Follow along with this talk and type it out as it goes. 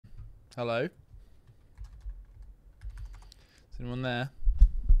Hello? Is anyone there?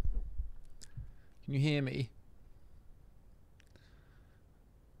 Can you hear me?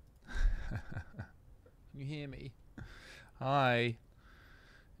 Can you hear me? Hi.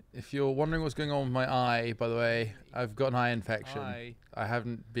 If you're wondering what's going on with my eye, by the way, I've got an eye infection. Hi. I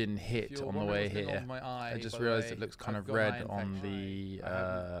haven't been hit on the way here. I just realized it looks kind of red on the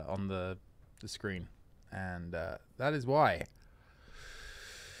screen, and that is why.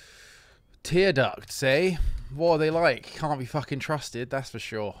 Tear ducts, eh? What are they like? Can't be fucking trusted, that's for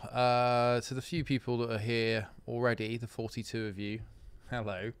sure. To the few people that are here already, the 42 of you,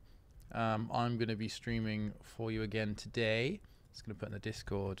 hello. I'm going to be streaming for you again today. Just going to put in the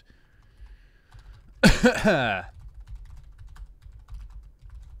Discord.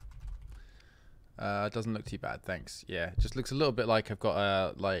 Doesn't look too bad, thanks. Yeah, it just looks a little bit like I've got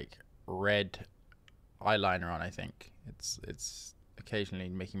a red eyeliner on. I think it's occasionally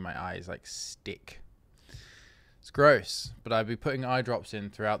making my eyes stick. It's gross, but I'll be putting eye drops in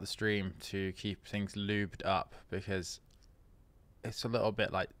throughout the stream to keep things lubed up because it's a little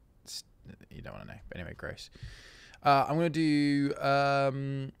bit you don't want to know. But anyway, gross. I'm going to do...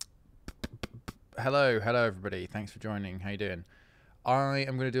 Hello everybody. Thanks for joining. How you doing? I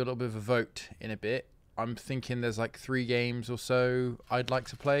am going to do a little bit of a vote in a bit. I'm thinking there's 3 games or so I'd like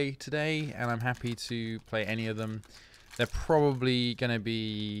to play today, and I'm happy to play any of them. They're probably going to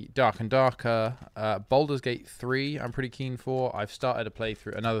be Dark and Darker. Baldur's Gate 3 I'm pretty keen for. I've started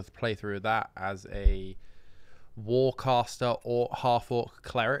another playthrough of that as a Warcaster or half-orc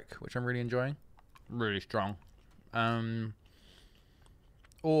cleric, which I'm really enjoying. Really strong.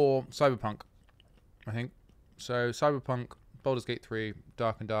 Or Cyberpunk, I think. So Cyberpunk, Baldur's Gate 3,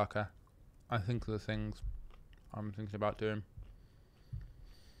 Dark and Darker, I think are the things I'm thinking about doing.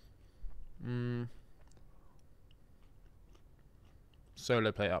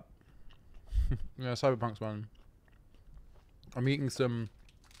 Solo play up. Yeah, Cyberpunk's one. I'm eating some...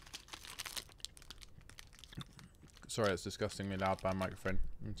 Sorry, it's disgustingly loud by microphone.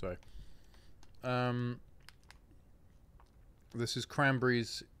 I'm sorry. This is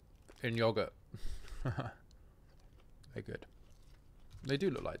cranberries in yogurt. They're good. They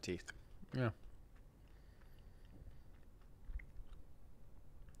do look like teeth. Yeah.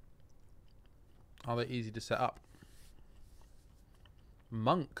 Are they easy to set up?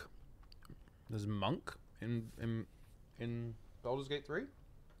 Monk. There's Monk in Baldur's Gate 3?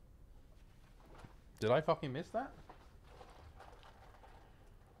 Did I fucking miss that?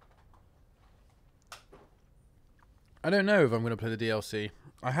 I don't know if I'm going to play the DLC.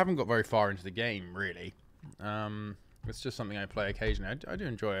 I haven't got very far into the game, really. It's just something I play occasionally. I do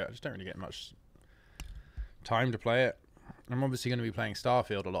enjoy it. I just don't really get much time to play it. I'm obviously going to be playing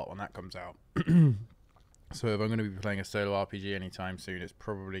Starfield a lot when that comes out. So if I'm going to be playing a solo RPG anytime soon, it's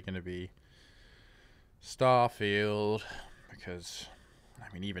probably going to be Starfield. Because,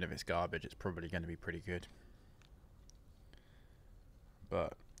 I mean, even if it's garbage, it's probably going to be pretty good.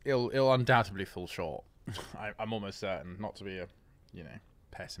 But it'll undoubtedly fall short. I'm almost certain, not to be a,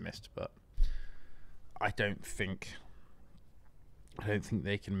 pessimist, but I don't think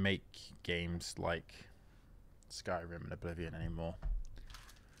they can make games like Skyrim and Oblivion anymore.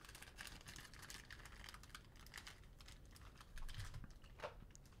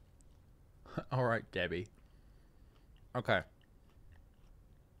 All right, Debbie. Okay.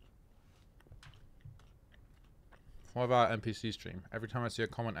 What about NPC stream? Every time I see a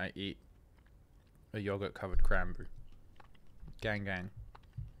comment, I eat a yogurt-covered cranberry. Gang, gang.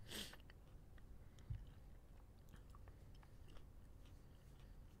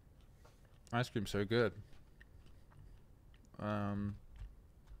 Ice cream's so good. Right.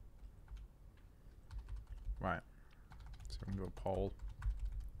 So I'm going to do a poll.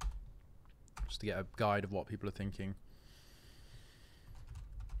 Just to get a guide of what people are thinking.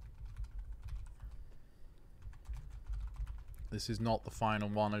 This is not the final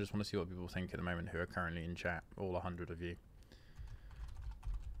one. I just want to see what people think at the moment who are currently in chat. All 100 of you.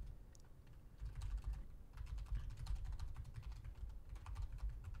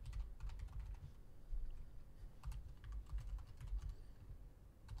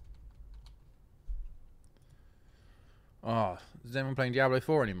 Oh, is anyone playing Diablo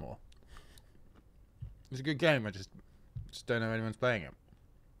 4 anymore? It's a good game. I just don't know if anyone's playing it.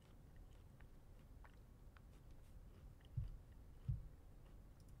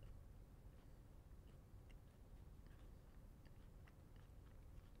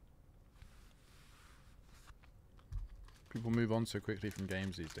 People move on so quickly from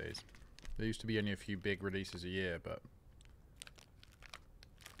games these days. There used to be only a few big releases a year, but...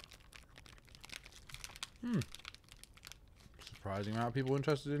 surprising amount of people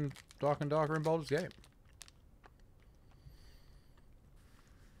interested in Dark and Darker and Baldur's Gate.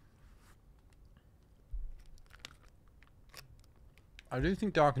 I do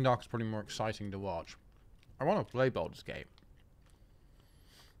think Dark and Dark is probably more exciting to watch. I want to play Baldur's Gate.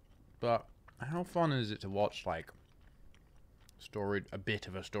 But how fun is it to watch, like, a bit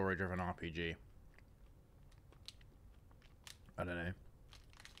of a story-driven RPG? I don't know.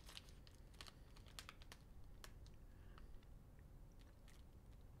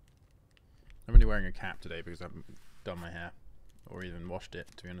 I'm only wearing a cap today because I haven't done my hair. Or even washed it,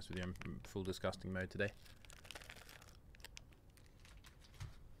 to be honest with you. I'm in full disgusting mode today.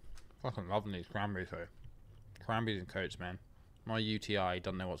 Fucking loving these cranberries though. Cranberries and coats, man. My UTI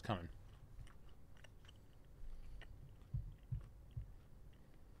doesn't know what's coming.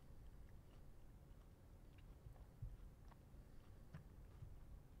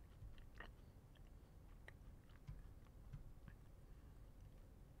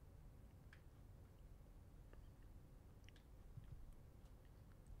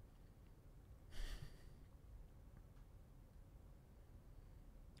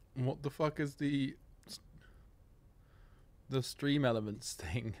 What the fuck is the stream elements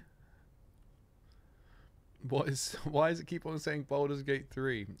thing? Why does it keep on saying Baldur's Gate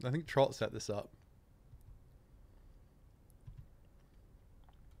 3? I think Trot set this up.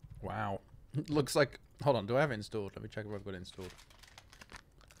 Wow. Looks like... Hold on, do I have it installed? Let me check if I've got it installed.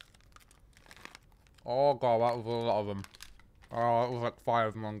 Oh god, that was a lot of them. Oh, it was like 5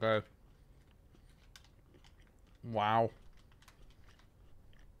 of them on go. Wow.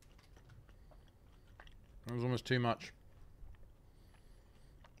 That was almost too much.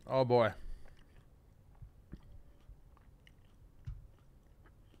 Oh boy.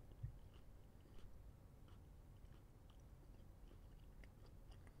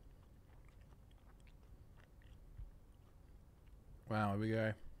 Wow, here we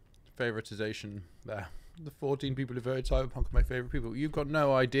go. Favoritization there. The 14 people who voted Cyberpunk are my favorite people. You've got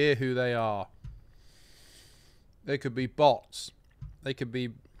no idea who they are. They could be bots. They could be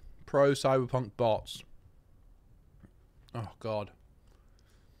pro-Cyberpunk bots. Oh, God.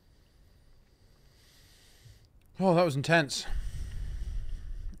 Oh, that was intense.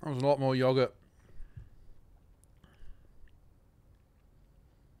 That was a lot more yogurt.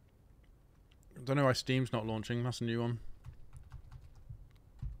 I don't know why Steam's not launching. That's a new one.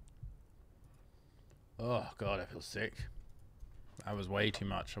 Oh, God, I feel sick. That was way too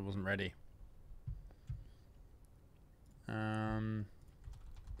much. I wasn't ready. Let's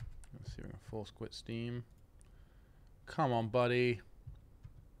see if we can force quit Steam. Come on, buddy.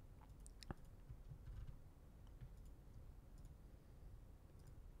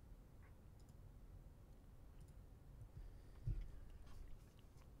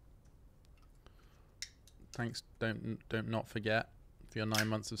 Thanks. Don't not forget for your 9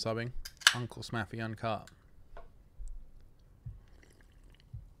 months of subbing. Uncle Smaffy Uncut.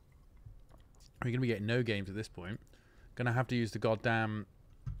 We're gonna be getting no games at this point. Gonna have to use the goddamn.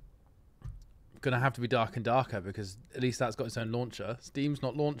 Gonna have to be Dark and Darker because at least that's got its own launcher. Steam's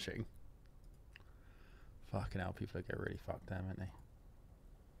not launching. Fucking hell, people get really fucked down, aren't they?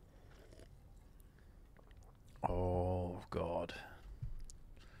 Oh god.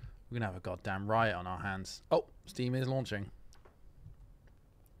 We're gonna have a goddamn riot on our hands. Oh, Steam is launching.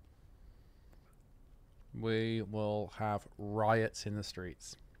 We will have riots in the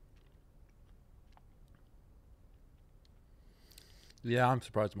streets. Yeah, I'm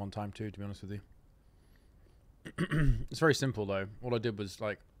surprised I'm on time too, to be honest with you. It's very simple though. All I did was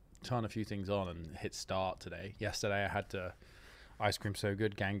like turn a few things on and hit start today. Yesterday I had to Ice Cream So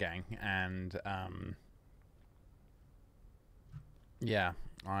Good gang gang and yeah,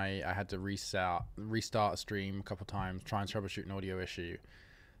 I had to restart a stream a couple times, try and troubleshoot an audio issue.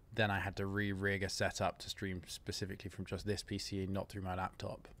 Then I had to re-rig a setup to stream specifically from just this PC, not through my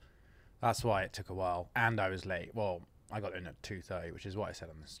laptop. That's why it took a while, and I was late. Well, I got in at 2:30, which is what I said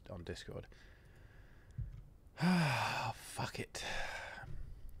on Discord. Fuck it.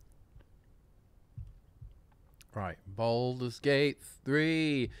 Right, Baldur's Gate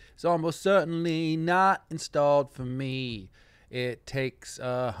 3 is almost certainly not installed for me. It takes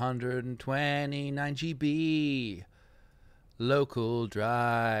 129 GB. Local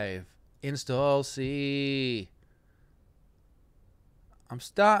drive. Install C. I'm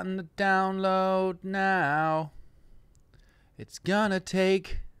starting to download now. It's gonna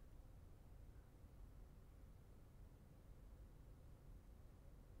take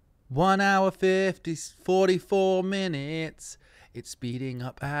 1 hour 44 minutes. It's speeding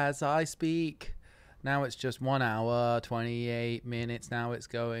up as I speak. Now it's just 1 hour 28 minutes. Now it's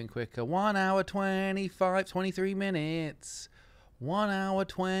going quicker. 1 hour 23 minutes. 1 hour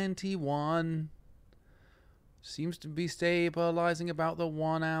 21. Seems to be stabilizing about the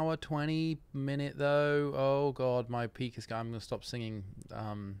 1 hour 20 minute though. Oh god, my peak is going. I'm going to stop singing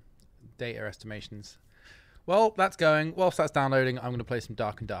data estimations. Well, that's going. Whilst that's downloading, I'm going to play some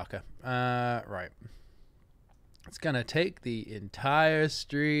Dark and Darker. Right. It's going to take the entire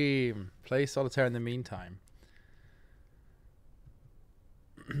stream. Play Solitaire in the meantime.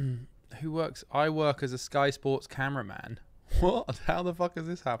 Who works? I work as a Sky Sports cameraman. What? How the fuck has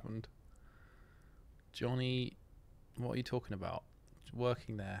this happened? Johnny, what are you talking about?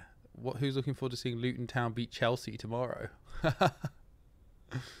 Working there. What? Who's looking forward to seeing Luton Town beat Chelsea tomorrow? You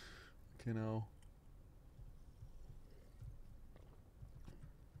know.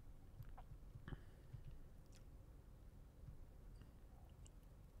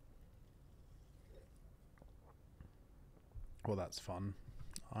 Well, that's fun.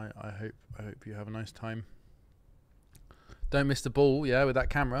 I hope you have a nice time. Don't miss the ball, yeah, with that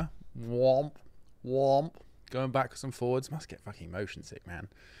camera. Womp, womp. Going backwards and forwards. Must get fucking motion sick, man.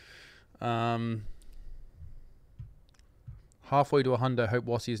 Halfway to 100. Hope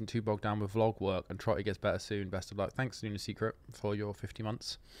Wassy isn't too bogged down with vlog work and Trotty gets better soon. Best of luck. Thanks, Luna Secret, for your 50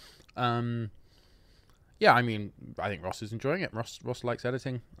 months. Yeah, I mean, I think Ross is enjoying it. Ross likes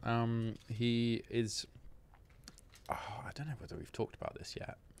editing. He is... Oh, I don't know whether we've talked about this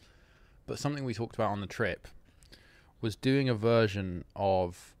yet, but something we talked about on the trip was doing a version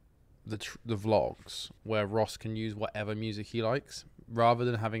of the vlogs where Ross can use whatever music he likes rather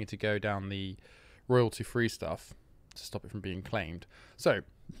than having to go down the royalty-free stuff to stop it from being claimed. So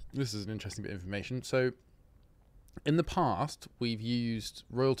this is an interesting bit of information. So in the past, we've used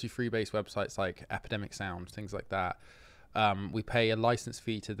royalty-free based websites like Epidemic Sound, things like that. We pay a license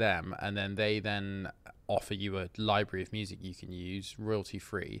fee to them, and then they then offer you a library of music you can use royalty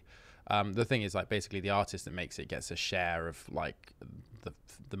free. The thing is, like, basically the artist that makes it gets a share of like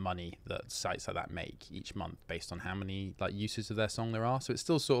the money that sites like that make each month based on how many like uses of their song there are. So it's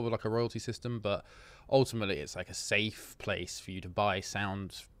still sort of like a royalty system, but ultimately it's like a safe place for you to buy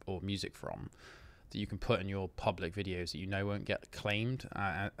sound or music from that you can put in your public videos that you know won't get claimed.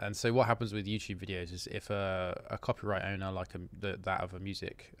 And so what happens with YouTube videos is if a copyright owner like that of a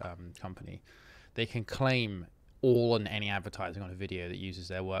music company, they can claim all and any advertising on a video that uses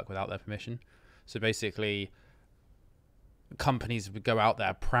their work without their permission. So basically, companies would go out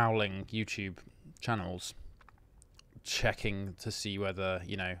there prowling YouTube channels, checking to see whether,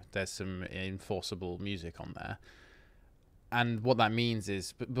 you know, there's some enforceable music on there. And what that means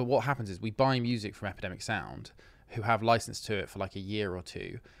is, but what happens is we buy music from Epidemic Sound, who have license to it for like a year or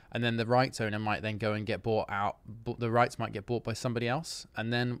two, and then the rights owner might then go and get bought out. The rights might get bought by somebody else,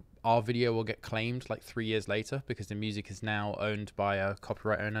 and then our video will get claimed like 3 years later because the music is now owned by a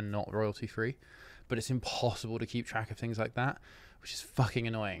copyright owner, not royalty free. But it's impossible to keep track of things like that, which is fucking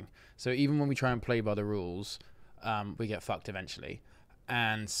annoying. So even when we try and play by the rules, we get fucked eventually.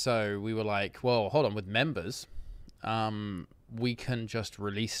 And so we were like, well, hold on, with members, we can just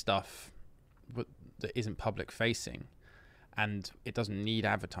release stuff that isn't public facing and it doesn't need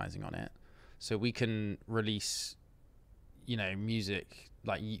advertising on it. So we can release, you know, music,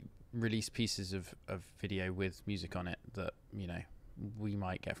 like release pieces of video with music on it that, you know, we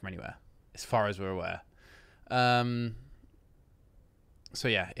might get from anywhere, as far as we're aware. So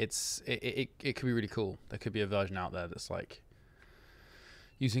yeah, it could be really cool. There could be a version out there that's like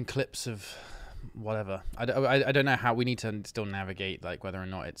using clips of whatever. I don't know how. We need to still navigate like whether or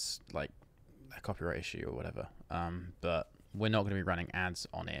not it's like a copyright issue or whatever. But we're not going to be running ads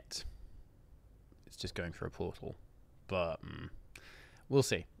on it. It's just going through a portal. But we'll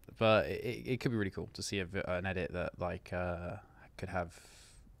see. But it could be really cool to see an edit that like could have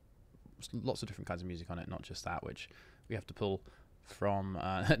lots of different kinds of music on it, not just that, which we have to pull from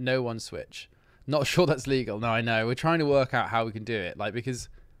No One Switch. Not sure that's legal. No, I know. We're trying to work out how we can do it, like, because,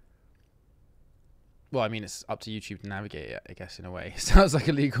 well, I mean, it's up to YouTube to navigate it, I guess, in a way. It sounds like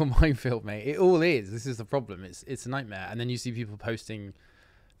a legal minefield, mate. It all is. This is the problem. It's a nightmare. And then you see people posting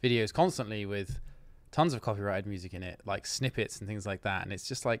videos constantly with tons of copyrighted music in it, like snippets and things like that. And it's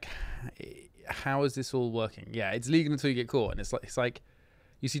just like, how is this all working? Yeah, it's legal until you get caught. And it's like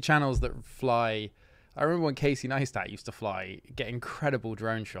you see channels that fly. I remember when Casey Neistat used to fly, get incredible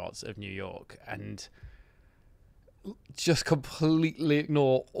drone shots of New York and just completely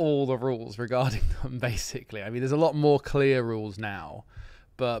ignore all the rules regarding them, basically. I mean, there's a lot more clear rules now,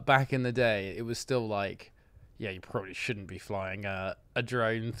 but back in the day, it was still like, yeah, you probably shouldn't be flying a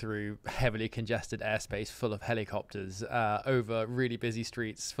drone through heavily congested airspace full of helicopters over really busy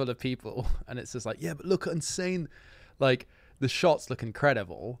streets full of people. And it's just like, yeah, but look at insane, like, the shots look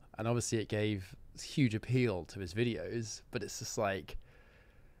incredible. And obviously it gave huge appeal to his videos, but it's just like,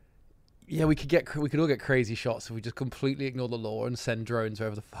 yeah, we could all get crazy shots if we just completely ignore the law and send drones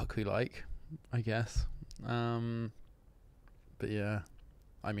wherever the fuck we like, I guess. But yeah,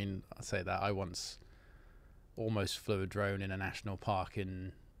 I mean, I say that I once almost flew a drone in a national park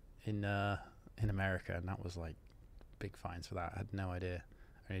in America, and that was like big fines for that. I had no idea.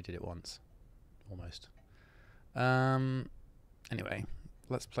 I only did it once, almost. Anyway,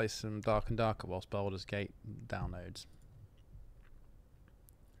 let's play some Dark and Darker whilst Baldur's Gate downloads.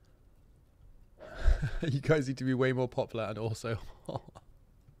 You guys need to be way more popular and also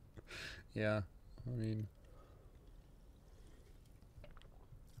yeah, I mean,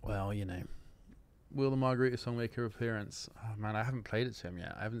 well, you know, will the Margarita song make her appearance? Oh man, I haven't played it to him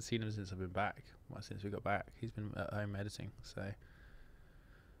yet. I haven't seen him since I've been back. Well, since we got back, he's been at home editing. So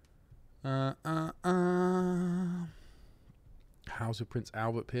how's the Prince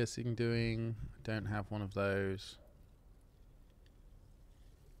Albert piercing doing? Don't have one of those.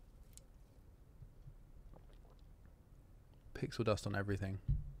 Pixel dust on everything.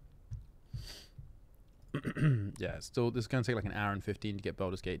 Yeah, it's still, this is going to take like an hour and 15 to get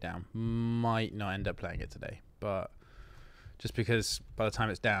Baldur's Gate down. Might not end up playing it today, but just because by the time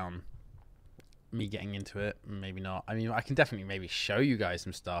it's down, me getting into it, maybe not. I mean, I can definitely maybe show you guys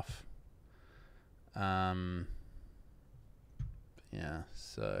some stuff. Yeah,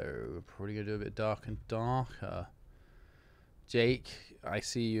 so we're probably gonna do a bit Dark and Darker. Jake, I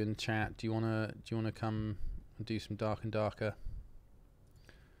see you in chat. Do you wanna come and do some Dark and Darker?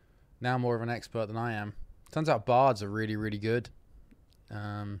 Now more of an expert than I am. Turns out bards are really, really good.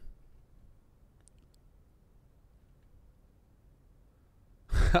 Are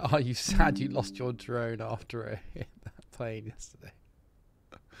you sad you lost your drone after a hit that plane yesterday?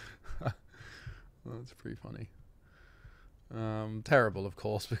 That's pretty funny. Terrible, of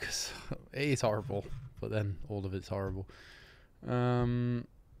course, because it is horrible, but then all of it's horrible. But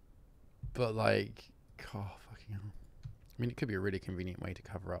like, oh, fucking hell. I mean, it could be a really convenient way to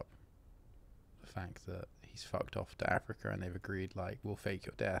cover up the fact that he's fucked off to Africa and they've agreed, like, we'll fake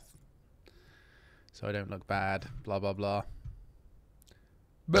your death so I don't look bad, blah, blah, blah.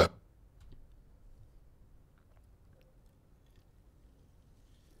 But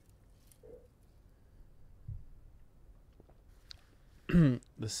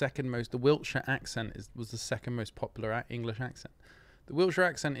the Wiltshire accent was the second most popular English accent. The Wiltshire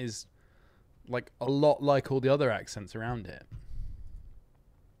accent is like a lot like all the other accents around it.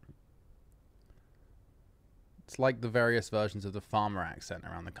 It's like the various versions of the farmer accent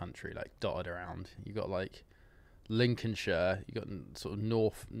around the country, like dotted around. You got like Lincolnshire, you got sort of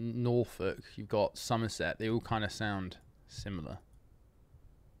Norfolk, you've got Somerset. They all kind of sound similar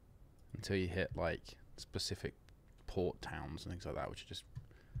until you hit like specific port towns and things like that, which are just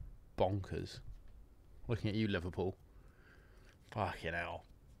bonkers. Looking at you, Liverpool. Fucking hell.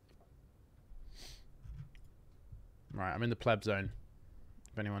 Right, I'm in the pleb zone.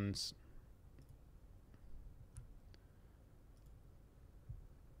 If anyone's...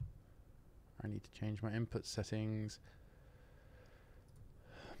 I need to change my input settings.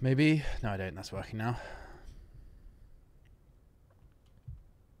 Maybe? No, I don't. That's working now.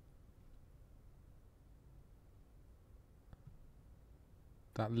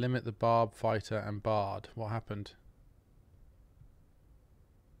 That limit the barb, fighter, and bard. What happened?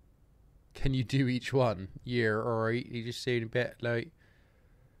 Can you do each one? Yeah, alright. You just saying a bit like...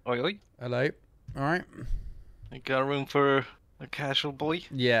 Oi, oi. Hello. Alright. You got room for a casual boy?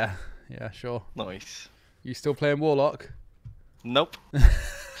 Yeah. Yeah, sure. Nice. You still playing Warlock? Nope.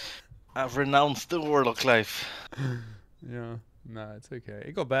 I've renounced the Warlock life. Yeah. No, it's okay.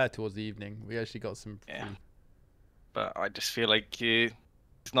 It got bad towards the evening. We actually got some... Yeah. But I just feel like it's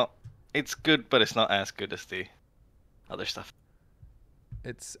not... It's good, but it's not as good as the other stuff.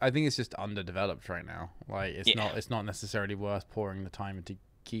 I think it's just underdeveloped right now. Like it's not necessarily worth pouring the time into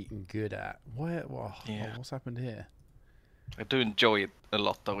getting good at. What's happened here? I do enjoy it a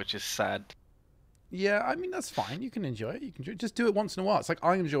lot though, which is sad. Yeah, I mean that's fine. You can enjoy it. Just do it once in a while. It's like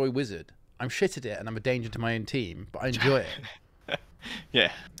I enjoy Wizard. I'm shit at it and I'm a danger to my own team, but I enjoy it.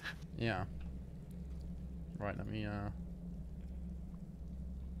 Yeah. Yeah. Right, let me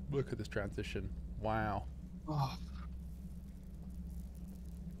look at this transition. Wow. Oh.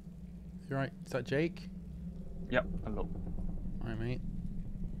 You right? Is that Jake? Yep, hello. Alright, mate.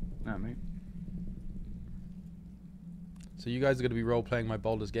 No, mate. So you guys are going to be role-playing my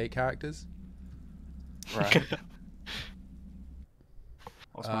Baldur's Gate characters? Right.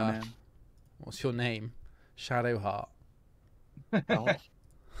 What's my name? What's your name? Shadowheart. Oh.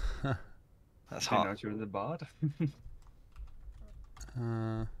 That's Do you know hot. you're the bard?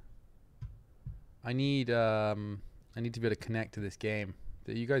 I need to be able to connect to this game.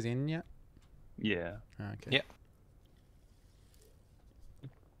 Are you guys in yet? Yeah. Okay. Yeah.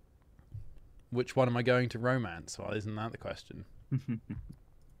 Which one am I going to romance? Well, isn't that the question?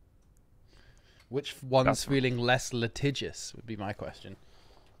 Which one's That's- feeling less litigious would be my question.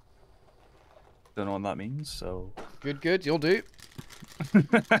 Don't know what that means, so. Good, you'll do.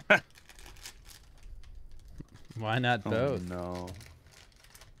 Why not both? Oh no.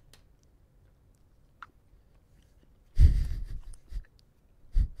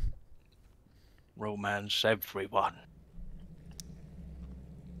 Romance everyone.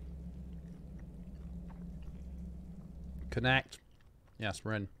 Connect. Yes,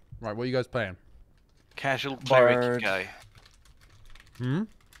 we're in. Right, what are you guys playing? Casual cleric Bard. guy. Hmm?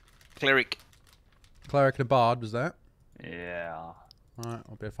 Cleric. Cleric and a bard, was that? Yeah. Alright,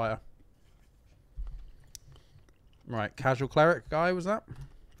 I'll be a fighter. Right, casual cleric guy, was that?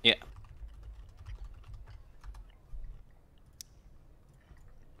 Yeah.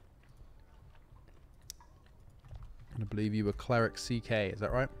 I believe you were cleric CK, is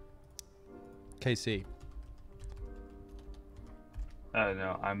that right? KC.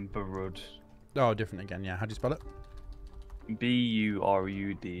 No, I'm Barud. Oh, different again, yeah. How do you spell it?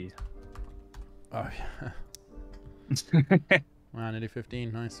 Burud. Oh, yeah. Wow, nearly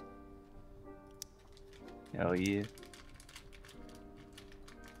 15, nice. Hell yeah.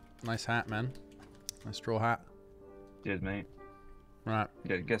 Nice hat, man. Nice straw hat. Cheers, mate. Right.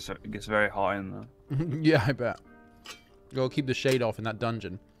 Yeah, it gets very hot in there. Yeah, I bet. Gotta keep the shade off in that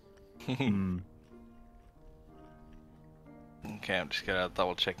dungeon. Okay, I'm just gonna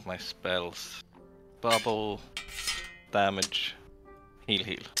double check my spells. Bubble, damage,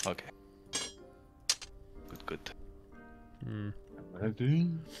 heal. Okay. Good. Hmm. Ready?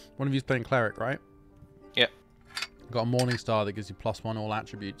 One of you's playing cleric, right? Yeah. Got a morning star that gives you +1 all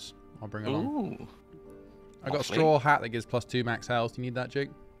attributes. I'll bring along. Ooh. I got a lovely. straw hat that gives +2 max health. Do you need that, Jake?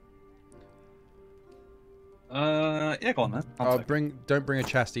 Yeah, go on then. I'll take it. Don't bring a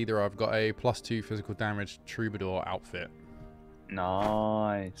chest either. I've got a +2 physical damage troubadour outfit.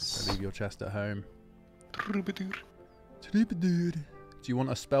 Nice. So leave your chest at home. Troubadour. Troubadour. Do you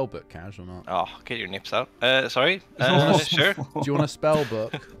want a spell book, Cash, or not? Oh, get your nips out. Sorry. Sure. Do you want a spell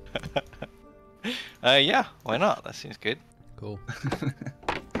book? Yeah, why not? That seems good. Cool.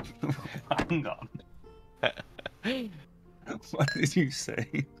 Hang on. What did you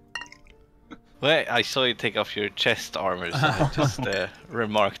say? Well, I saw you take off your chest armor, so I just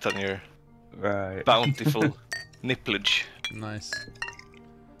remarked on your Right. bountiful nipplage. Nice.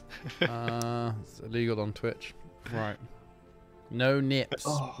 It's illegal on Twitch. Right. No nips.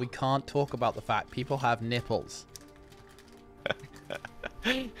 Oh. We can't talk about the fact people have nipples.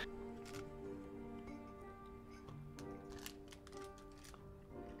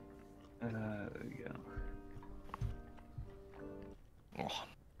 There we go. Oh,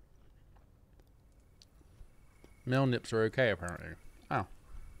 Male nips are okay, apparently. Oh.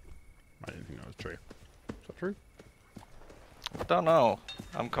 I didn't think that was true. Is that true? I don't know.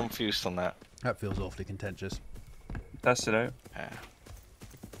 I'm confused on that. That feels awfully contentious. Test it out.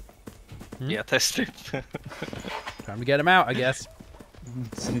 Yeah, test it. Time to get him out, I guess.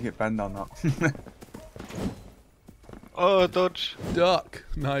 So you get banned on that. Oh, dodge. Duck.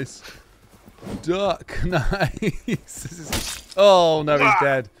 Nice. Duck. Nice. Oh, no, he's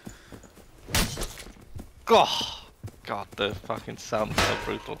dead. God, the fucking sound is so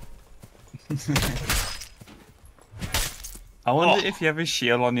brutal. I wonder if you have a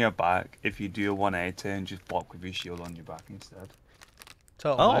shield on your back, if you do a 180 and just block with your shield on your back instead.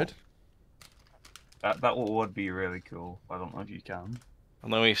 Total Oh. mode. That would be really cool. I don't know if you can.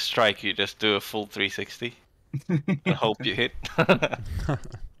 And then we strike, you just do a full 360 and hope you hit.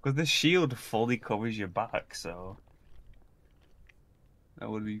 Because the shield fully covers your back, so that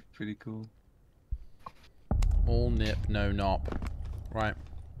would be pretty cool. All nip, no nop. Right.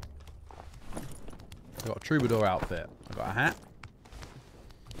 I've got a troubadour outfit. I've got a hat.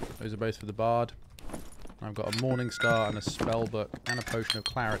 Those are both for the bard. I've got a morning star and a spell book and a potion of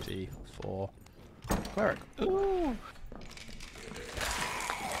clarity for cleric. Ooh.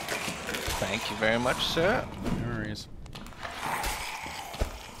 Thank you very much, sir. No worries.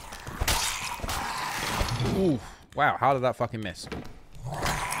 Ooh. Wow, how did that fucking miss?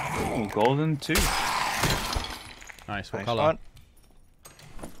 Oh, golden too. Nice. What Nice colour? one.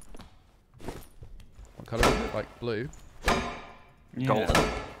 What colour is it? Like blue? Yeah. Golden.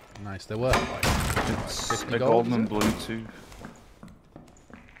 Nice. They were like It's 50 a gold, golden is and it? blue too.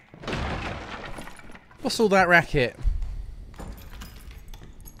 What's all that racket?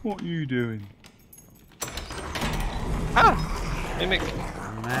 What are you doing? Ah! Mimic.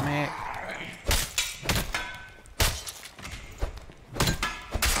 Mammoth.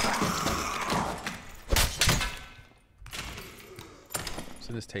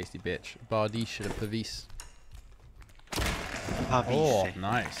 in this tasty bitch? Bardiche and a Pavis. Pavis. Oh,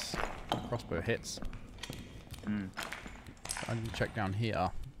 nice. Crossbow hits. Mm. I need to check down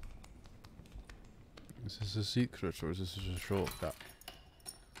here. Is this a secret or is this a shortcut?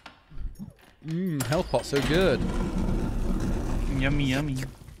 Mmm, health pot so good. Yummy, yummy.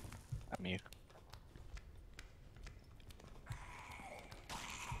 I mean,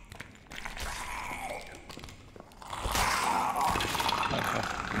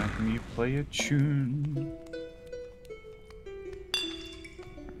 Let me play a tune.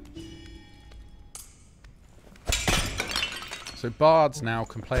 So bards now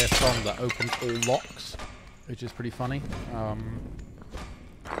can play a song that opens all locks, which is pretty funny.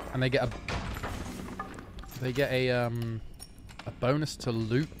 And they get a bonus to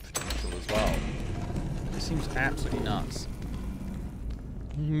loot potential as well. It seems absolutely nuts.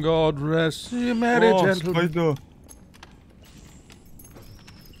 God rest you, merry gentlemen. Spider.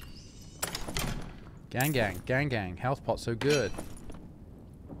 Gang, gang, gang, gang. Health pot so good.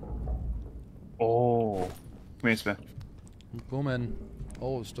 Oh. Come here, Smith. I'm coming.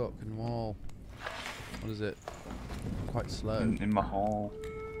 Oh, stuck in the wall. What is it? Quite slow. In my hall.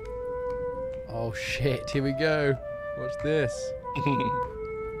 Oh shit, here we go. What's this?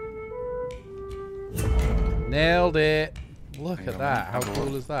 Nailed it. Look at that. How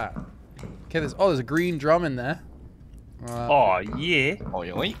cool is that? Okay, there's a green drum in there. Oh, yeah. oh,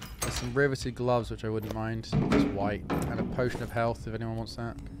 yeah, wait. There's some riveted gloves, which I wouldn't mind. Just white. And a potion of health, if anyone wants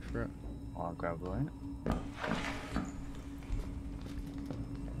that. Go for it. I'll grab one.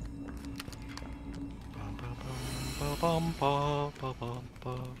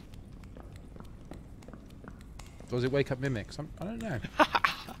 Does it wake up mimics? I don't know.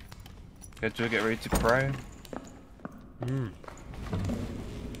 Get ready to pray.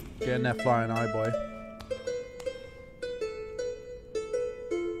 Get in there, flying eye boy.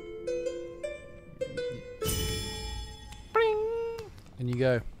 And you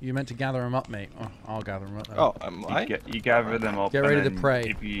go. You meant to gather them up, mate. Oh, I'll gather them up. Then. Oh, You gather them up. Get ready and to then pray.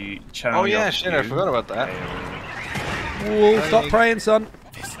 If you channel oh yeah, your shit, I Q, forgot about that. Whoa, stop praying, son.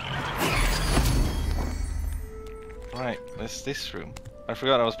 Right, there's this room. I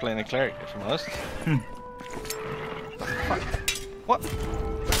forgot I was playing a cleric, if I'm honest. What?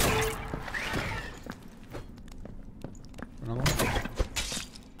 Another one.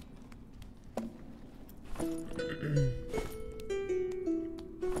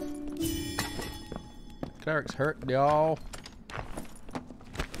 Cleric's hurt, y'all.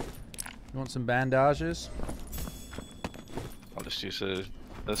 You want some bandages? I'll just use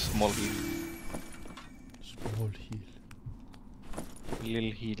a small heal. Small heal.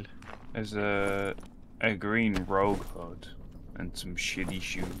 Little heal. There's a green rogue hood and some shitty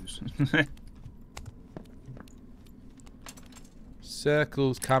shoes.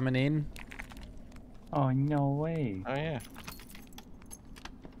 Circles coming in. Oh, no way. Oh yeah.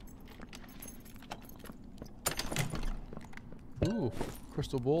 Ooh,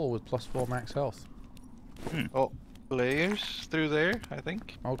 crystal ball with +4 max health. Oh, layers through there, I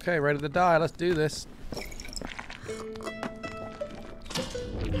think. Okay, ready to die. Let's do this.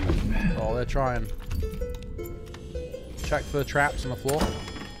 Oh, they're trying. Check for the traps on the floor.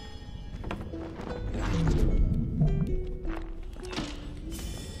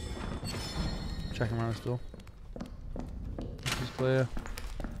 Checking around this door. This is clear.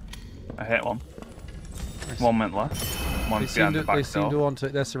 I hit one. Nice. 1 minute left. One's behind the back They seem to door. want to.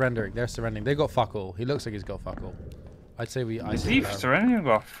 They're surrendering. They're surrendering. They got fuck all. He looks like he's got fuck all. I'd say we. Is he surrendering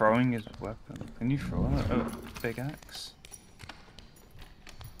or throwing his weapon? Can you throw a big axe?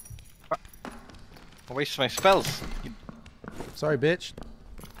 I waste my spells, you Sorry, bitch.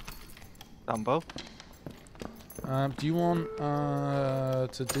 Dumbo. Do you want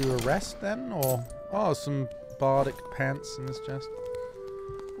to do a rest then, or some bardic pants in this chest?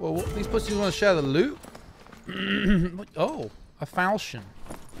 Well, what, these pussies want to share the loot. Oh, a falchion.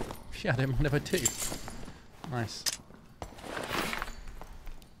 Yeah, I didn't mind if I do. Nice.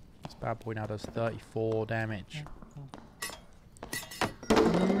 This bad boy now does 34 damage.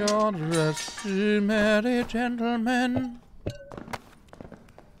 God rest ye merry gentlemen.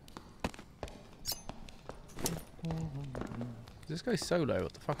 Is this guy solo?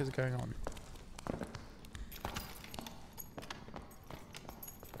 What the fuck is going on?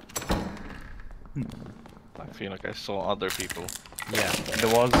 I feel like I saw other people. Yeah.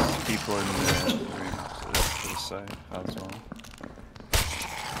 There was people in the room to the side as well.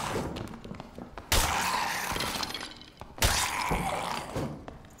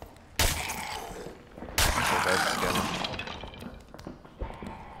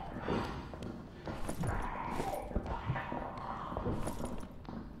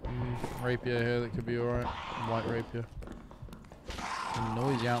 rapier here that could be alright. White rapier.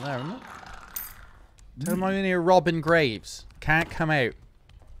 Noisy out there, isn't it? Tell him I'm in here robbing graves. Can't come out.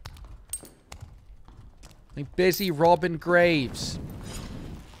 I'm busy robbing graves.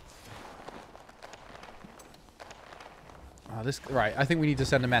 Oh, this right. I think we need to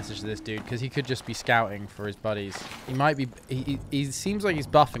send a message to this dude because he could just be scouting for his buddies. He might be. He seems like he's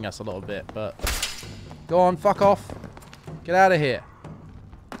buffing us a little bit, but go on, fuck off. Get out of here.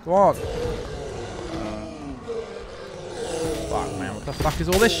 Go on. Fuck, man. What the fuck is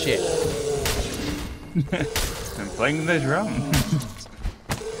all this shit? I'm playing the drum.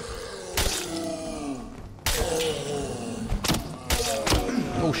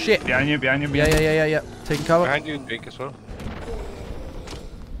 Oh shit. Behind you, behind you, Yeah, behind yeah, yeah, yeah, yeah. Taking cover. Behind you, Jake, as well.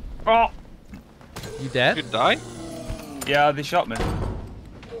 Oh! You dead? You die? Yeah, they shot me.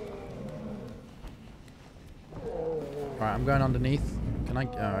 Right, I'm going underneath. Can I?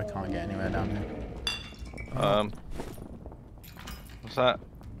 Oh, I can't get anywhere down here. What's that?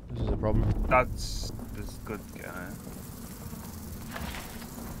 This is a problem. That's good, guy.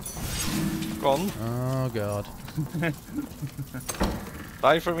 Gone. Oh god.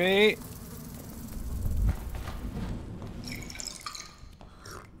 Die for me.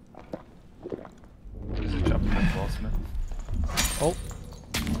 There's a chop in the boss, man. Oh.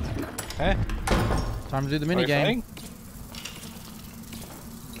 Hey. Time to do the Are mini you game. flying?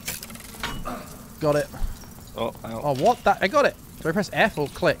 Got it. Oh, ow. Oh, what? That I got it. Do I press F or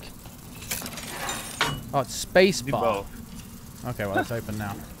click? Oh, it's space Do bar. both. Okay, well it's open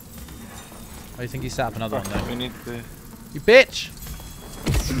now. Oh, you think he set up another one We then? need to... You bitch!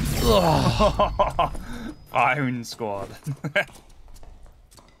 Ugh. Iron squad.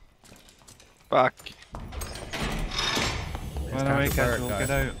 Back. Run away, casual, get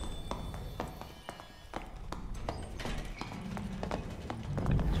out.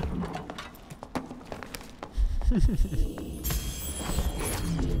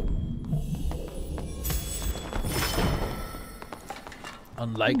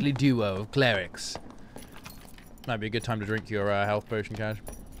 Unlikely duo of clerics. Might be a good time to drink your health potion, Cash.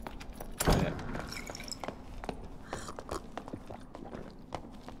 Yeah.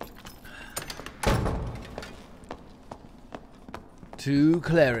 Two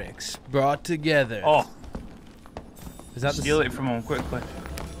clerics brought together. Oh, Is that steal the? it from him quickly.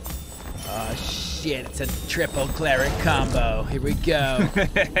 Oh shit! It's a triple cleric combo. Here we go.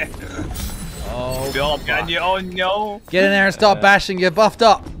 Oh, Oh, man, you, oh no! get in there and stop bashing. You're buffed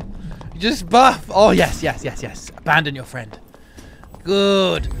up. You just buff. Oh yes, yes, yes, yes. Abandon your friend.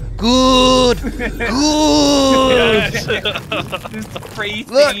 Good, good, good. Just free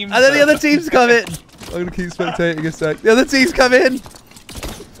Look, teams. and then the other teams come in. I'm gonna keep spectating a sec. The other teams come in.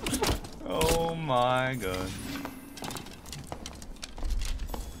 Oh my god.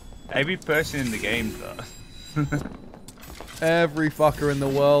 Every person in the game, though. Every fucker in the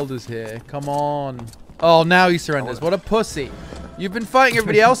world is here. Come on. Oh, now he surrenders. What a pussy. You've been fighting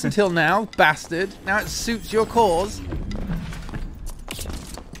everybody else until now, bastard. Now it suits your cause.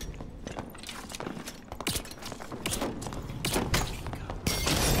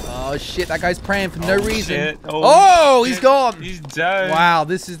 Oh shit, that guy's praying for no reason. Shit. Oh, he's shit. gone. He's down. Wow,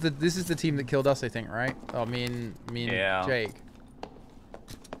 this is the team that killed us, I think, right? Oh, me and Yeah. Jake.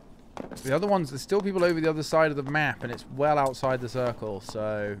 The other ones, there's still people over the other side of the map, and it's well outside the circle.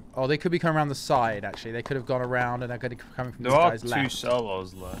 So, oh, they could be coming around the side. Actually, they could have gone around, and they're going to be coming from There this are guy's two left.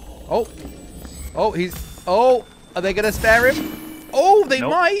 solos left. Oh, oh, he's. Oh, are they going to spare him? Oh, they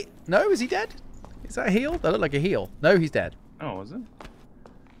Nope. might. No, is he dead? Is that a heal? That looked like a heal. No, he's dead. Oh, was it?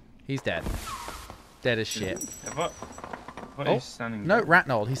 He's dead. Dead as shit. What Oh, is standing no, there?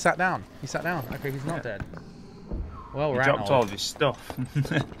 Ratnold. He sat down. He sat down. Okay, he's not dead. Well, He Ratnold. dropped all of his stuff.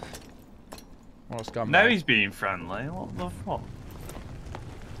 What a scumbag. Now he's being friendly. What the fuck?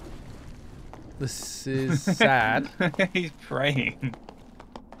 This is sad. He's praying.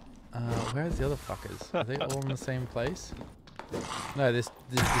 Where's the other fuckers? Are they all in the same place? No, this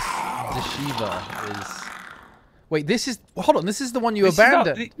Shiva is. Wait, this is. Hold on, this is the one you This is our-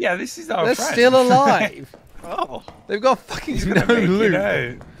 abandoned. yeah, this is our They're friend. still alive. Oh. They've got fucking He's no gonna make loot.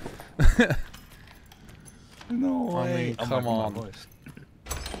 it out. No I way. mean, Oh my come God, my on. voice.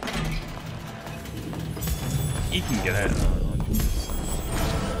 He can get out.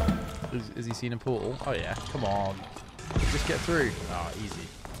 Is he seen a portal? Oh yeah, come on. Just get through. Oh, easy.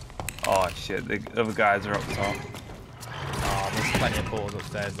 Oh shit, the other guys are up top. Oh, there's plenty of portals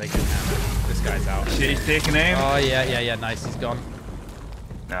upstairs. They can handle it. This guy's out. Shit, he's taking aim. Oh yeah, yeah, yeah. Nice, he's gone.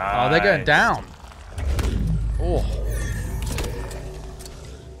 Nice. Oh, they're going down. Oh.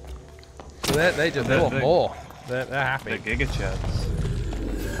 So they just want more. They're happy. The Giga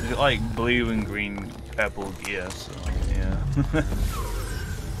Chads. got like blue and green purple gear, so yeah.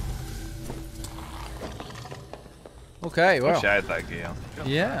 Okay, well. Wish I had that gear.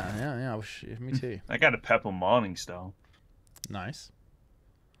 Yeah. I wish, me too. I got a purple morning star. Nice.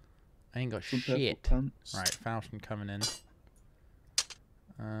 I ain't got Some shit. purple pants. Right, fountain coming in.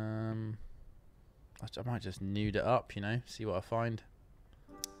 I might just nude it up, you know, see what I find.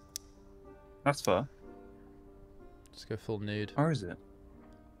 That's fair. Just go full nude. Or is it?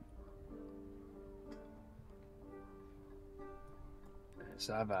 Let's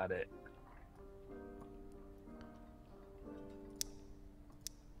have at it.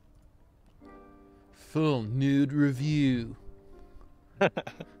 Full nude review.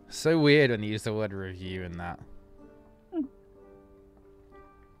 So weird when you use the word review in that.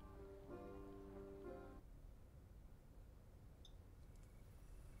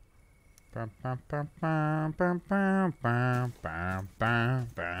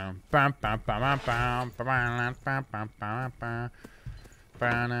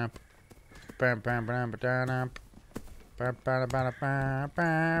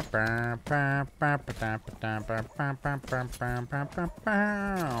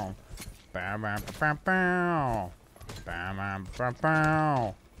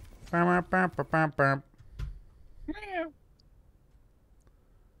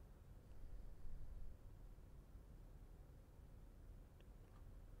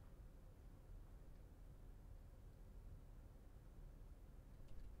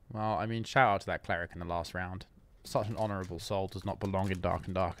 Well, I mean, shout out to that cleric in the last round. Such an honourable soul does not belong in Dark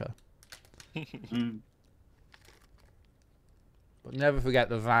and Darker. But never forget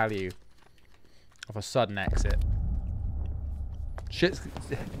the value of a sudden exit. Shit's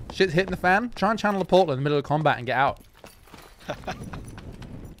hitting the fan. Try and channel a portal in the middle of combat and get out.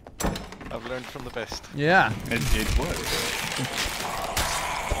 I've learned from the best. Yeah. It works.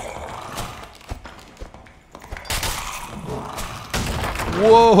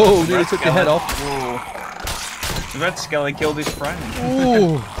 Whoa! Nearly took your head off. The red skelly killed his friend.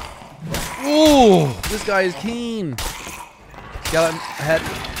 Ooh! Ooh! This guy is keen. Skeleton head.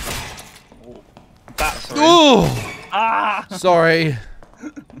 That's Ooh! Ah! Sorry.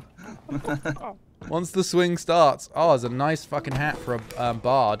 Once the swing starts. Oh, there's a nice fucking hat for a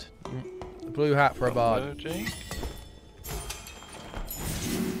bard. A blue hat for a bard.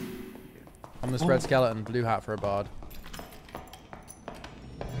 On this red skeleton, blue hat for a bard.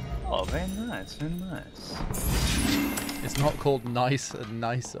 Oh, very nice, very nice. It's not called nice and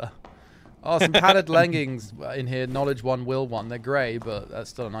nicer. Oh, some padded leggings in here. Knowledge 1, will 1. They're grey, but that's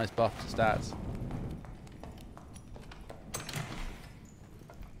still a nice buff to stats.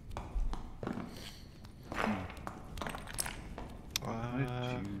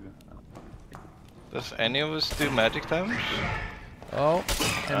 Does any of us do magic damage? Oh,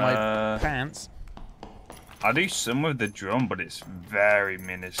 in my pants. I do some with the drum, but it's very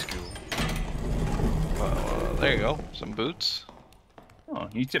minuscule. Well, there you go. Some boots. Oh,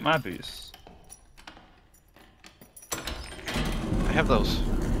 you took my boots. I have those.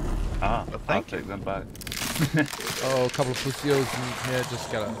 Ah, Well, I'll thank you. take them back. Oh, a couple of pussios in here, just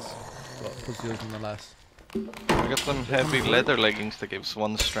skeletons. Well, pussios nonetheless. I got some heavy leather leggings that gives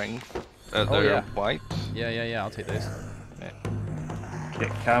 1 strength. They're yeah. white. Yeah, I'll take those. Yeah.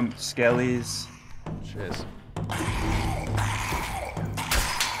 Get camp, skellies. Cheers.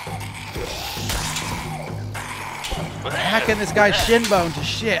 Hacking this guy's shin bone to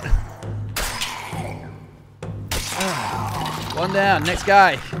shit. One down. Next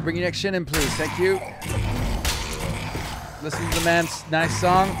guy. Bring your next shin in, please. Thank you. Listen to the man's nice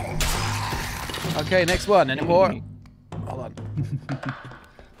song. Okay, next one. Any more? Hold on.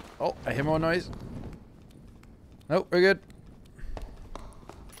 Oh, I hear more noise. Nope, we're good.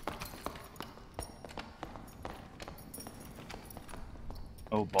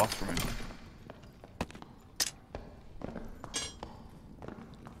 Oh, boss room.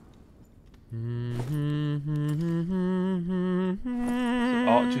 So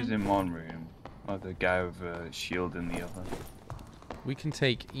archers in one room, or the guy with a shield in the other. We can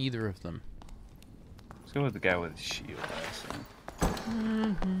take either of them. Let's go with the guy with the shield.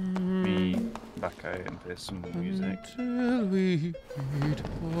 Me back out and play some music. Until we meet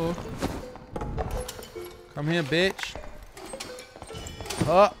more. Come here, bitch.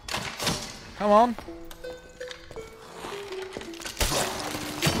 Oh, come on.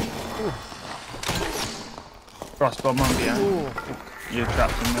 Crossbow man behind. Oh, You're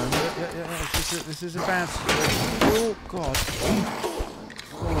trapped in there. yeah. This is advanced. Oh, God.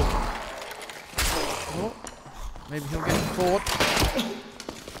 Oh. Maybe he'll get bored.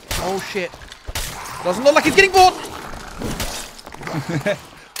 Oh, shit. Doesn't look like he's getting bored.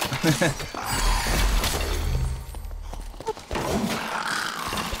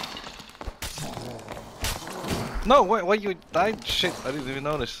 No, why you died? Shit, I didn't even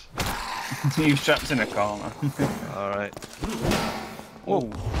notice. You trapped in a corner. Alright. Whoa,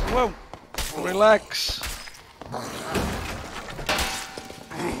 whoa, relax.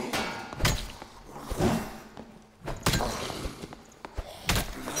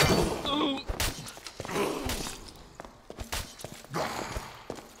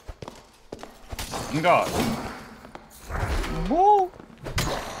 God. Whoa.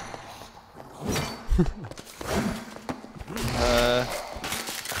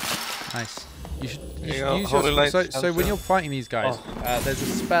 Nice. You should Yeah, use holy your... lights, So when you're fighting these guys, there's a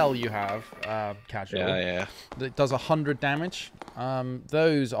spell you have, casually, Yeah. that does 100 damage.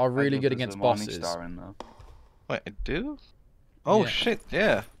 Those are really good against bosses. Wait, I do? Oh Yeah. shit,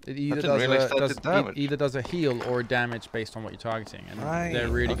 yeah. It either didn't realize that did it damage. either does a heal or a damage based on what you're targeting, and Right, they're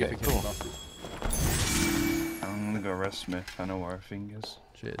really good okay, for killing cool. bosses. I'm gonna go rest Smith. I know where her thing is.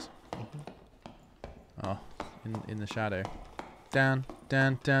 Cheers. Oh, in the shadow. Down,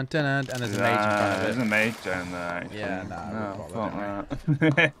 and there's a mage in front of There's it. a mage down there. Actually. Yeah, nah, no, fuck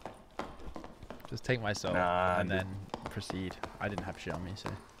fuck that. Just take my soul Nah, and then proceed. I didn't have shit on me, so.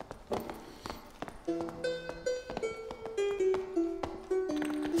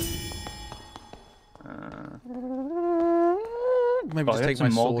 Maybe Oh, just you had take some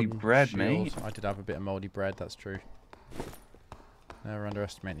my mouldy sword and bread, shield. mate. I did have a bit of mouldy bread, that's true. Never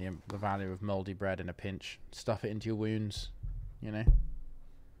underestimate the value of mouldy bread in a pinch. Stuff it into your wounds, you know.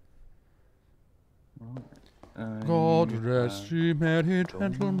 God rest ye merry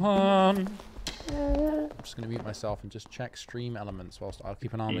gentlemen. I'm just going to mute myself and just check stream elements whilst I'll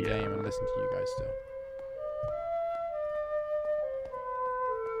keep an eye on the game and listen to you guys still.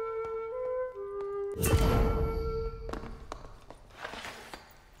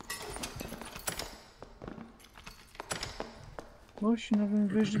 Motion of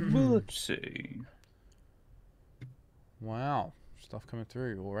invisibility. Wow, stuff coming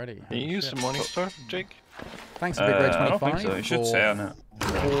through already. Can you use the morning star, Jake? Thanks to Big Ray I don't 25 think so. It should say on it.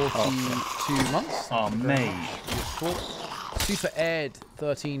 42 months. Oh, mate. Super Ed,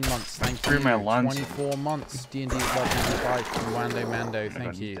 13 months. Thank Through you. my lance. 24 months. D&D Blood from Wando Mando. Thank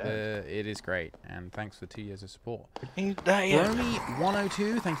God, you. dead. It is great, and thanks for 2 years of support. You die yet? Romy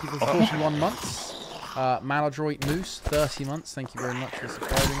 102. Thank you for 41 months. Maladroit Moose, 30 months. Thank you very much for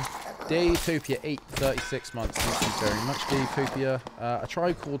subscribing. Davetopia 8, 36 months. Thank you very much, Davetopia. A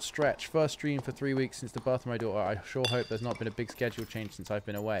Tribe Called Stretch, first stream for 3 weeks since the birth of my daughter. I sure hope there's not been a big schedule change since I've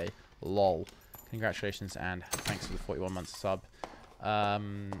been away. Lol. Congratulations and thanks for the 41 months sub.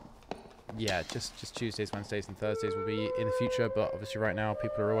 Yeah, just Tuesdays, Wednesdays, and Thursdays will be in the future, but obviously right now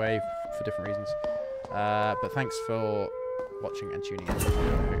people are away for different reasons. But thanks for watching and tuning in. I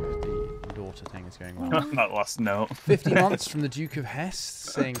hope the daughter thing is going well. That last note. 50 months from the Duke of Hesse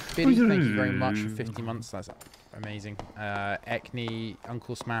saying, Biddy, thank you very much for 50 months. That's amazing. Ekney,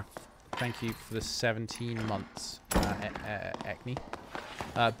 Uncle Smaff, thank you for the 17 months. Ekney.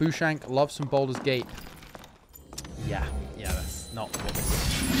 Bushank, love some Baldur's Gate. Yeah, that's not what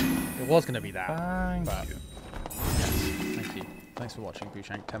it was going to be that. Thank you. Yes, thank you. Thanks for watching,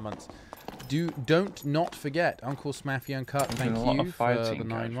 Bushank. 10 months. Don't not forget, Uncle Smaffy Uncut, thank you for the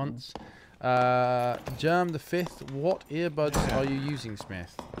 9 months. Germ the 5th, what earbuds are you using,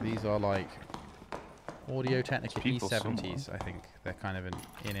 Smith? These are like Audio Technica E70s, I think. They're kind of an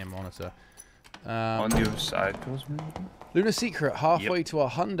in-ear monitor. On your side, maybe? Lunar Secret, halfway to a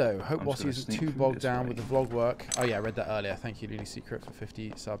hundo. Hope I'm Bossy just isn't gonna too sneak bogged through this down way. with the vlog work. Oh yeah, I read that earlier. Thank you, Lunar Secret, for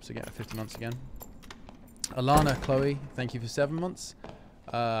 50 subs again, 50 months again. Alana Chloe, thank you for 7 months.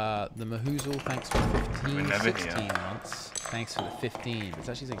 The Mahoozle, thanks for 16 months. Thanks for the 15. It's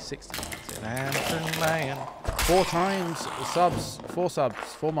actually saying 16 months. Man. 4 times subs, 4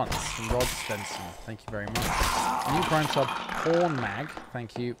 months from Rod Svensson. Thank you very much. New Prime sub, Porn Mag.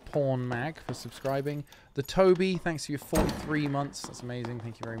 Thank you, Porn Mag, for subscribing. The Toby, thanks for your 43 months. That's amazing.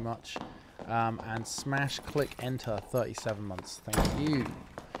 Thank you very much. And Smash Click Enter, 37 months. Thank you.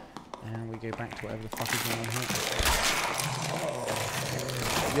 And we go back to whatever the fuck is going on here.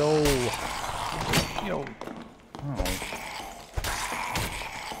 Yo. Oh.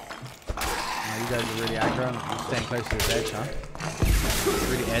 Oh, you guys are really aggro. I'm staying close to the edge, huh? It's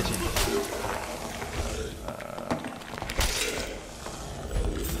really edgy.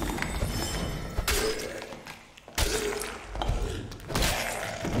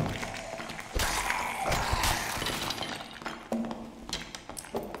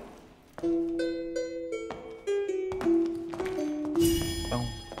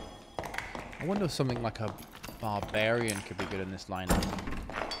 I wonder if something like a barbarian could be good in this lineup.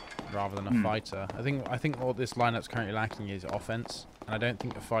 rather than a fighter. I think what this lineup's currently lacking is offense, and I don't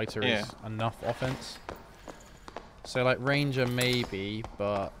think a fighter is enough offense. So like ranger maybe,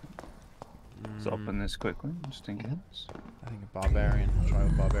 but let's open this quickly, just in case. I think a barbarian. I'll try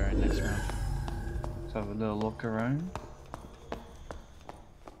with barbarian next round. Let's have a little look around.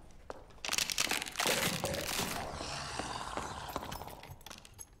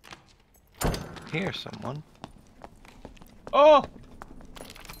 Here's someone. Oh!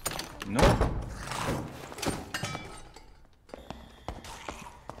 No.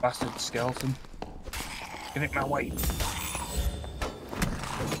 Bastard skeleton. Get it my way.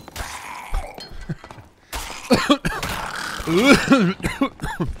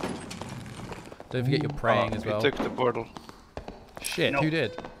 Don't forget you're praying as well. He took the portal. Shit, who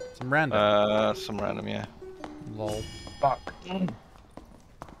did? Some random. Some random, yeah. Lol. Fuck.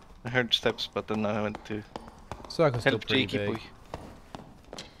 I heard steps, but then I went to Circle's still help pretty cheeky big. boy.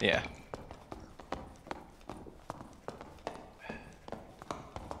 Yeah.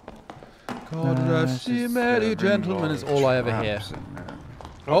 God, I've seen many gentlemen is all I ever hear.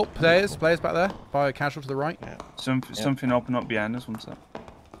 Oh, players back there. By casual to the right. Yeah. Something open up behind us, one sec.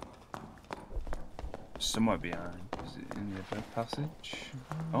 Somewhat behind. Is it in the other passage?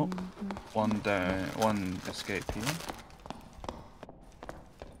 Oh, one down, one escape here.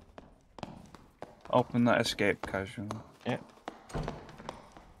 Open that escape casual. Yeah.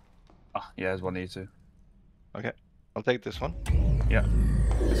 Ah, yeah, there's one here too. Okay, I'll take this one. Yeah.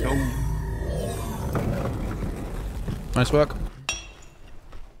 Let's go. Nice work.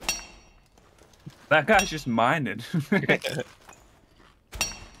 That guy's just mining.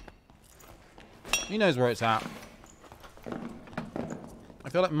 He knows where it's at. I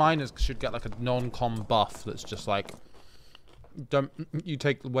feel like miners should get like a non-com buff that's just like, don't you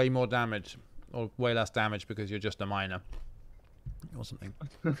take way more damage or way less damage because you're just a miner or something.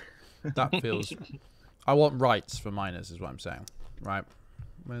 That feels. I want rights for miners, is what I'm saying. Right.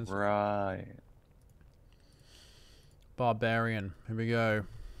 Where's Right. barbarian? Here we go.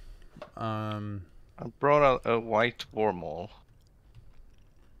 I brought out a white wormhole.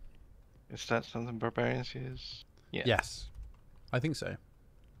 Is that something barbarians use? Yeah. Yes, I think so.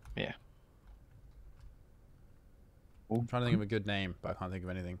 Yeah. I'm trying to think of a good name, but I can't think of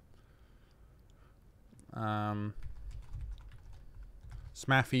anything.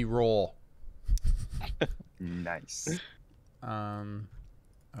 Smaffy Raw. Nice.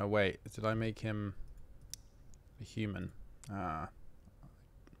 Oh wait, did I make him a human? I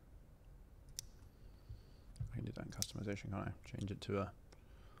can do that in customization, can't I? Change it to a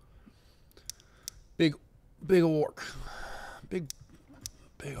big orc. Big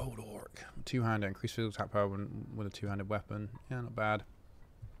old orc. Two-hander, increase physical attack power with a two-handed weapon. Yeah, not bad.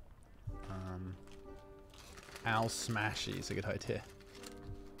 I'll smash you, it's a good idea.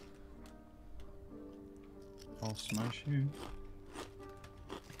 I'll smash you.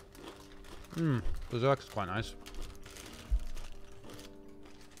 Berserk's quite nice.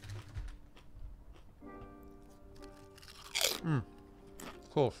 Of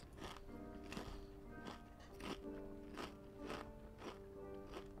course.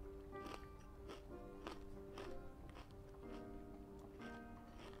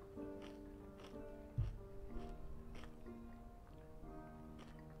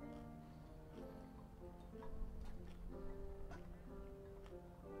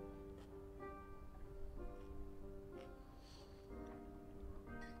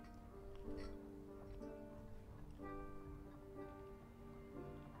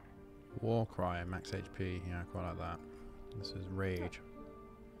 Warcry, max HP. Yeah, I quite like that. This is Rage.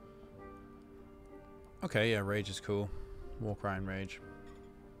 Okay, yeah, Rage is cool. Warcry and Rage.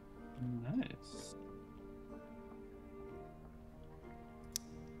 Nice.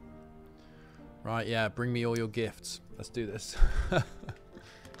 Right, yeah, bring me all your gifts. Let's do this.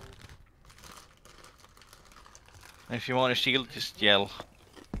 If you want a shield, just yell.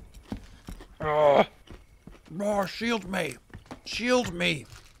 Oh, shield me! Shield me!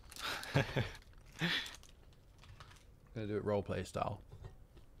 Gonna do it roleplay style.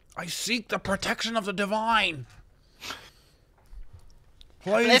 I seek the protection of the divine.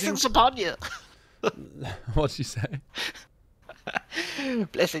 Blessings upon you. What'd she say?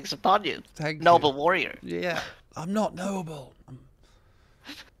 Blessings upon you, Thank noble you. warrior. Yeah, I'm not noble. I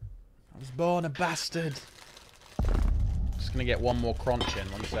was born a bastard. Just gonna get one more crunch in.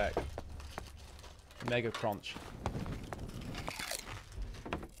 One sec. Mega crunch.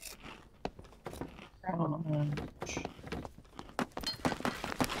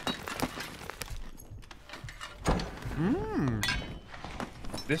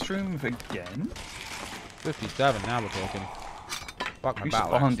 This room again? 57, now we're talking. Fuck my We battle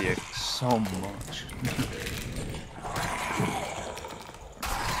spawned axe. you so much.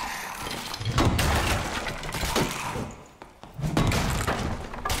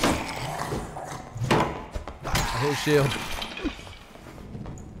 I hit a shield.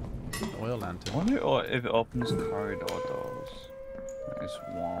 Oil I lantern. wonder if it opens corridor doors. That is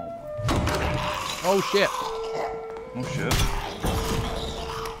warm. Oh shit! Oh shit.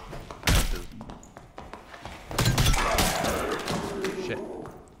 Shit.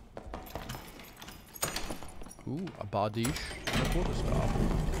 Ooh, a bardiche and a quarterstaff.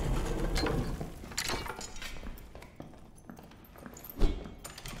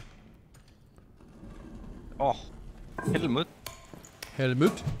 Oh, Helmut.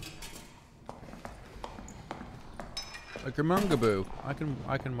 Helmut. A Grimungaboo. I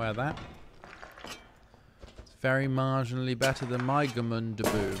can wear that. It's very marginally better than my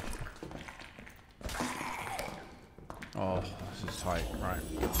Grimundaboo. Oh, this is tight. Right.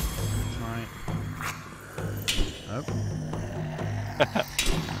 Right. Nope.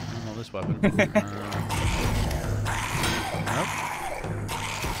 Not this weapon. Nope.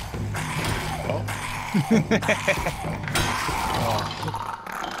 Oh.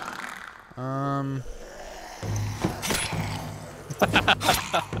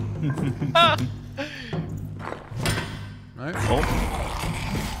 No.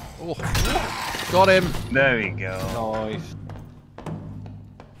 Oh. Got him. There we go. Nice.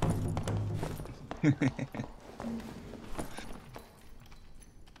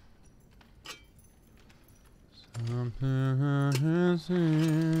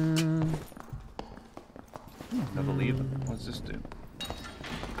 Never leave it. What's this do?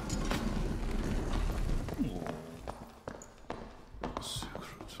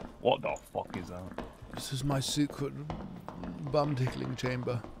 What the fuck is that? This is my secret bum tickling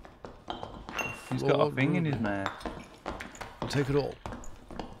chamber. He's got a thing in his mouth. I'll take it all.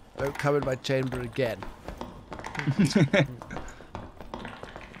 Don't come in my chamber again.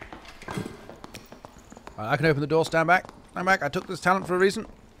 I can open the door. Stand back. Stand back. I took this talent for a reason.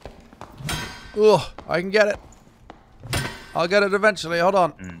 Ugh, I can get it. I'll get it eventually. Hold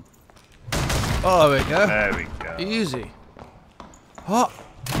on. Oh, there we go. There we go. Easy. Oh.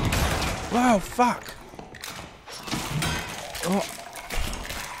 Wow, fuck. Oh.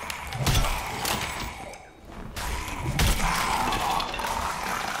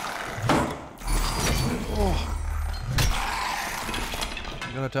 Oh.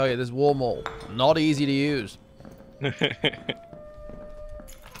 I'm gonna tell you, this war mole, not easy to use.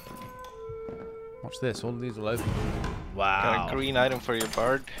 Watch this, all of these will open. Wow. Got a green item for your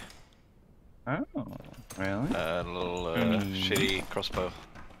bard. Oh, really? A little Green. shitty crossbow.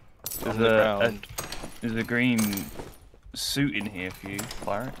 There's On the ground. there's a green suit in here for you,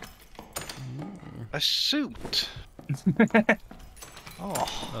 cleric. A suit.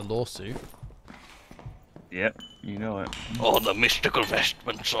 Oh. A lawsuit. Yep, you know it. Oh, the mystical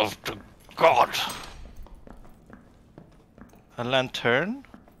vestments of the god. A lantern?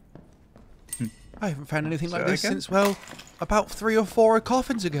 I haven't found anything like Say this again? since, well, about 3 or 4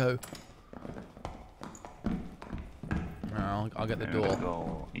 coffins ago. I'll get the There we door.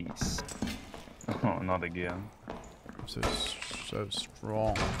 go, east. Oh, not again. So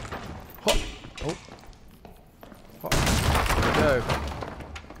strong. Hop. Oh. Hop. There we go.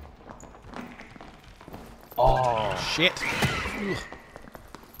 Oh, Shit. Ugh.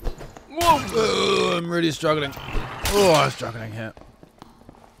 Whoa. I'm really struggling. Oh, I'm struggling here.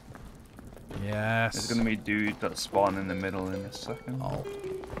 Yes. there's gonna be dude that spawn in the middle in a second. Oh.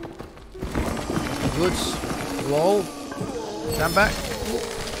 Goods. Lol. Stand back.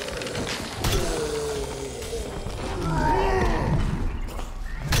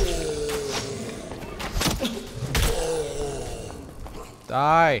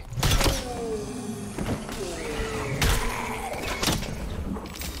 Die.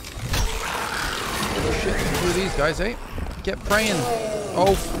 Shit, who are these guys, eh? Get praying.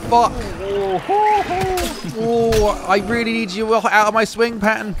 Oh, fuck. Oh, I really need you out of my swing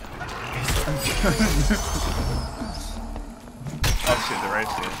pattern. Oh shit, the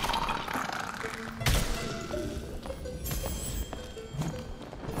race here.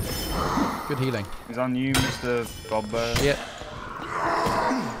 Good healing. He's on you, Mr. Godbear. Shit.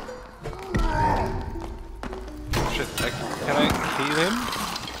 Shit, can I heal him?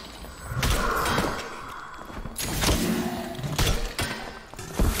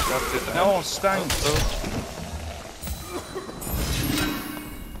 That's it. No, stank.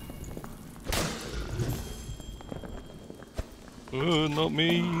 Not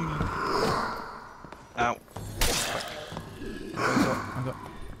me. Ow. I got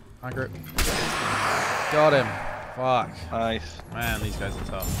aggro. Got him. Fuck. Nice. Man, these guys are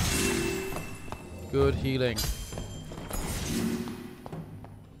tough. Good healing.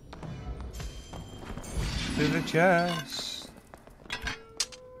 To the chest.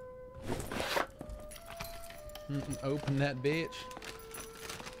 Open that bitch.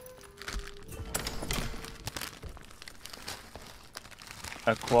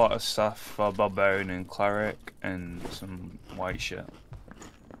 A quarter stuff for barbarian and cleric, and some white shit.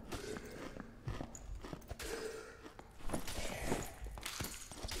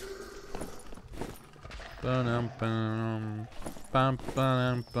 Bum, bum,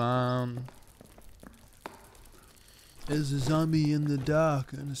 bum, bum. There's a zombie in the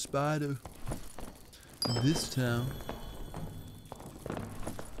dark and a spider in this town.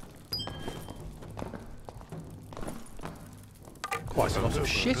 Quite a lot of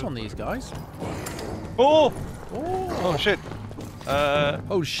shit on these guys. Oh! Oh, Oh shit.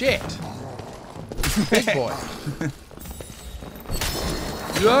 oh shit! Big boy.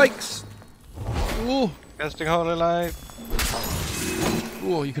 Yikes! Oh, Casting holy light.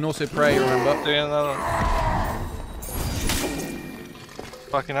 oh, you can also pray. Remember? Doing another.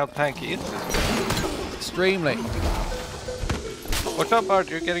 Fucking how tanky is this? Extremely. Watch out, Bart,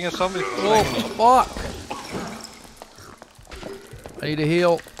 you're getting a zombie. Oh fuck! I need a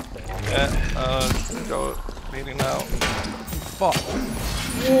heal. Yeah, go healing now. Fuck.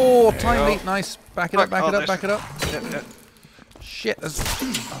 Oh, time go. leap, nice. Back it up, back it up, back it up. Yeah. Shit, there's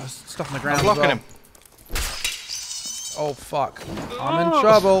stuff on the ground. I'm blocking as well. him. Oh fuck. I'm in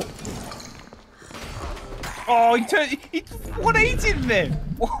trouble. Oh, he 180'd me!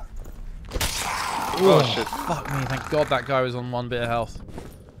 What? Oh shit. Fuck me, thank god that guy was on one bit of health.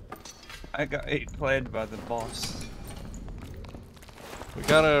 I got outplayed by the boss. We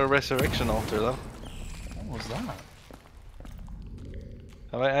got a resurrection altar though. What was that?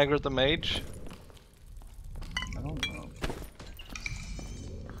 Have I aggroed the mage? I don't know.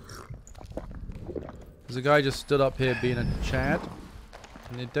 There's a guy just stood up here being a Chad.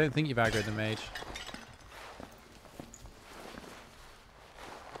 And I don't think you've aggroed the mage.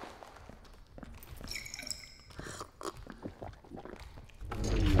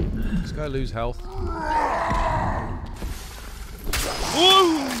 This guy lose health.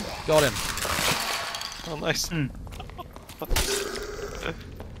 Woo! Got him. Oh nice.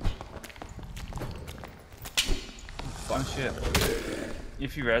 Fun shit.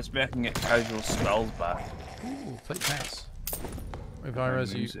 If you res me, I can get casual spells back. Ooh, plate pass. If I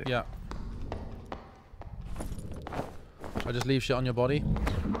res you, music. yeah. I just leave shit on your body.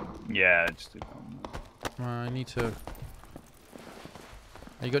 Yeah, just do that. I need to. Have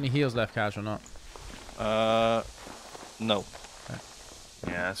you got any heals left, Cash, or not? No.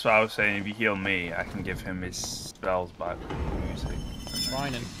 Yeah, that's what I was saying. If you heal me, I can give him his spells back with music.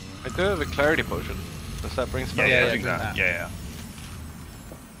 Fine. I do have a clarity potion. Does that bring Yeah, spells? yeah, yeah, do do that. that. Yeah.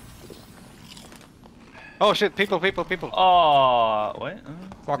 Oh shit, people. Oh, what?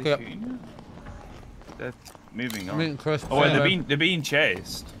 Fuck They it. shooting you? They're moving I'm on. eating crisp. Oh wait, anyway. they're being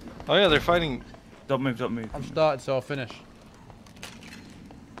chased. Oh yeah, they're fighting. Don't move, don't move. I've started, so I'll finish.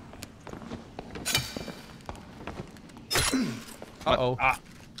 Uh-oh. Ah.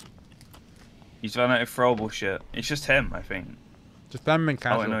 He's run out of throwable shit. It's just him, I think. Just ban him in Oh,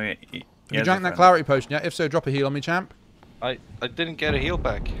 cancel. no, Have he you has drank a that friend. clarity potion yet? If so, drop a heal on me, champ. I didn't get a heal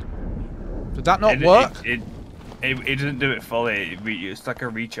back. Did that not It- work? It doesn't do it fully. It's like a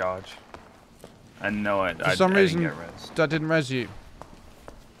recharge. And no, For some reason, didn't get res. that didn't res you.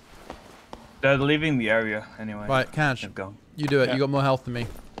 They're leaving the area anyway. Right, Cash, They've gone. you do it. Yeah. You got more health than me.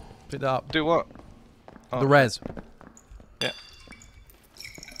 Pick that up. Do what? Oh, The res.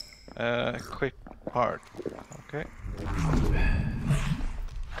 Quick part. Okay.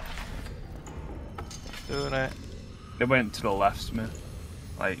 Doing it. They went to the left, Smith.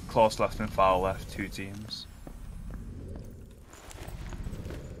 Like close left and far left, 2 teams.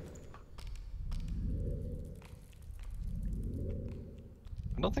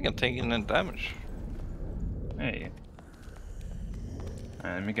 I don't think I'm taking any damage. Hey.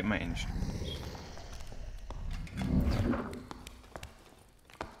 Let me get my instruments.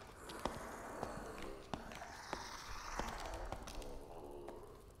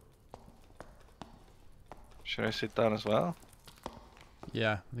 Should I sit down as well?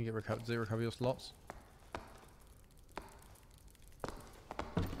 Yeah, I think it does it recover your slots.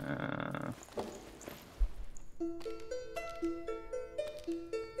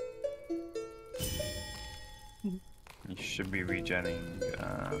 You should be regenning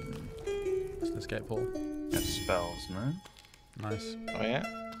It's an escape pool. spells, no? Nice. Oh yeah.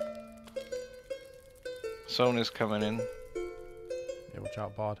 Zone is coming in. Yeah, watch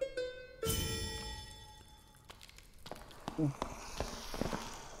out, Bard.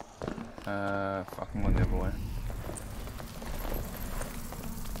 Fucking went the other way.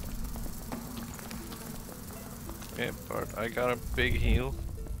 Okay, but I got a big heal.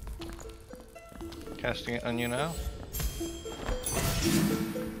 Casting it on you now.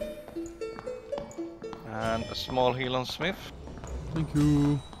 And a small heal on Smith. Thank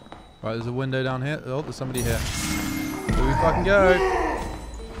you. Right, there's a window down here. Oh, there's somebody here. Here we fucking go.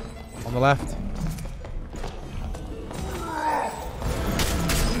 On the left.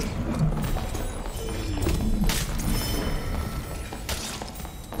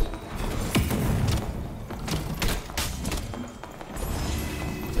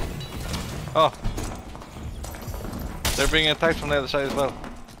 Oh! They're being attacked from the other side as well.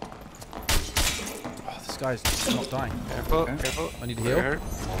 Oh, this guy's not dying. Careful, Okay. careful. I need to Very heal. hurt.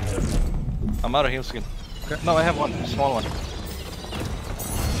 I'm out of heal skin. Okay. No, I have one. Small one.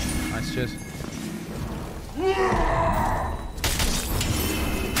 Nice, cheers.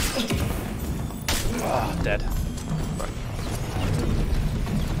 Ah, dead.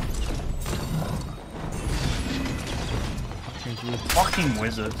 Thank you. Fucking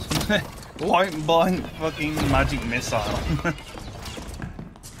wizards. Point blank fucking magic missile.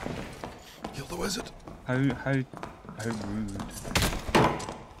 Kill the wizard. How rude.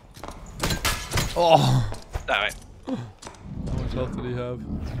 Oh! Damn it. How much health did he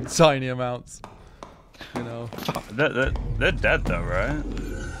have? Tiny amounts. You know. They're dead though, right?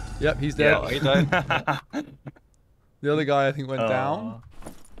 Yep, he's dead. Yeah, he died. The other guy I think went Oh. down.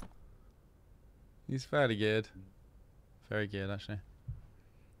 He's fairly good. Very good, actually.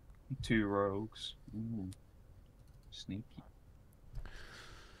 2 rogues. Ooh. Sneaky.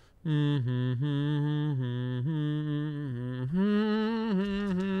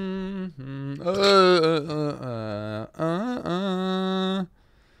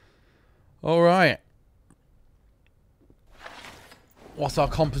 All right. What's our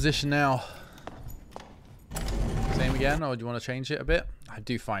composition now? Same again, or do you want to change it a bit? I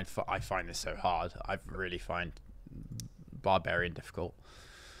find this so hard. I really find barbarian difficult.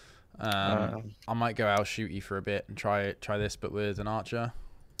 I might go out shooty for a bit and try this, but with an archer.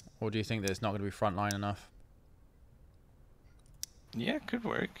 Or do you think that it's not going to be frontline enough? Yeah, could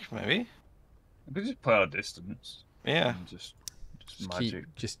work, maybe. I could just play out distance. Yeah. And just Just magic.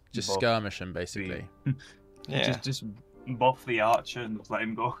 just buff skirmish them basically. Yeah. Just buff the archer and just let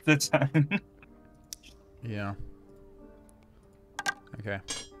him go the time. Yeah. Okay.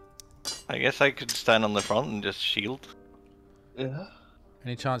 I guess I could stand on the front and just shield. Yeah.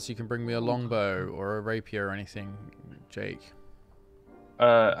 Any chance you can bring me a longbow or a rapier or anything, Jake?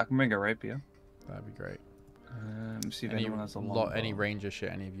 I can bring a rapier. That'd be great. See if Any anyone has a longbow. any ranger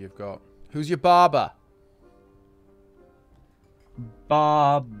shit any of you have got? Who's your barber?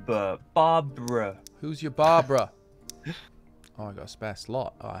 Barbara. Who's your Barbara? Oh, I got a spare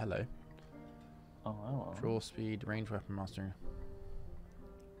slot. Oh, hello. Oh, hello. Draw speed, range weapon mastering.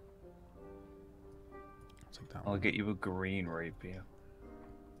 I'll take that I'll one. get you a green rapier.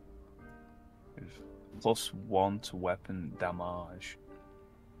 With +1 to weapon damage.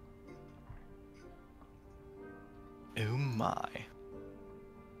 Oh my.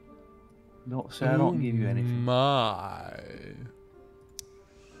 Don't say I don't give you anything. My.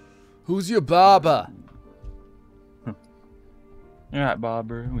 Who's your barber? Alright,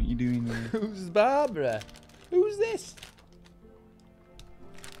 Barbara, what you doing there? Who's Barbara? Who's this?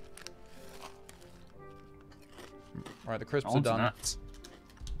 Alright, the crisps are done. Nuts.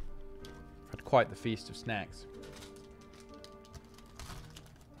 Had quite the feast of snacks.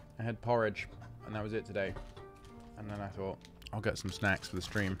 I had porridge, and that was it today. And then I thought, I'll get some snacks for the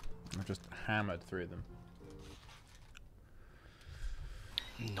stream. And I just hammered through them.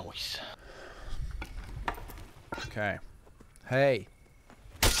 Nice. Okay. Hey.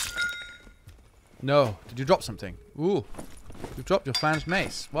 No. Did you drop something? Ooh. You dropped your flanged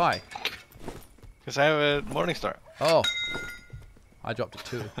mace. Why? Because I have a Morningstar. Oh. I dropped it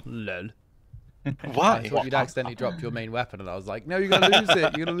too. Lol. Why? I thought you'd accidentally dropped your main weapon, and I was like, no, you're going to lose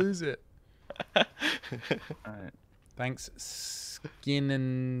it. You're going to lose it. Alright. Thanks, Skin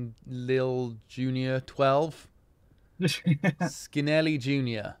and Lil Junior 12. Skinelli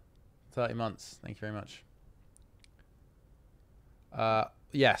Junior, 30 months. Thank you very much.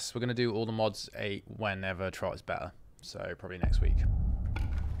 Yes, we're gonna do all the mods 8 whenever Trot is better. So probably next week.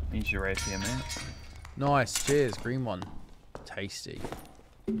 Use your rapier, mate. Nice. Cheers. Green one. Tasty.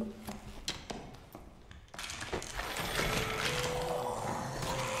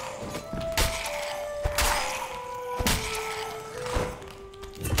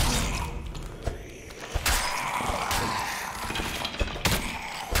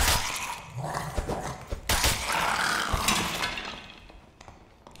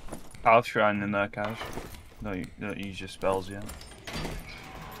 I'll shrine in there, Cash. No, you don't use your spells yet.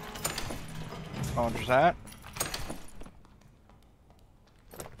 Roger that.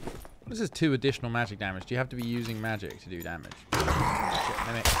 This is 2 additional magic damage. Do you have to be using magic to do damage? Shit,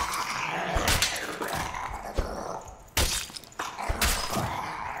 mimic.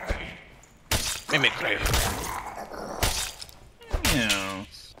 Mimicry. Yeah.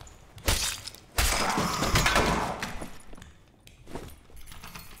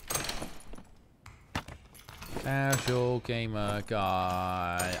 Casual gamer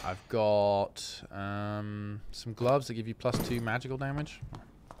guy. I've got some gloves that give you +2 magical damage.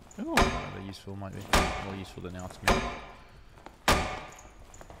 Ooh. They're useful, might be more useful than they are to me.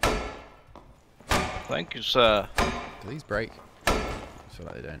 Thank you, sir. Do these break? I feel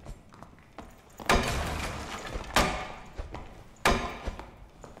like they don't.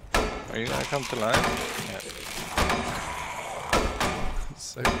 Are you gonna come to life? Yeah. It's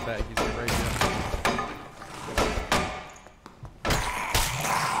so pathetic, he's a rapier.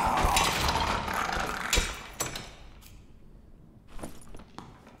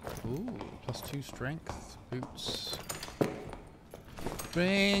 Ooh, +2 strength, boots.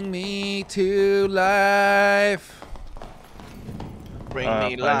 Bring me to life. Bring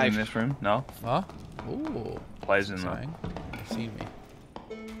me Plays life. in this room? No. Huh? Ooh. Plays in there. Exciting. You've seen me.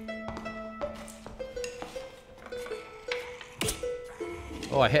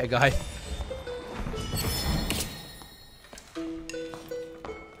 Oh, I hit a guy.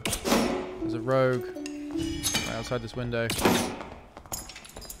 There's a rogue right outside this window.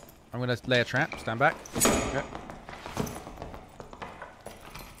 I'm gonna lay a trap. Stand back. Okay.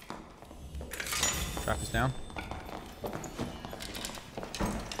 Trap is down.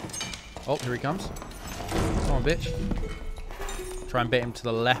 Oh, here he comes. Come on, bitch. Try and bait him to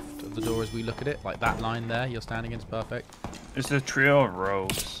the left of the door as we look at it. Like that line there you're standing in is perfect. It's a trio of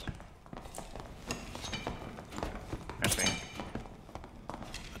rogues. I think.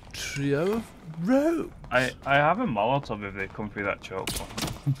 Trio of rope. I have a Molotov if they come through that choke point.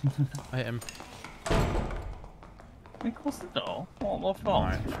 I hit him. They close the door. What the fuck?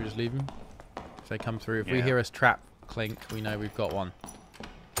 Alright, should we just leave him? If they come through, if we Yeah. hear us trap clink, we know we've got one.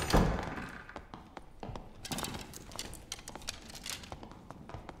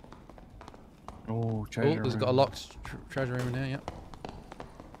 Oh, Oh, treasure there's got a room. locked treasure room in here, yep.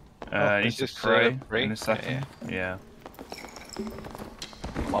 I need it's to just, pray pray? in a second. Yeah.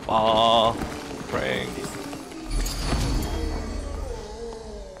 Papa. Praying.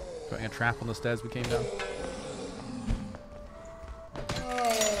 Putting a trap on the stairs we came down.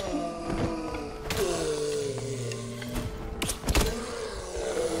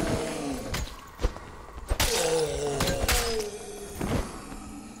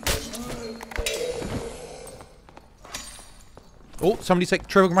 Oh, somebody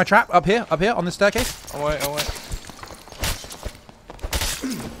triggered my trap up here on this staircase. Oh wait, oh wait.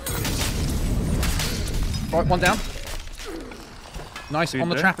 Right, one down. Nice Dude, on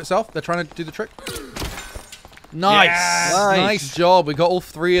the there. trap itself. They're trying to do the trick. Nice. Yes! Nice job. We got all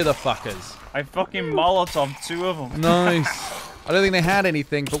 3 of the fuckers. I fucking Molotov 2 of them. Nice. I don't think they had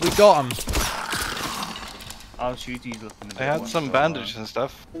anything, but we got them. I'll shoot these looking at I had some bandages and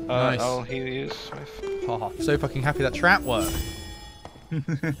stuff. Nice. I'll heal you, Smith. Oh, so fucking happy that trap worked.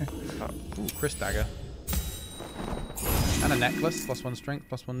 Ooh, Chris dagger. And a necklace. +1 strength,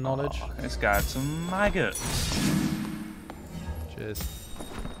 +1 knowledge. Oh, this guy had some maggots. Cheers.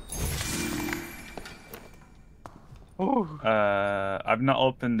 Ooh. I've not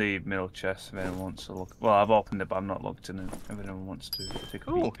opened the middle chest if anyone wants to look. Well, I've opened it, but I've not looked in it. If anyone wants to take a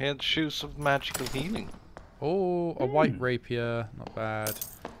Oh, peek. he had shoes of magical healing. Oh, a white rapier. Not bad.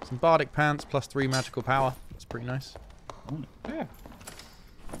 Some bardic pants, +3 magical power. That's pretty nice. Yeah.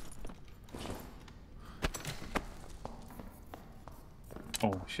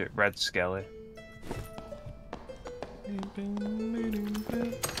 Oh shit, red skelly.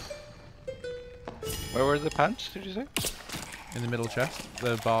 Where were the pants, did you say? In the middle chest.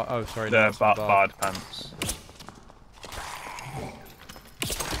 The bar. Oh, sorry. no, The that's the bard pants.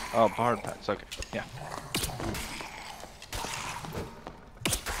 Oh, bard pants, okay. Yeah.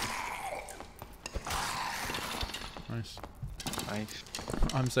 Nice. Nice.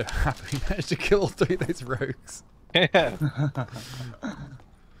 I'm so happy we managed to kill all 3 of those rogues. Yeah.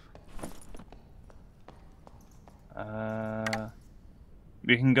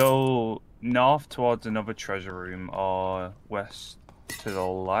 We can go north towards another treasure room or west to the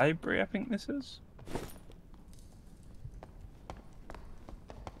library, I think this is.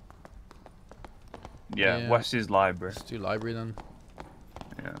 Yeah, west is library. Let's do library then.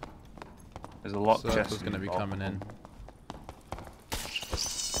 Yeah. There's a lock chest. Circle's going to be involved. coming in.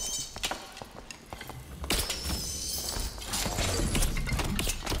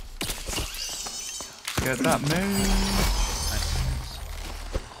 Get that move.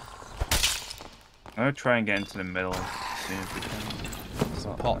 I'm gonna try and get into the middle as soon as we can. There's a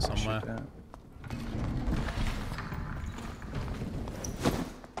pot somewhere.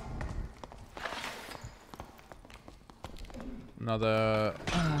 Another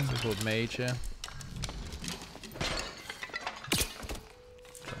what's it called, mage here.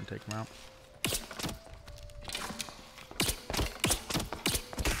 Try and take him out.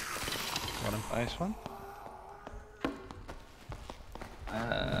 Got him. Nice one.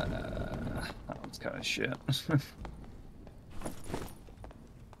 That one's kind of shit.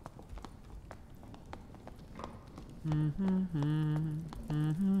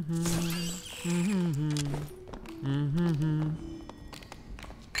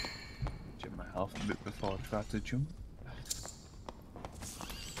 Jump my health a bit before I try to jump.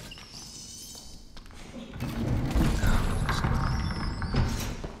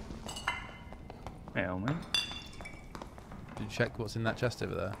 Hey, mate. Did you check what's in that chest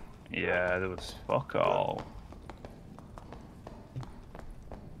over there? Yeah, there was fuck all.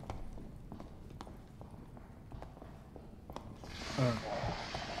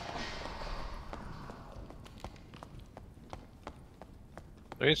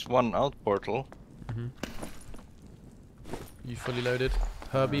 There is one out portal. You fully loaded?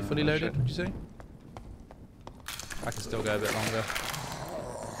 Herbie fully loaded, shit. would you say? I can still go a bit longer.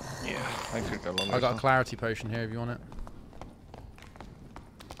 Yeah, I could go longer. I got a so. clarity potion here if you want it.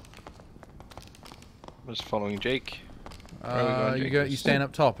 Just following Jake. Where are we going, You Jake? staying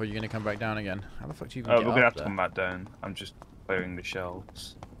up top or are you going to come back down again? How the fuck do you even We're get gonna up have to there? come back down. I'm just clearing the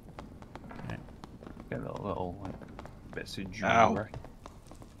shelves. Okay. Get little like, bits of Ow. jewelry.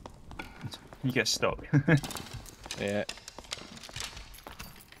 You get stuck. Yeah.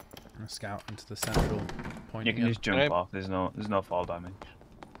 I'm gonna scout into the central point. You can again. just jump Right. off. There's no fall damage.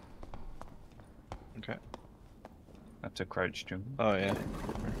 Okay. That's a crouch jump. Oh yeah.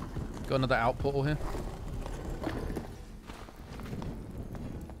 Got another out portal here.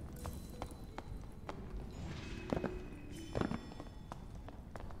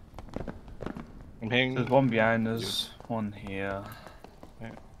 I'm hearing. There's one behind us, one here.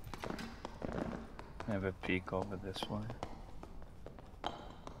 Yeah. I have a peek over this way.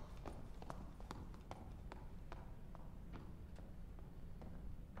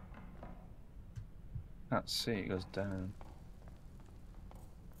 Can't see, it goes down.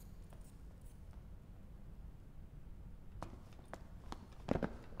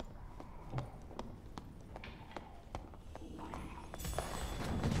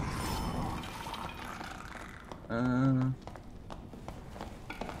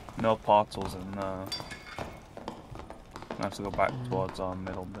 No portals in there. I have to go back towards our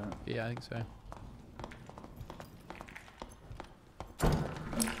middle bit. Yeah, I think so.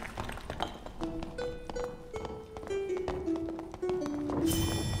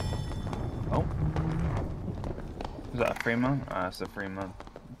 Oh. Is that a free man? Ah, it's a free man.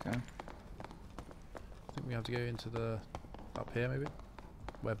 Okay. I think we have to go into the up here maybe.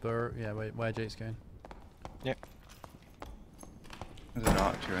 Where Jake's going. There's an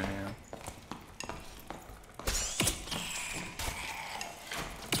archer in here.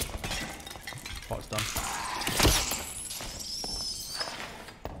 Pot's done.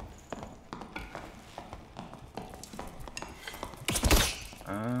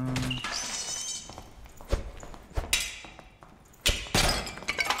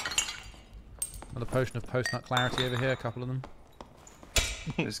 Another potion of post-nut clarity over here, a couple of them.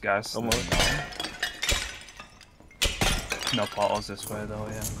 This guy's Almost. No portals this way though,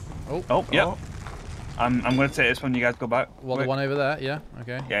 yeah. Oh, Oh, yep. I'm gonna take this one, you guys go back. Well, the Quick. one over there, yeah,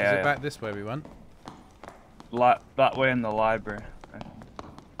 okay. Is Yeah, it yeah. back this way we went? That way in the library. I think.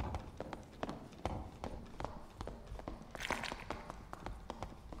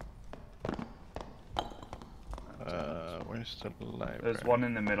 Where's the library? There's one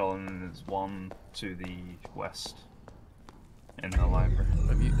in the middle and then there's one to the west. In the library.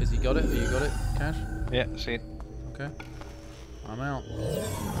 Has he got it? Have you got it, Cash? Yeah, see it. Okay. I'm out.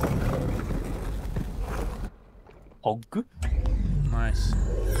 Hog. Nice.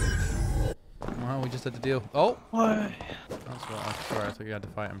 Well, we just had to deal. Oh! Why? That's what. Sorry, I thought you had to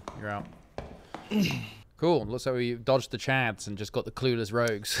fight him. You're out. Cool. Looks like we dodged the chads and just got the clueless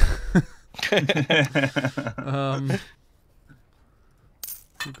rogues.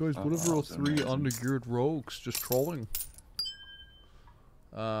 You guys, Oh, whatever are that's three amazing. undergeared rogues just trolling.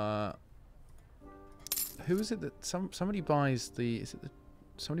 Who is it that somebody buys the? Is it the?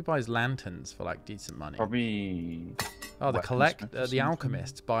 Somebody buys lanterns for like decent money. Probably. Oh, the weaponsmith or the something.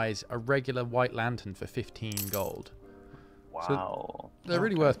 alchemist buys a regular white lantern for 15 gold. Wow. They're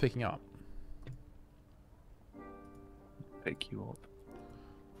really worth picking up. pick you up.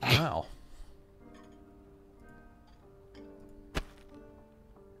 Wow.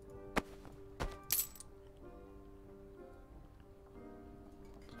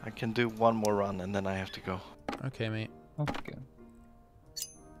 I can do one more run and then I have to go. Okay, mate. Okay.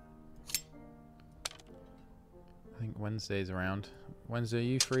 I think Wednesday's around. Wednesday, are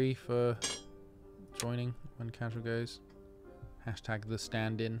you free for joining when casual goes? Hashtag the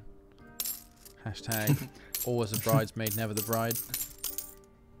stand-in. Hashtag always a bridesmaid, never the bride.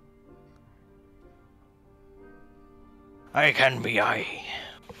 I can be I.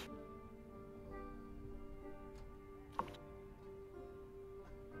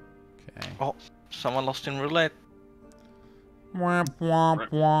 Okay. Oh, someone lost in roulette. Womp womp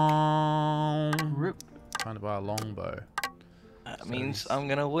womp. Trying to buy a longbow. That So means he's- I'm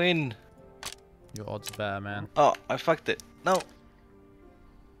gonna win. Your odds are better, man. Oh, I fucked it. No.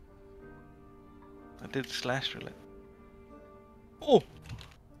 I did slash roulette. Oh.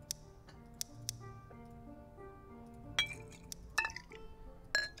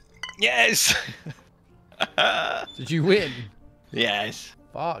 Yes. Did you win? Yes.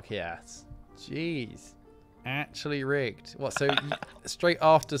 Fuck yes. Jeez. Actually rigged. What, so straight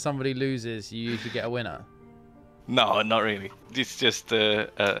after somebody loses, you usually get a winner? No, not really. It's just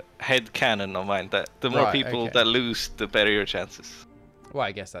a head canon of mine that the more Right, people okay. that lose, the better your chances. Well,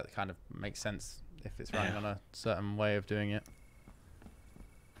 I guess that kind of makes sense if it's running Yeah. on a certain way of doing it.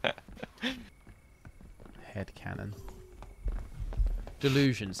 Head cannon.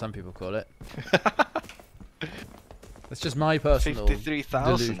 Delusion, some people call it. That's just my personal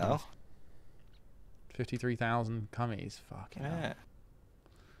 53,000 delusion. now. 53,000 cummies. Fucking hell. Yeah.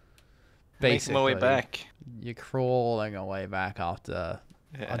 Basically, Making my way back. you're crawling away back after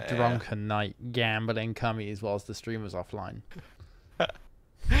Yeah. a drunken night gambling cummies whilst the stream was offline.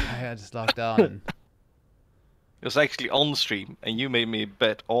 I just logged on and It was actually on stream, and you made me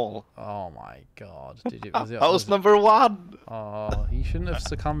bet all. oh my god. Did it, was it, I was number one. Oh, you shouldn't have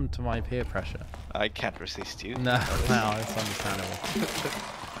succumbed to my peer pressure. I can't resist you. No, no, it's understandable.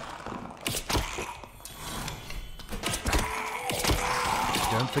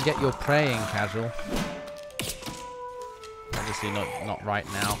 Don't forget you're praying, casual. Obviously not right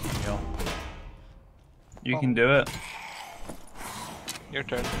now. You can do it. Your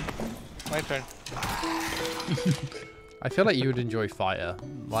turn. My turn. I feel like you would enjoy fighter.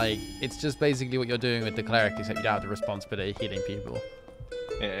 Like, it's just basically what you're doing with the cleric, except you don't have the responsibility of healing people.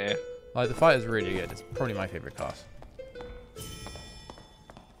 Yeah. Like, the fighter's really good. It's probably my favorite class.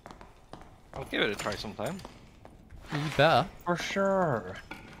 I'll give it a try sometime. You better. For sure.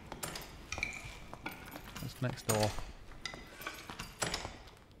 That's next door.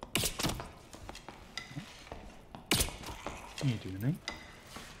 What are you doing, mate?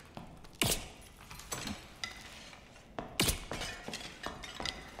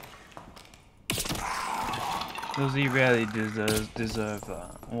 Does he really deserve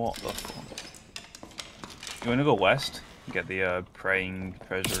that? What the fuck? You wanna go west? Get the praying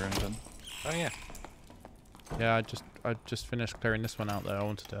treasure room done? Oh yeah. Yeah, I just finished clearing this one out though. I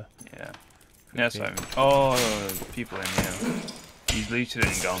wanted to. Yeah. Yeah, so oh, people in here. He's looted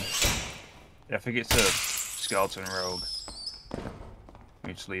and gone. Yeah, I think it's a skeleton rogue.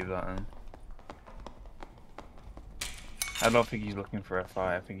 We just leave that in. I don't think he's looking for a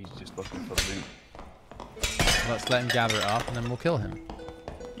fight. I think he's just looking for loot. Let's let him gather it up and then we'll kill him.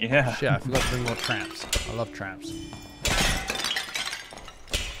 Yeah. Shit, I forgot to bring more traps. I love traps.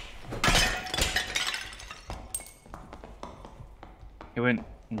 He went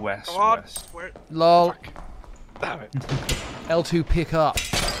west. Come on. West. Where? LOL. Fuck. Damn it. L2 pick up.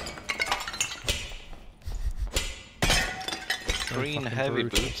 Green fucking heavy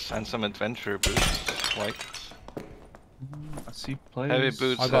brutal. boots and some adventure boots. White. I see players. Heavy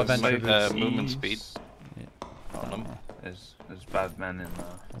boots I got have adventure boots. movement speed Yeah. on them. There's bad men in there.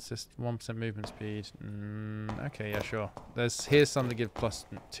 That's just 1% movement speed. Okay, yeah, sure. Here's some to give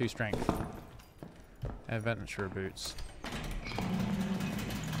 +2 strength. Adventure boots.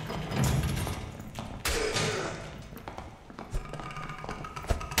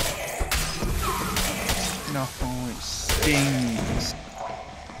 No, it stings.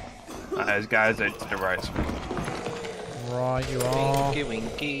 There's guys out to the right. Right, you are. Winky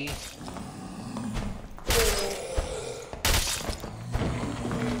winky.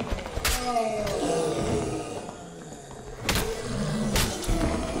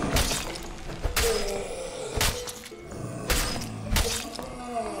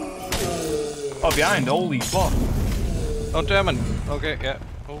 Oh, behind! Holy fuck! Oh, German. Okay, yeah.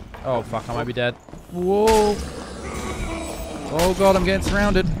 Oh. Oh fuck, I might be dead. Whoa! Oh god, I'm getting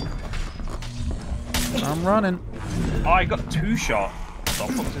surrounded. I'm running. Oh, I got 2 shot. What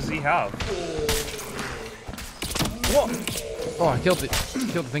the fuck does he have? What? Oh, I killed the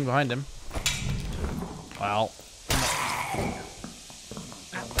thing behind him. Well,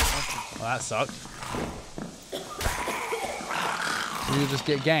 that sucked. We'll just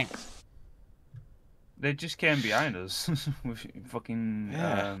get ganked. They just came behind us with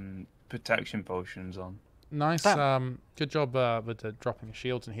fucking protection potions on. Nice, good job with the dropping of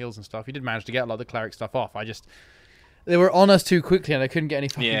shields and heals and stuff. You did manage to get a lot of the cleric stuff off. They were on us too quickly and I couldn't get any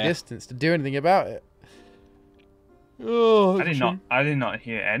fucking distance to do anything about it. Oh, I did not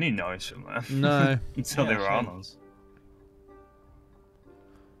hear any noise from them. No. Until they were on us.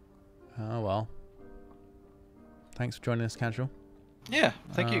 Oh well. Thanks for joining us, Casual. Yeah,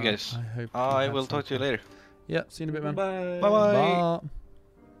 thank you guys. I will talk to you later. Yeah, see you in a bit, man. Bye. Bye.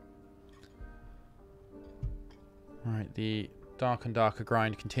 Alright, the dark and darker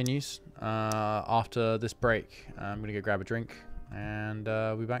grind continues. After this break, I'm going to go grab a drink. And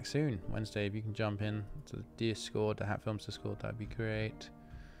we'll be back soon. Wednesday, if you can jump in to the Discord, the Hat Films Discord, that'd be great.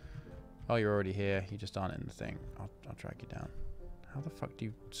 Oh, you're already here. You just aren't in the thing. I'll drag you down. How the fuck do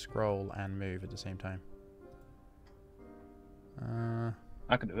you scroll and move at the same time?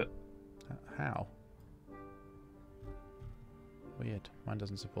 I can do it. How? Weird. Mine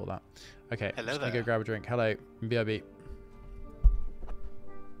doesn't support that. Okay, Hello just gonna there. go grab a drink. Hello. BRB.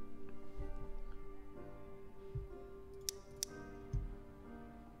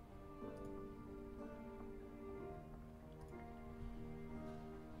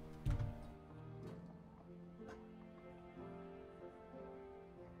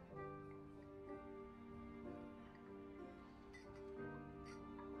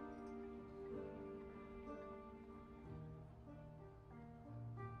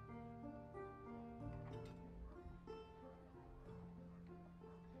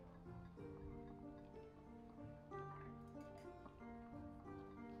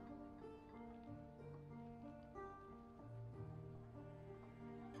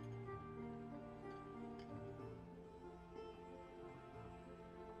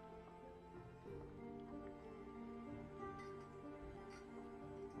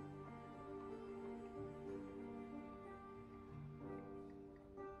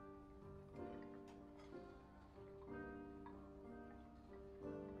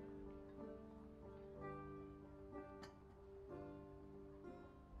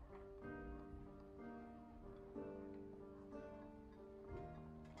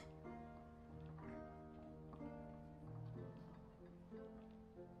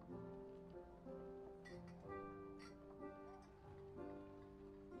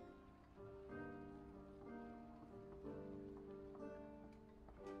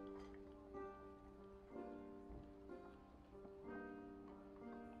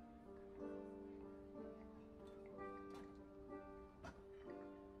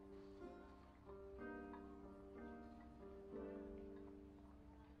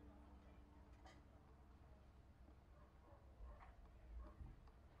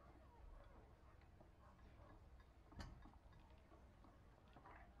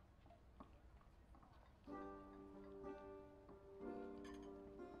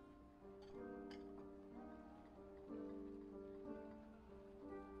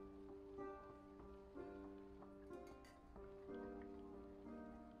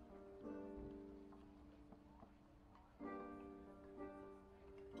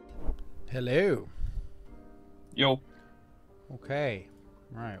 Hello. Yo. Okay.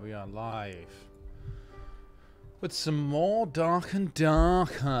 Right, we are live. With some more Dark and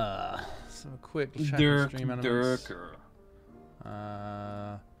Darker. So a quick check of stream elements.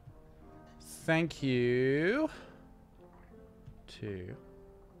 Thank you to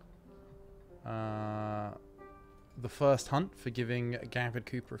the First Hunt for giving Gavin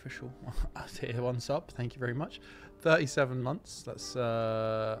Cooper official a tier 1 sub. Thank you very much. 37 months. That's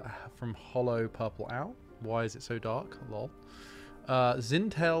from Hollow Purple Owl. Why is it so dark? Lol.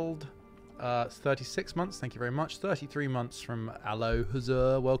 Zinteld, 36 months. Thank you very much. 33 months from Aloe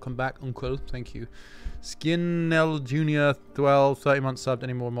Huzzah. Welcome back, Uncle. Thank you. Skinnell Jr. 12, 30 months subbed.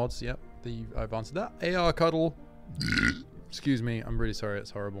 Any more mods? Yep. I've answered that. AR Cuddle. Excuse me. I'm really sorry.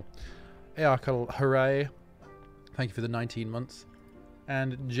 It's horrible. AR Cuddle. Hooray. Thank you for the 19 months.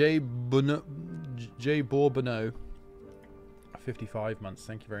 And J Borbano. 55 months.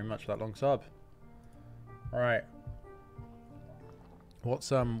 Thank you very much for that long sub. Alright.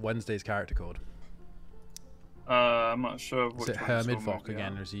 What's Wednesday's character called? I'm not sure. Is it Hermidvok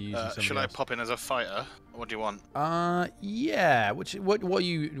again, or is he using somebody Should I else? pop in as a fighter? What do you want? Yeah. What are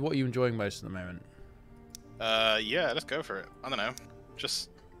you enjoying most at the moment? Yeah, let's go for it. I don't know. Just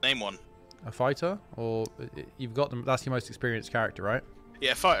name one. A fighter, or you've got them? That's your most experienced character, right?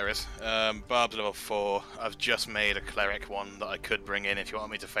 Yeah, fighter is. Barb's level 4. I've just made a cleric one that I could bring in if you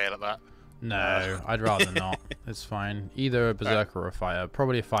want me to fail at that. No, I'd rather not. It's fine. Either a berserker or a fighter.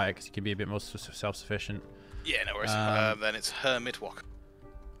 Probably a fighter because you can be a bit more self-sufficient. Yeah, no worries. Then it's Hermitwalk.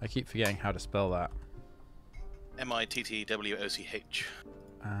 I keep forgetting how to spell that. Mittwoch.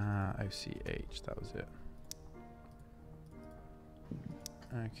 Ah, OCH. That was it.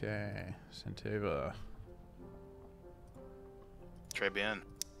 Okay, sent over. Très bien.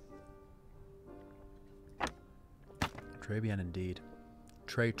 Très bien indeed.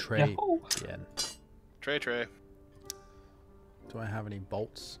 Très Yahoo! bien. Trey. Do I have any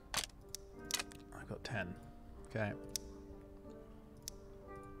bolts? I've got 10. Okay.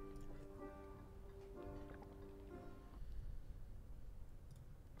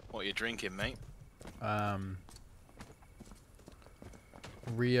 What are you drinking, mate?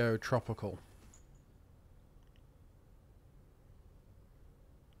 Rio Tropical.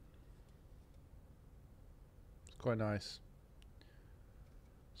 It's quite nice.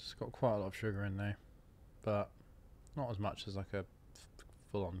 It's got quite a lot of sugar in there, but not as much as like a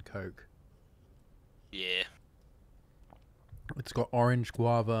full-on Coke. Yeah. It's got orange,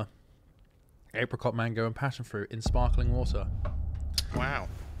 guava, apricot, mango, and passion fruit in sparkling water. Wow.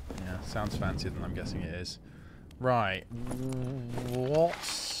 Yeah, sounds fancier than I'm guessing it is. Right.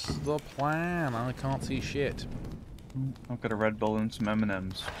 What's the plan? I can't see shit. I've got a Red Bull and some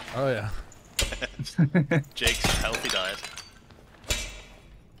M&Ms. Oh, yeah. Jake's healthy diet.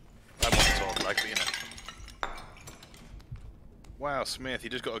 I want to talk like, you know. Wow, Smith, you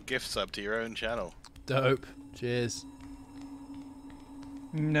just got a gift sub to your own channel. Dope. Cheers.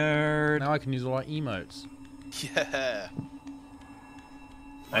 Nerd. Now I can use all our emotes. Yeah.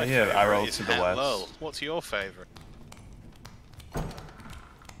 I hear favourite arrow is to the Hat west. Lull. What's your favourite?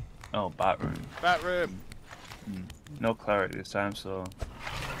 Oh, Batroom. Batroom. No cleric this time, so...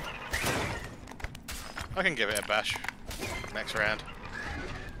 I can give it a bash. Next round.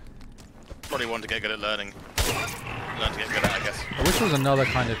 Probably one to get good at learning. Learn to get good at, I guess. I wish there was another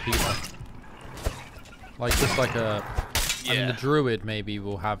kind of healer. Like, just like a... I mean, the druid maybe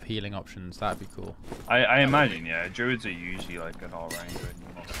will have healing options. That'd be cool. I imagine, yeah. Druids are usually like an all-rounder.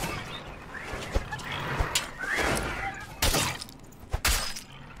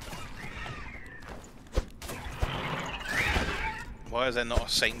 Why is there not a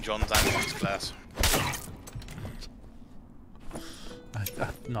St. John's Ambulance class?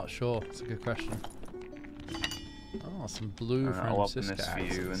 I'm not sure. It's a good question. Oh, some blue I'll open Francisca this for you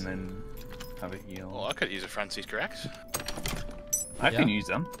axes. and then have it heal. Oh, I could use a Francisca axe. I can Yeah. use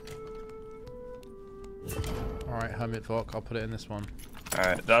them. Alright, Hermit Volk, I'll put it in this one.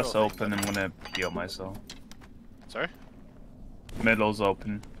 Alright, that's Sure thing, open. I'm gonna heal myself. Sorry? Middle's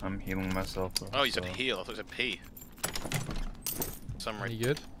open. I'm healing myself. Oh, you said heal. I thought it said P. Some Any reason.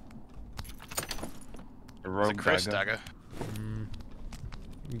 good? A It's a rogue Chris dagger.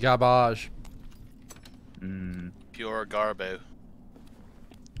 Garbage. Pure garbo.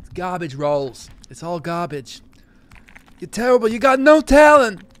 It's garbage rolls. It's all garbage. You're terrible. You got no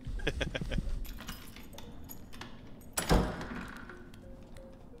talent.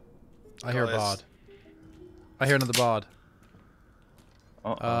 I hear a Guys. bard. I hear another bard.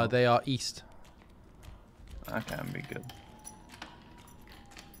 Uh-oh. They are east. That can be good.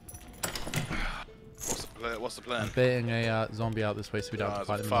 What's the plan? Baiting a zombie out this way so we don't have to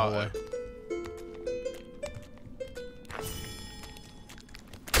fight him in the hallway.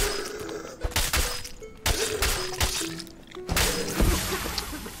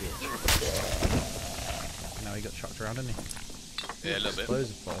 Now he got chucked around, didn't he? Yeah, a little bit.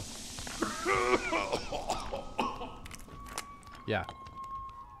 Explosive ball. Yeah.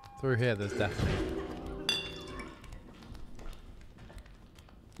 Through here, there's definitely.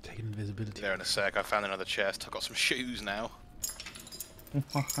 Taking invisibility. There in a sec. I found another chest. I've got some shoes now.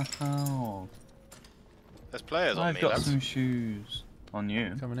 Wow. There's players on I've me, got lads. some shoes on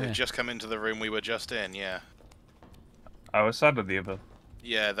you. Coming They've in. just come into the room we were just in, yeah. I was sad of the other.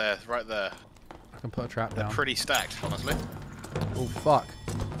 Yeah, there, right there. I can put a trap down. Pretty stacked, honestly. Oh, fuck.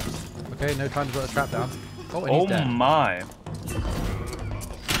 Okay, no time to put a trap down. Oh, and Oh he's dead. my.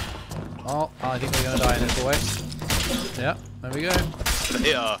 Oh, I think we're going to die in this way. Yeah, there we go.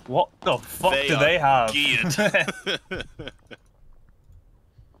 They are What the fuck They do are they have? geared.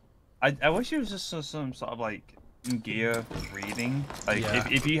 I wish it was just some sort of like gear reading. Like Yeah.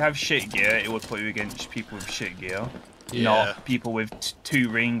 if you have shit gear, it would put you against people with shit gear. Yeah. Not people with 2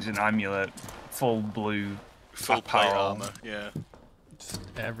 rings and amulet, full blue, Full plate apparel. armor, yeah. Just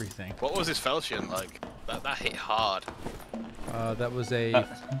everything. What was his falchion like? That hit hard. That was a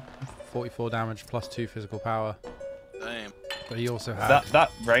 44 damage plus 2 physical power. Damn. But he also had...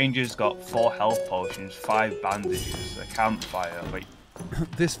 That ranger's got 4 health potions, 5 bandages, a campfire. Wait.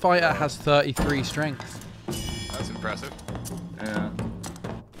 This fighter has 33 strength. That's impressive. Yeah.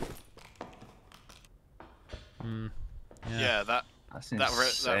 Yeah, That's that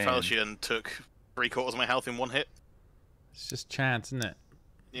insane. Falchion took 3/4 of my health in one hit. It's just chance, isn't it?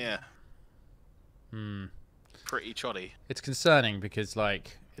 Yeah. Pretty choddy. It's concerning because,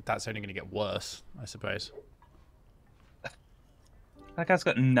 like, that's only going to get worse, I suppose. That guy's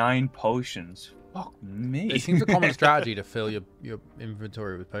got 9 potions. Fuck me. It seems a common strategy to fill your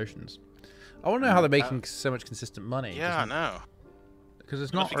inventory with potions. I want to know how they're making so much consistent money. Yeah, I know. Because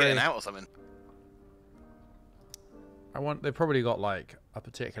it's Must not be really... getting out or something. They've probably got, like, a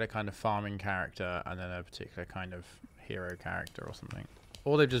particular kind of farming character and then a particular kind of hero character or something.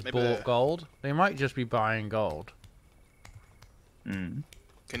 Or they've just bought gold. They might just be buying gold. Can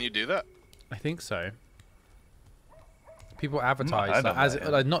you do that? I think so. People advertise,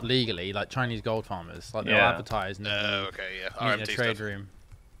 like, not legally, like Chinese gold farmers. Like, they'll advertise in okay, yeah. in a RMT trade stuff. room.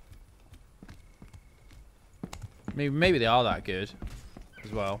 Maybe they are that good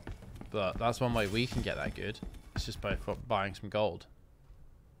as well. But that's one way we can get that good. It's just by buying some gold.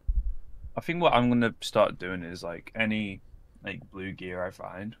 I think what I'm gonna start doing is like any blue gear I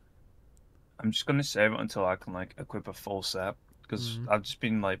find, I'm just gonna save it until I can like equip a full set. Because I've just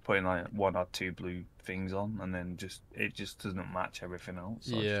been like putting like 1 or 2 blue things on, and then it just doesn't match everything else.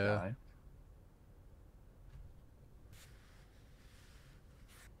 So Yeah.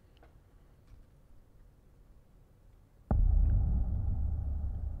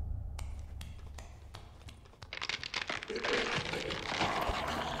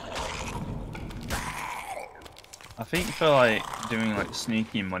 I think for like doing like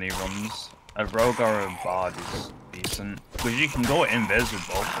sneaky money runs, a rogue or a bard is decent because you can go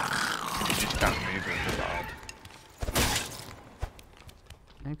invisible. You just can't move with the bard.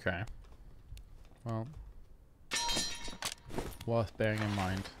 Okay. Well, worth bearing in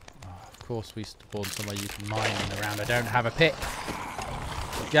mind. Oh, of course, we spawned somewhere you can mine in the round. I don't have a pick.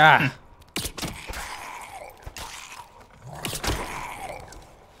 Yeah.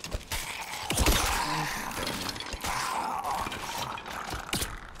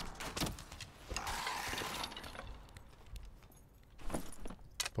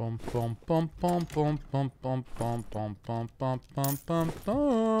 Bum bum bum bum bum bum bum bum bum bum bum bum bum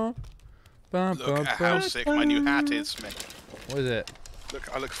bum. Look at how sick my new hat is, Smith. What is it? Look,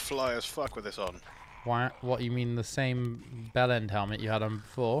 I look fly as fuck with this on. What, you mean the same bell end helmet you had on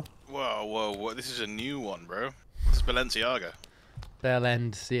before? Whoa, whoa, whoa. This is a new one, bro. It's Balenciaga. Bell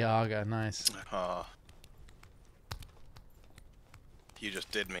end Siaga, nice. Ah. You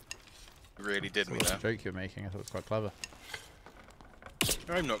just did me. You really did me What there. joke you're making? I thought it was quite clever.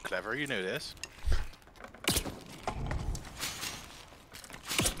 I'm not clever, you know this.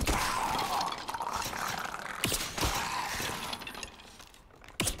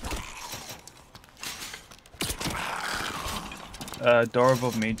 Door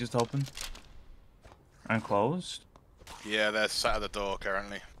above me just opened and closed. Yeah, they're sat at the door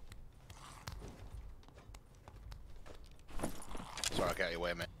currently. Sorry, I'll get out of your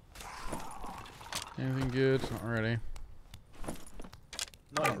way, mate. Anything good? Not really.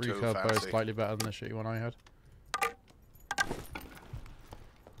 Not too Recurve bow fancy. slightly better than the shitty one I had.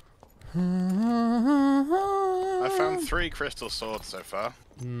 I found 3 crystal swords so far.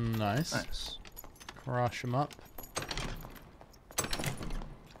 Nice. Nice. Crush them up.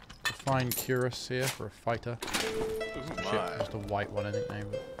 Fine cuirass here for a fighter. Ooh, Shit, my. just a white one, I think,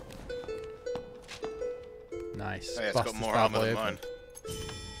 maybe. Nice. Oh, yeah, it's Bust got this more bad armor boy than open. mine.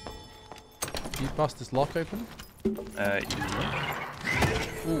 Can you bust this lock open? Yeah.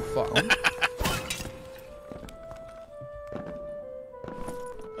 Ooh, fuck.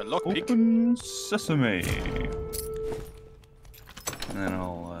 A lockpick. Open sesame. And then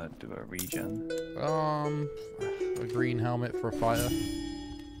I'll do a regen. A green helmet for a fighter.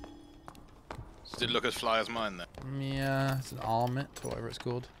 Did it look as fly as mine then? Yeah, it's an armet, or whatever it's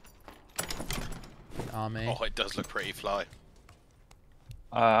called. An army. Oh, it does look pretty fly.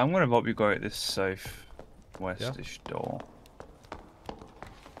 I'm gonna hope you go at this southwestish door.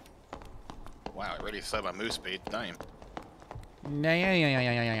 Wow, it really slowed my move speed. Damn.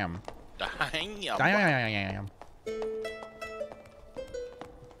 Damn. Damn.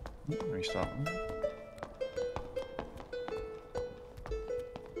 Restart.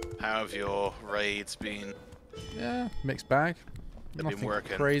 How have your raids been? Yeah, mixed bag. They've been Nothing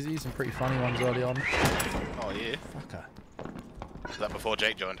working. crazy, some pretty funny ones early on. Oh yeah. Fucker. Was that before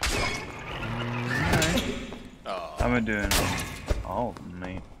Jake joined? No. Oh. How am I doing? Oh,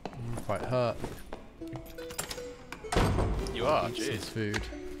 me. I'm quite hurt. You are, Need some jeez. food.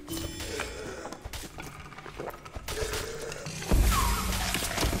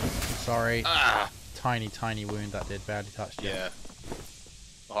 Sorry. Ah! Tiny, tiny wound that did. Badly touched you. Yeah.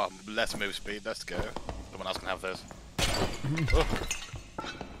 Oh, less move speed, let's go. Someone else can have those. Oh,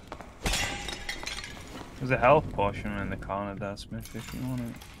 There's a health potion in the corner there, Smith, if you want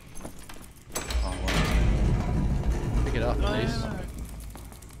it. Oh, well. Pick it up, please.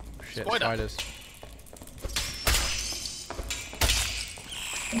 Shit, Spider. spiders.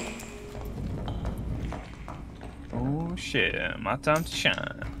 Oh shit, my time to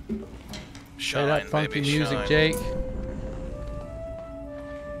shine. Play that shine, funky baby, music, shine. Jake.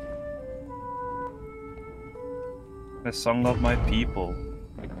 The song of my people.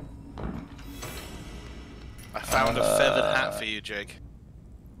 I found a feathered hat for you, Jake.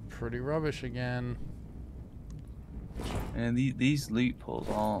 Pretty rubbish again. And these loopholes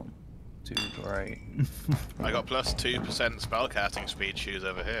aren't too great. I got plus 2% spellcasting speed shoes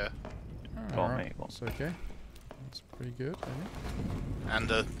over here. Oh, Alright, mate, well. that's okay. That's pretty good, I think.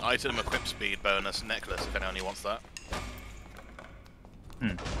 And an item equip speed bonus necklace if anyone wants that.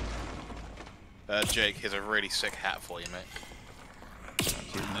 Hmm. Jake, here's a really sick hat for you, mate.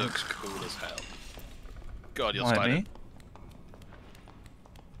 It looks cool as hell. God, you're Why spider. me?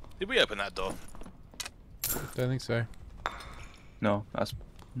 Did we open that door? Don't think so. No, that's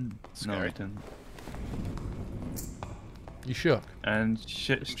no, Scary. it didn't. You shook. And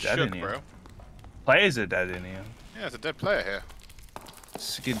shit's I'm dead shook, in here. bro. Players are dead in here. Yeah, there's a dead player here.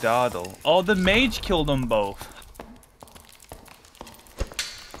 Skedaddle. Oh, the mage killed them both.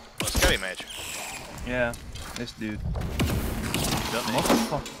 Oh, scary mage. Yeah, this dude. Don't need.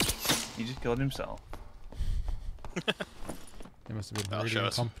 Motherfucker. He just killed himself. They must have been That'll really show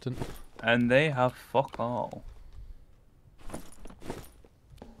us. incompetent. And they have fuck all.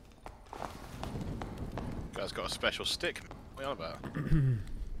 Guy's got a special stick. What are you on about?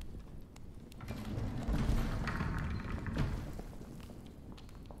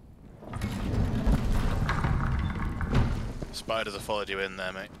 Spiders have followed you in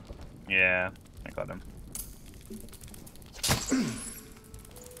there, mate. Yeah, I got him.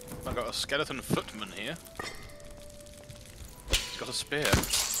 I've got a skeleton footman here. He's got a spear.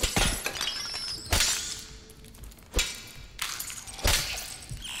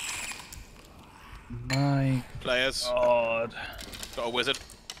 My Players, god. got a wizard.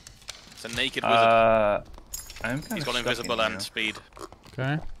 It's a naked wizard. I'm kind He's of got invisible and speed.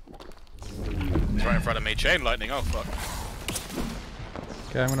 Okay. He's right in front of me. Chain lightning. Oh fuck.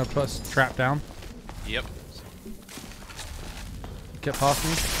 Okay, I'm gonna put a trap down. Yep. Get past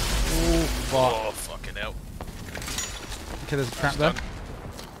me. Oh, fuck. Oh fucking hell. Okay, there's a trap That's there. done.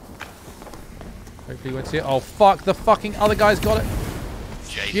 Hopefully you won't see it. Oh, fuck. The fucking other guy's got it.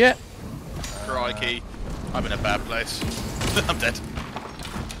 Jake. Shit. Crikey. I'm in a bad place. I'm dead.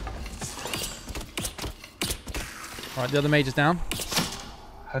 Alright, the other mage is down.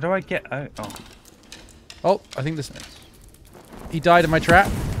 How do I get out? Oh, Oh, I think this... He died in my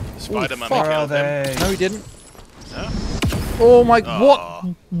trap. Spider-Man fuck. where are killed him. they? No, he didn't. No? Oh my... What? Aw.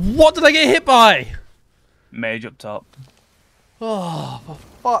 What did I get hit by? Mage up top. Oh, for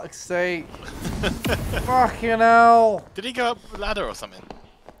fuck's sake. Fucking hell. Did he go up the ladder or something?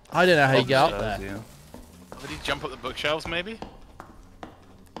 I don't know how you get up Stairs, there. yeah. Did he jump up the bookshelves maybe?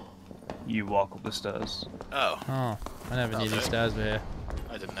 You walk up the stairs. Oh, Oh, I never knew That's these it. stairs were here.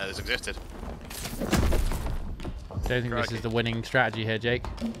 I didn't know this existed. Don't think this Crikey. is the winning strategy here, Jake.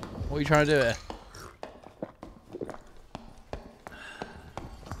 What are you trying to do here?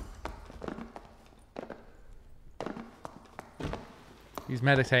 He's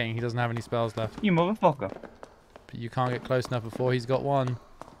meditating. He doesn't have any spells left. You motherfucker. But you can't get close enough before he's got one.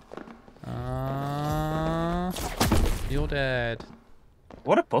 You're dead.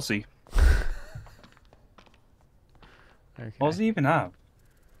 What a pussy. Okay. What does he even have?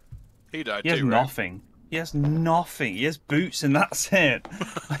 He died He has too, right? nothing. He has nothing. He has boots and that's it.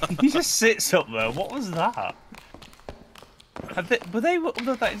 He just sits up there. What was that? Were they up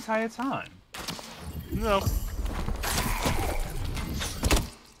there that entire time? No.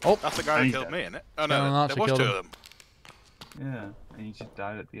 Oh, That's the guy And who he's killed dead. me, isn't it? Oh Yeah, an no, archer there was killed two him. of them. Yeah. And he just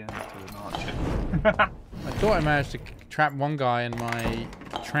died at the end to an archer. I thought I managed to trap one guy in my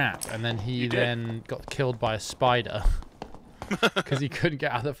trap, and then he You did. then got killed by a spider because he couldn't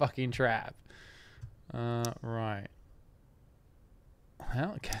get out of the fucking trap. Right.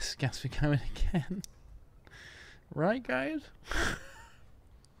 Well, guess we're going again. Right, guys?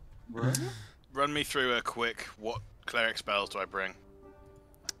 Run me through a quick, what cleric spells do I bring?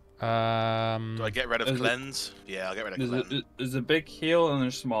 Do I get rid of cleanse? Yeah, I'll get rid of cleanse. There's a big heal and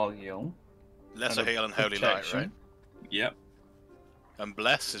a small heal. Lesser heal and holy light, right? Yep. And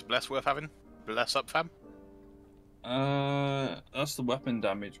bless, is bless worth having? Bless up, fam? That's the weapon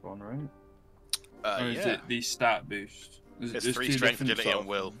damage one, right? Or is Yeah. it the stat boost? It's There's 3 two strength, different agility, sort and of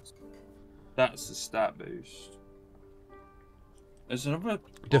will. ones. That's the stat boost. There's another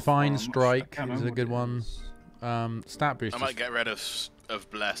Divine I'm not sure- I Strike can't is a remember good what it one. is. Stat boost. I might get rid of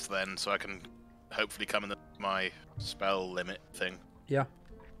bless then, so I can hopefully come in my spell limit thing. Yeah.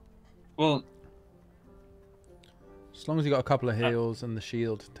 Well, As long as you got a couple of heals and the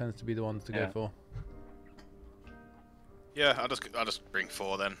shield tends to be the ones to go Yeah. for. Yeah, I'll just bring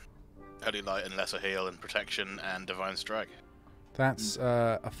 4 then. Holy light and lesser heal and protection and divine strike. That's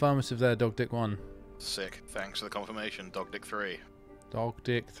affirmative there, Dog Dick 1. Sick. Thanks for the confirmation. Dog Dick 3. Dog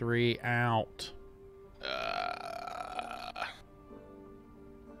Dick 3 out.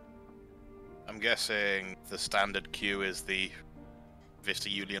 I'm guessing the standard Q is the Vista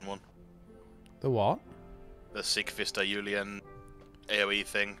Julian one. The what? The Sick Vista Julian AoE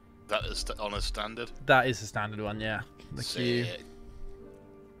thing. That is on as standard. That is the standard one, yeah. The Q. Sick.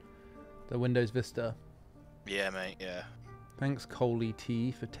 The Windows Vista. Yeah, mate, yeah. Thanks, Coley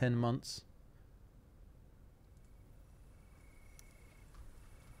T, for 10 months.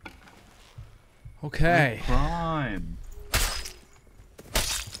 Okay. Prime.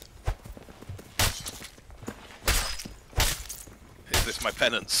 Is this my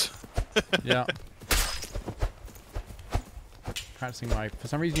penance? Yeah. Practicing my... For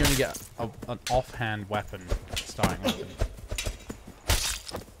some reason you only get an offhand weapon starting weapon.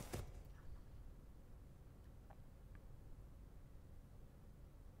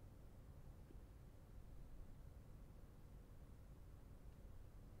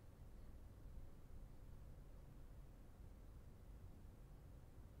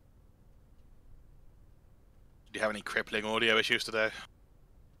 Do you have any crippling audio issues today?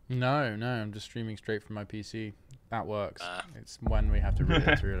 No, I'm just streaming straight from my PC. That works. Ah. It's when we have to read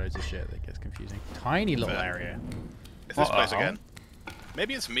it through loads of shit that gets confusing. Tiny little Fair. area. Is this place Uh-oh. again?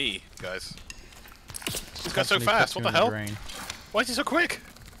 Maybe it's me, guys. This guy's so Constantly fast, puts what you the in hell? drain. Why is he so quick?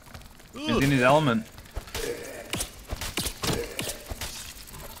 He's Ugh. in his element.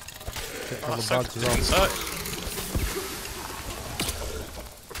 Get Oh, the so bugs as well. inside.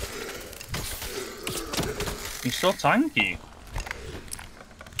 He's so tanky.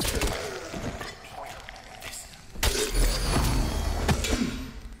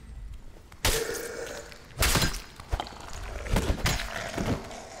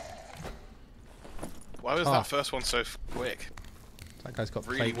 Why was Ah. that first one so quick? That guy's got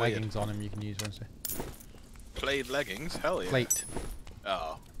Really plate weird. leggings on him you can use Wednesday. Played leggings? Hell yeah. Plate.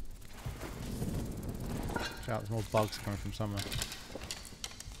 Oh. Shout out, there's more bugs coming from somewhere.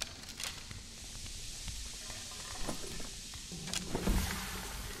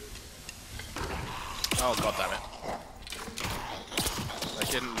 Oh, god damn it. I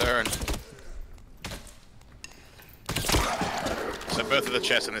didn't learn. So both of the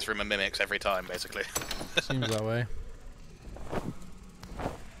chests in this room are mimics every time, basically. Seems that way.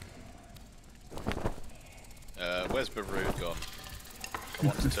 Where's Baru gone? I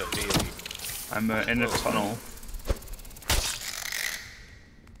wanted to heal you. I'm in a tunnel.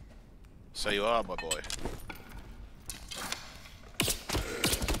 So you are, my boy.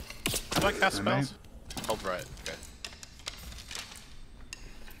 Can I cast Am I? spells? Hold right, okay.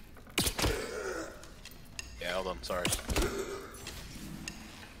 Yeah, hold on, sorry.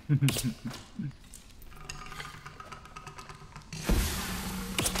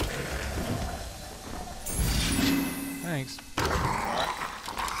 Thanks.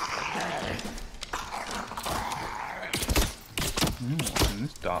 What's in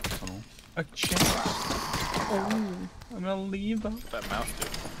this dark tunnel? A chest. Oh, I'm gonna leave that. That mouth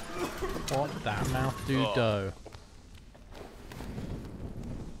dude. What that mouth do Oh. do?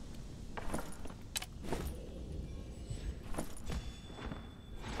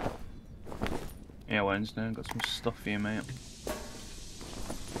 Yeah, Wednesday, got some stuff for you, mate.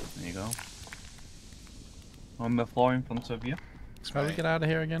 There you go. On the floor in front of you. How do we get out of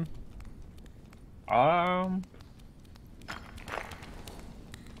here again?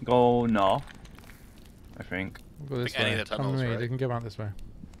 Go north, I think. We'll go this Pick any way. of the Come with tunnels, me, right? they can go out this way.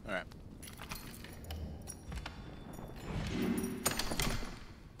 Alright.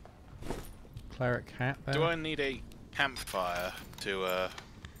 Cleric hat there. Do I need a campfire to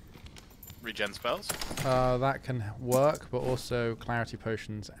regen spells? That can work, but also clarity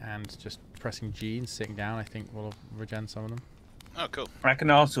potions and just pressing G and sitting down I think will regen some of them. Oh, cool. I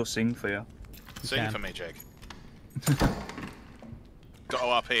can also sing for you. Sing can. for me, Jake. Got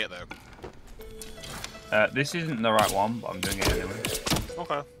ORP it though. This isn't the right one, but I'm doing it anyway.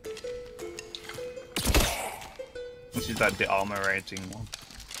 Okay. This is like the armor rating one.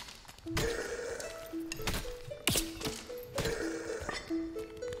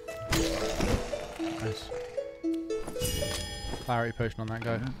 Nice. Clarity potion on that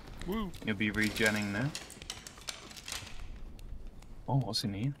guy. Woo. You'll be regenning now. Oh, what's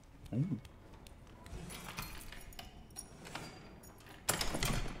in here? Ooh.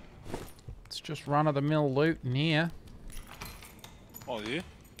 It's just run-of-the-mill loot in here. Oh yeah.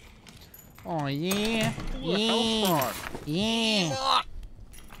 Oh yeah, Ooh, a health bar. yeah.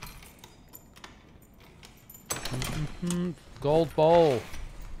 Gold bowl.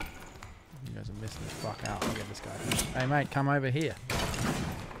 You guys are missing the fuck out. I'll get this guy. Hey mate, come over here.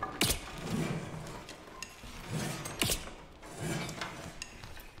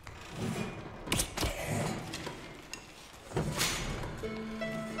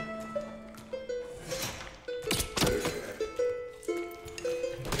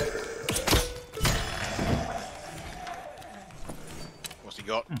 What's he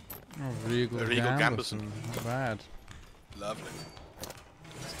got? Oh, Regal Regal Gamberson. Gamberson. Not bad. Lovely.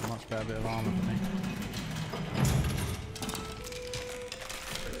 It's a much better bit of armor for me.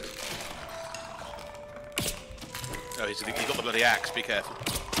 Oh, he's got the bloody axe. Be careful.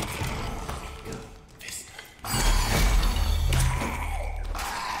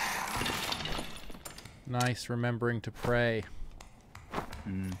 Nice remembering to pray.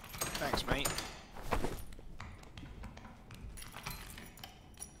 Thanks, mate.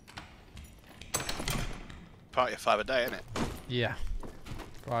 Party of 5 a day, isn't it? Yeah.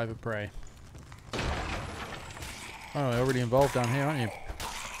 5 a pray. Oh, you're already involved down here, aren't you?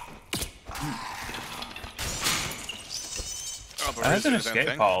 Oh, but There's an is it escape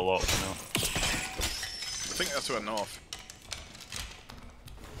thing? pile up, no? I think that's to the north.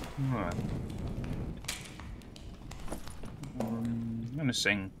 Alright. I'm gonna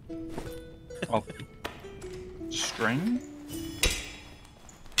sing. Oh. String?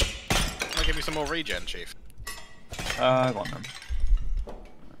 I'll give you some more regen, Chief. I got them.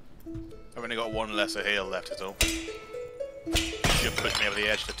 I've only got 1 lesser heal left, is all. Should push me over the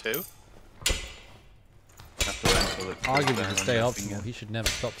edge to 2. Have to wait until it Arguably down to on stay your optimal. finger. He should never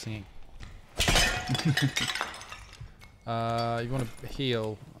stop singing. You want to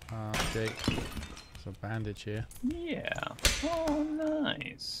heal, Jake? There's a bandage here. Yeah. Oh,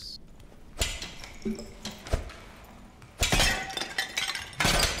 nice.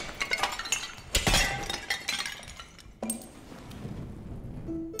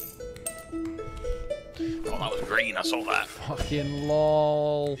 Oh, that was green, I saw that. Fucking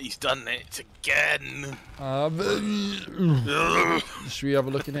lol. He's done it again. Should we have a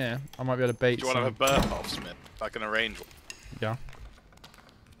look in here? I might be able to bait Do you want to have some. a burp off, Smith? I can arrange one. Yeah.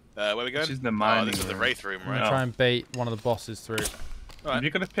 Where are we going? This is the Oh, mining this is the room. Wraith room, I'm right? gonna try and bait one of the bosses through. Alright. Have you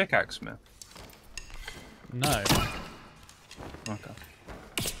got a pickaxe, Smith? No, Okay.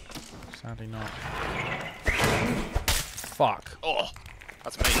 sadly not. Fuck. Oh,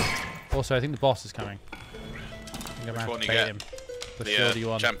 that's me. Also, I think the boss is coming. I think I'm Which gonna one have to you bait get? him. The The shieldy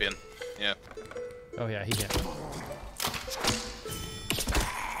one. champion. Yeah. Oh yeah, he's here.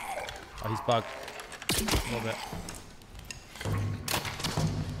 Oh, he's bugged. A little bit.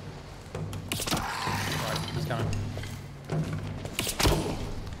 Right, he's coming.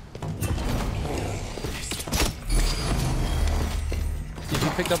 If you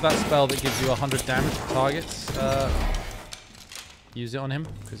picked up that spell that gives you 100 damage to targets, use it on him,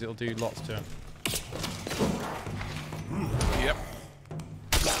 because it'll do lots to him. Yep.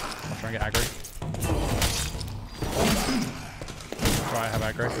 I'll try and get aggro. Try have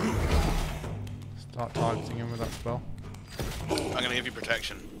aggro. Start targeting him with that spell. I'm gonna give you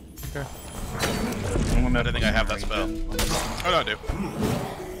protection. Okay. I don't think I have that spell. Oh no, I do.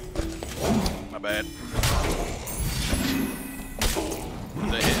 My bad.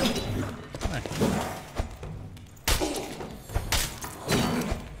 Is that it? Nice.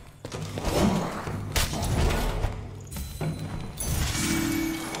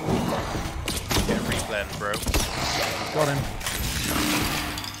 Get reblend, bro. Got him.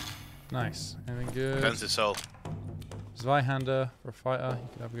 Nice. Anything good? Defensive soul. Zweihander for a fighter. You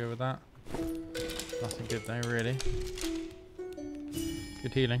could have a go with that. Nothing good though, really.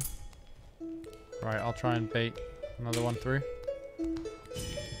 Good healing. Right, I'll try and bait another one through.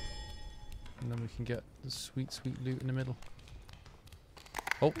 And then we can get the sweet, sweet loot in the middle.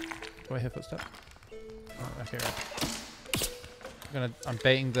 Oh, do I hear footsteps? Oh, okay, right. I'm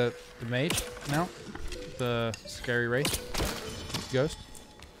baiting the mage now. The scary wraith. Ghost.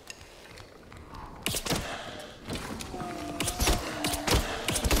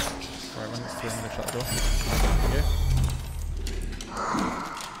 shut the door. There you go.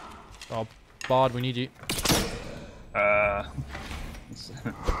 Oh, Bard, we need you. It's a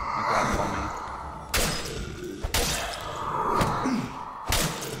grab for me.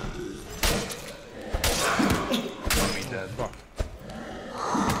 Dead. Fuck.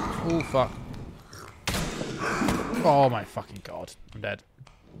 Oh, fuck. Oh my fucking god. I'm dead.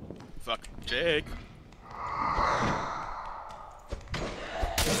 Fuck, Jake.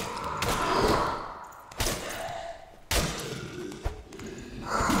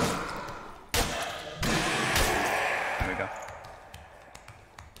 There we go.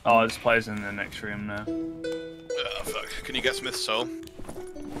 Oh, this player's in the next room now. Oh, fuck. Can you get Smith's soul?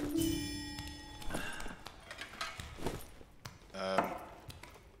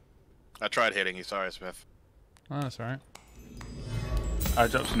 I tried hitting you, sorry, Smith. Oh, that's alright. I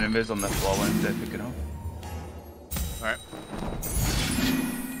dropped some invis on the floor when they pick it up. Alright.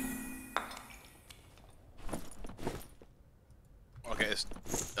 I'll get his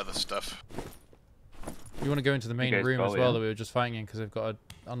other stuff. You want to go into the main guys room as go, well yeah. that we were just fighting in because they've got an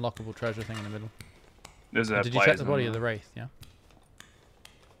unlockable treasure thing in the middle. There's a Did you check the body of the Wraith? Yeah.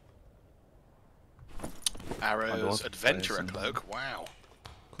 Arrow's players Adventurer in there. Cloak, wow.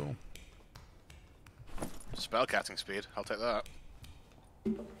 Cool. Spellcasting speed, I'll take that.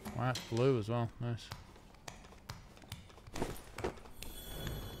 Wow, it's blue as well. Nice.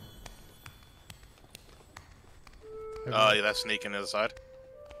 Oh, yeah, that's sneaking the other side.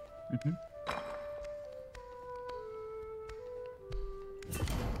 Mm-hmm.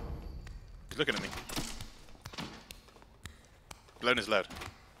 He's looking at me. Blown his load.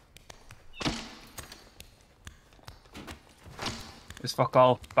 It's fuck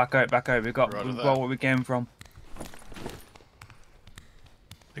all. Back out, back out. We've got Roger that. where we came from.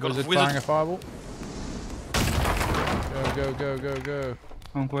 They got Wizard a wizard. firing a fireball. Go, go, go, go, go.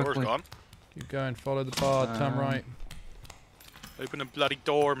 Come Door's quickly. gone. Keep going, follow the bard, turn right. Open the bloody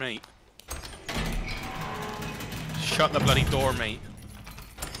door, mate. Shut the bloody door, mate.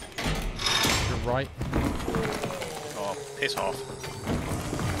 You're right. Oh, piss off.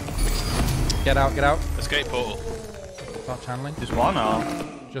 Get out, get out. Escape portal. Start channeling. Just one or?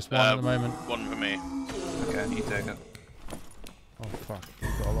 Just one at the moment. One for me. Okay, you take it. Oh fuck,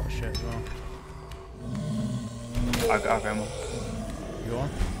 we've got a lot of shit as well. I've got ammo. You on?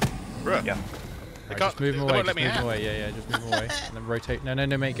 Bruh. Yeah. Right, can't- just move him they away, won't just let me move him out. away. Yeah, yeah, just move him away. And then rotate. No, no,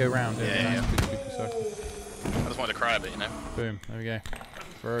 no, mate, go round. Yeah, yeah. Big circle. I just wanted to cry a bit, you know. Boom, there we go.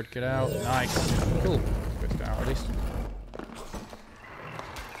 Bird, get out. Nice. Cool. Good get out at least.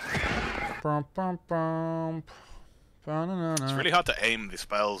 Bum, bum, bum. Ba-na-na-na. It's really hard to aim the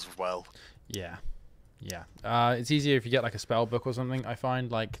spells well. Yeah. Yeah. It's easier if you get like a spell book or something. I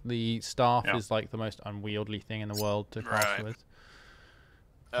find like the staff Yeah. is like the most unwieldy thing in the world to cast Right. with.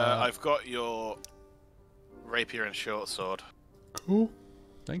 I've got your rapier and short sword, Cool.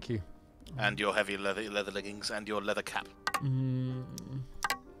 Thank you. and your heavy leather leggings, and your leather cap, Thank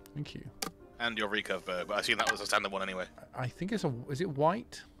you. and your recurve bow. But I assume that was a standard one anyway. I think it's a. Is it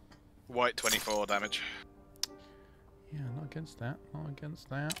white? White 24 damage. Yeah, not against that. Not against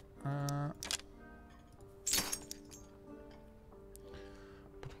that.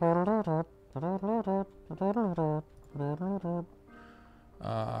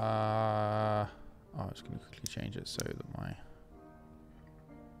 Oh, I was going to quickly change it so that my.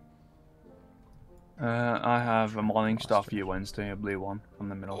 I have a morning star for you Wednesday, a blue one from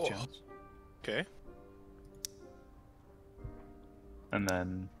the middle Oh. chance. Okay. And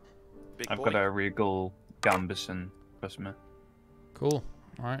then Big I've boy. got a regal gambus and customer. Cool.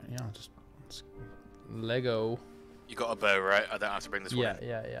 All right. Yeah. Just Lego. You got a bow, right? I don't have to bring this Yeah. one.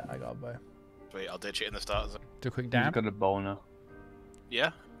 Yeah. Yeah. I got a bow. Sweet, I'll ditch it in the start zone. Do a quick I've dab. got a boner.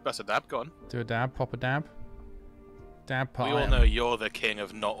 Yeah, that's a dab. Go on. Do a dab. Pop a dab. Dab part. We all know you're the king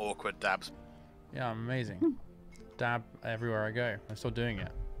of not awkward dabs. Yeah, I'm amazing. Dab everywhere I go. I'm still doing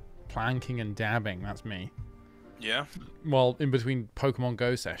it. Planking and dabbing. That's me. Yeah. Well, in between Pokemon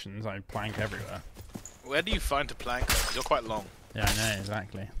Go sessions, I plank everywhere. Where do you find to plank? You're quite long. Yeah, I know,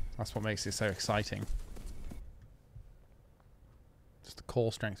 exactly. That's what makes it so exciting. Just the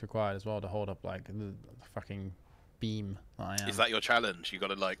core strength required as well to hold up, like, the fucking beam that I am. Is that your challenge? You got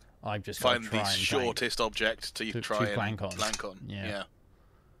to like I've just gotta find try the and plank. shortest object to To try and plank on. Plank on. Yeah.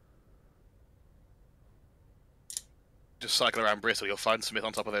 Just cycle around Bristol. You'll find Smith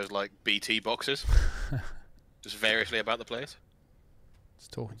on top of those like BT boxes, just variously about the place.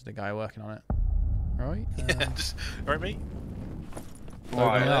 Just talking to the guy working on it. Right? Just all right, mate.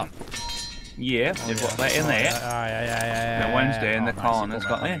 Open it up. Yeah, Oh, they've yeah. got that in there. Yeah. The Wednesday in the nice, corner's you've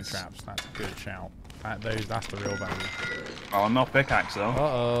got homing this. traps. That's a good shout. That's the real value. Oh, no pickaxe though.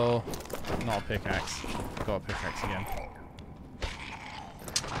 Uh-oh. Not a pickaxe. Got a pickaxe again.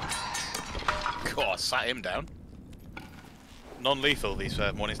 God, sat him down. Non-lethal, these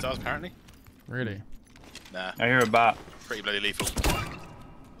Morning Stars, apparently. Really? Nah, I hear a bat. pretty bloody lethal.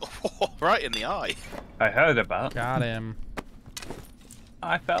 Right in the eye. I heard a bat. Got him.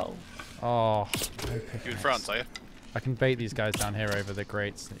 I fell. Oh, no You in pickaxe. France, are you? I can bait these guys down here over the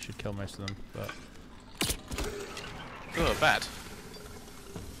grates. It should kill most of them, but Oh, bad.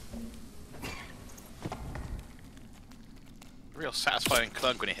 Real satisfying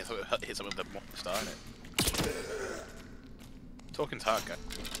clunk when he hits him with the Morning Star, isn't it? Talking target.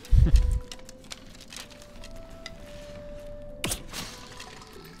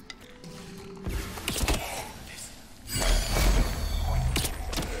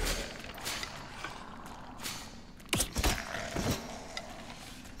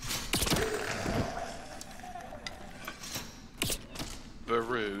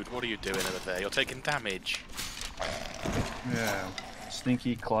 Rude, what are you doing over there? You're taking damage. Yeah.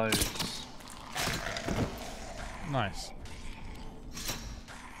 Sneaky clothes. nice.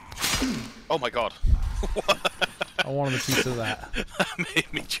 Oh my god. I wanted a piece of that. That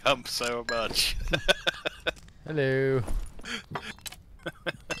made me jump so much. Hello.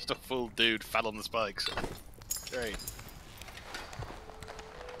 Just a full dude fell on the spikes. Great.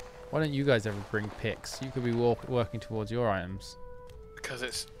 Why don't you guys ever bring picks? You could be working towards your items. Because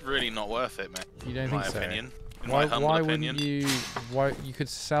it's really not worth it, mate. You don't in think my so? opinion. In Why? my humble Why opinion. wouldn't you? Why you could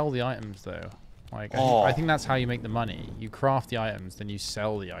sell the items though? Like Oh. I think that's how you make the money. You craft the items, then you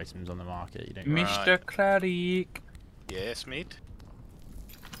sell the items on the market. You don't. Mr. Claric, Yes, mate.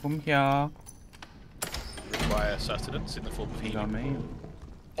 come here. Require sustenance in the form of You got healing.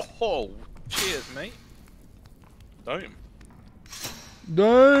 me. Oh, cheers, mate. Damn.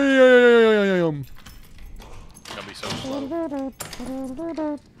 Damn. Gonna be so slow.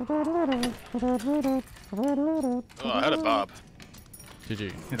 Oh, I heard a barb. Did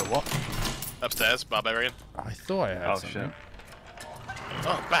you? You know what? Upstairs, barbarian. I thought I heard Oh something. shit.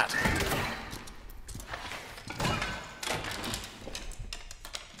 Oh, bad.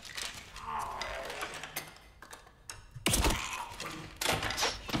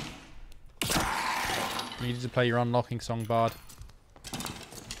 You needed to play your unlocking song, Bard.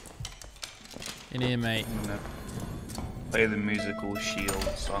 In here, mate. I'm gonna play the musical Shield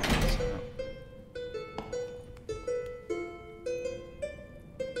song. So.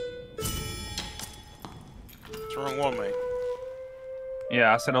 It's the wrong one, mate.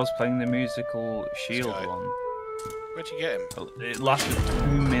 Yeah, I said I was playing the musical Shield guy. one. Where'd you get him? It lasted 2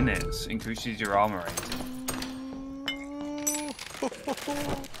 minutes, increases your armor rating.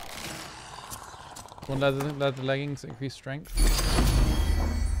 One leather leggings, increase strength.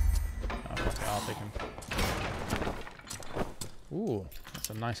 Oh, okay, I'll take him. Ooh, that's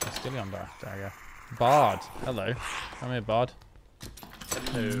a nice Castilian dagger. Bard, hello. Come here, Bard.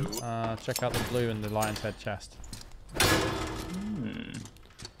 Hello. Check out the blue in the lion's head chest.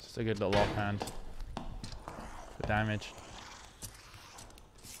 Just a good little offhand for damage.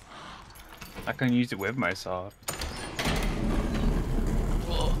 I can use it with my sword.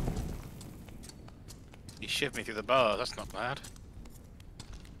 Oh. You shivved me through the bars, that's not bad.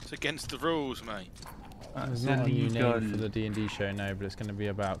 It's against the rules, mate. There's not a new name for the D&D show, no, but it's going to be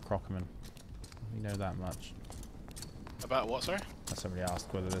about Crockerman. We know that much. About what, sorry? Somebody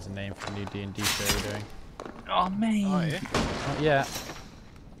asked whether there's a name for the new D&D show we're doing. Oh man. Oh, yeah. Not yet.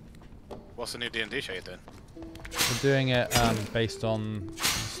 What's the new D&D show you're doing? We're doing it based on the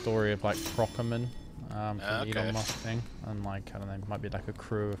story of like Crockerman from the Okay. Elon Musk thing, and like I don't know, might be like a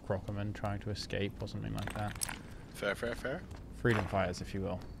crew of Crockerman trying to escape or something like that. Fair, fair, fair. Freedom fighters, if you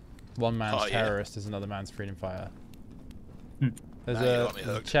will. One man's Oh, yeah. terrorist is another man's freedom fighter. Hmm. There's Now you a got me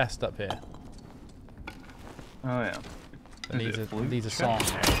hooked. chest up here Oh yeah. that Is needs it a blue song.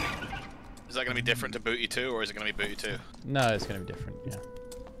 chest? Is that going to be different to Booty 2, or is it going to be Booty 2? No, it's going to be different. Yeah.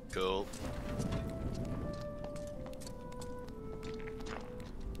 Cool.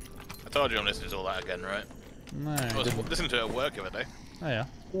 I told you I'm listening to all that again, right? No. I was didn't. listening to it at work the other day. Oh yeah.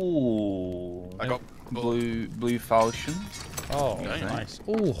 Ooh. I got blue falchion. Oh, Okay. nice.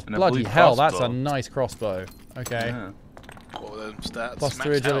 Oh, And a bloody blue hell! That's a crossbow. nice crossbow. Okay. Yeah. What were the stats? Plus Max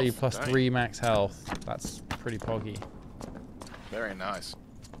 3 agility, health, plus dang. 3 max health. That's pretty poggy. Very nice.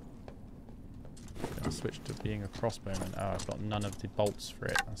 Gonna switch to being a crossbowman. Oh, I've got none of the bolts for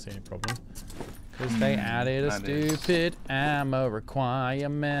it. That's the only problem. Because they added a that is- stupid ammo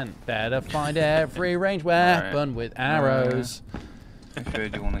requirement. Better find every ranged weapon with arrows. Which way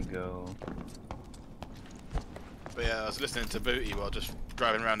do you want to go? But yeah, I was listening to Booty while just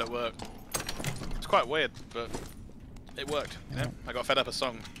driving around at work. It's quite weird, but it worked. You know, I got fed up a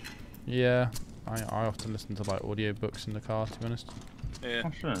song. Yeah, I often listen to like audiobooks in the car, to be honest. Yeah.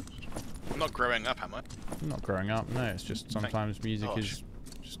 Oh, shit. I'm not growing up, am I? I'm not growing up, no, it's just sometimes music gosh. is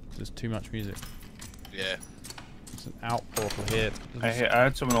just, there's too much music. Yeah. It's an outportal here. I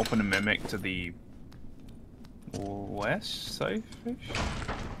heard someone open a mimic to the west side-ish?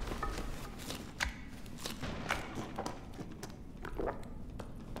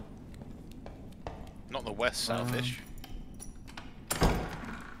 Not the west southish.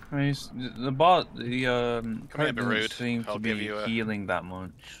 I mean, the Come here, card doesn't Barood. seem I'll to give be you a- healing that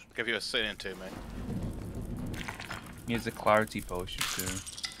much. Give you a sit in too, mate. He has a clarity potion too.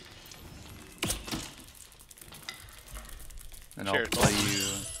 And Cheers, I'll play boss. you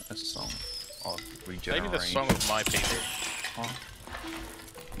a song of Play regeneration. me the song of my people. Oh,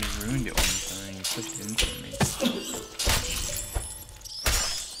 you ruined it on me, you put it into me.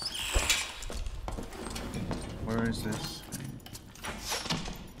 Where is this?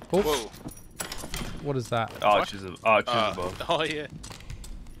 Oh, Whoa. what is that? Archers above. Oh yeah.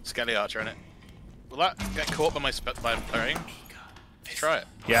 Skelly archer in it. Will that get caught by my parrying? Try it.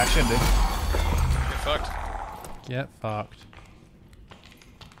 Yeah, I should do. Get fucked. Get fucked.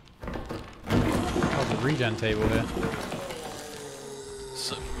 Oh, the regen table here.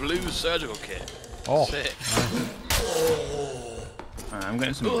 Blue surgical kit. Oh, Sick. nice. Alright, I'm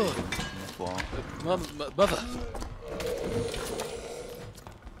getting some bacon on the floor. Mother.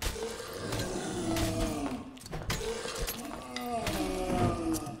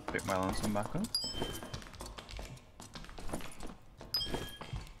 Pick my lantern back up.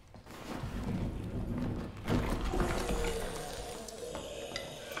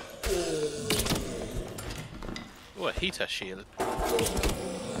 Oh, a heater shield.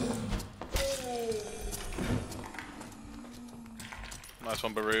 Nice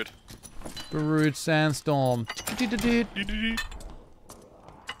one, Barood. Barood Sandstorm.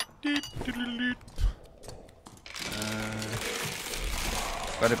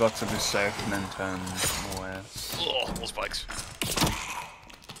 Gotta go to the south and then turn west. Oh, more spikes.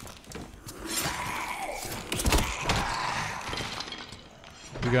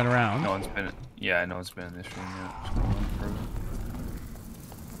 We're going around. No one's been. Yeah, no one's been in this room yet. Just gonna run through.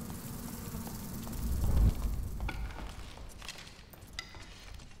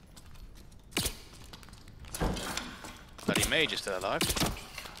 Bloody mage is still alive.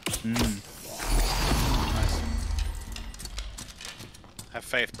 Have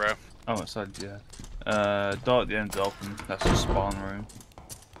faith, bro. Oh, it's side, yeah. Door at the end's open. That's the spawn room.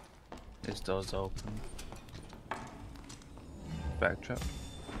 This door's open. Backtrap.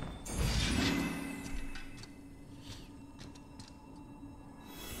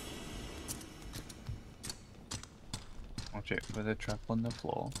 Watch it for the trap on the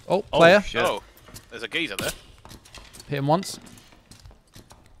floor. Oh, player. Oh, shit. Oh, there's a geezer there. Hit him once.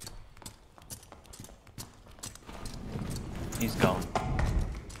 He's gone.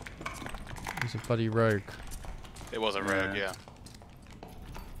 He's a bloody rogue. It was a rogue, Yeah. yeah.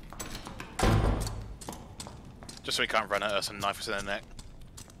 Just so he can't run at us and knife us in the neck.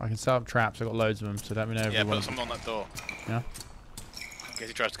 I can set up traps. I've got loads of them, so let me know if Yeah, you put want. some on that door. Yeah. In case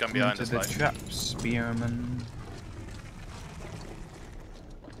he tries to come behind Into us, the like. trap, spearman.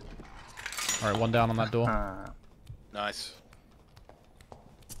 Alright, one down on that door. Ah. Nice.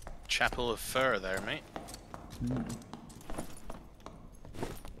 Chapel of Fur there, mate.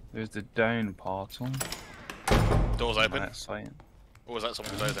 There's the down portal. Door's open. That site. Or was that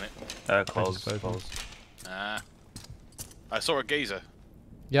someone closing it? Closed. closed. Closed. Ah. I saw a geezer.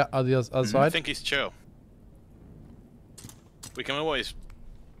 Yeah, other I side. think he's chill. We can always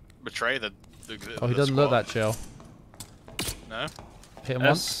betray the Oh, he the doesn't look squad. that chill. No? Hit him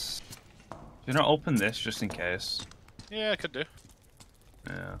once. Do not open this just in case. Yeah, I could do.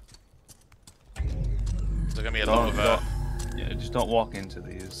 Yeah. There's gonna be a lot of Yeah, just don't walk into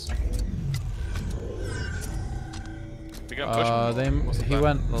these. we go push him. What's the He plan?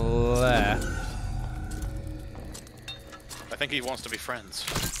 went left. I think he wants to be friends.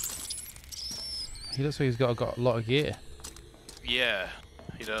 He looks like he's got a lot of gear. Yeah,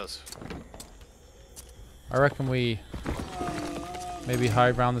 he does. I reckon we maybe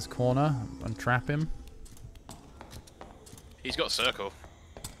hide around this corner and trap him. He's got circle.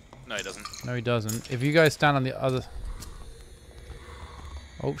 No, he doesn't. No, he doesn't. If you guys stand on the other...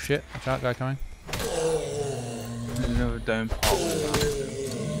 Oh, shit. Watch out, guy coming. There's another down portal.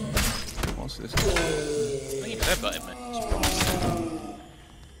 What's this? I think you can headbutt him, mate.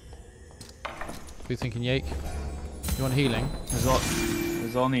 What are you thinking, Yake? You want healing?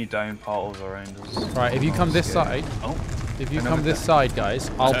 There's only down portals around us. Right, if you come this side... Oh, If you Another come this trap. side, guys,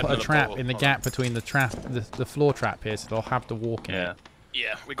 I'll heard put a another trap portal. in the Hold gap between the floor trap here, so they'll have to walk in yeah. it.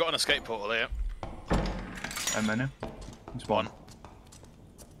 Yeah, we got an escape portal here. How many? It's one.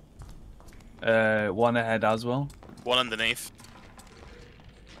 One. One ahead as well. One underneath.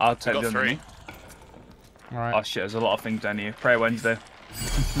 I'll We take got the 3. underneath. All right. Oh shit, there's a lot of things down here. Pray Wednesday.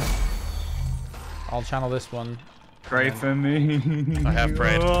 I'll channel this one. Pray for me. I have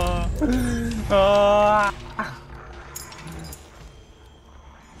prayed. Oh.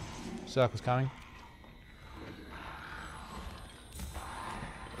 Circle's coming.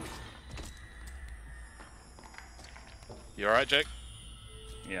 You alright, Jake?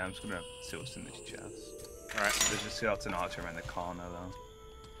 Yeah, I'm just gonna see what's in this chest. Alright. There's a skeleton archer around the corner though.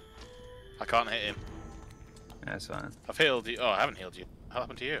 I can't hit him. Yeah, it's fine. I've healed you. Oh, I haven't healed you. What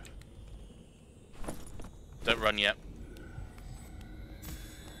happened to you? Don't run yet.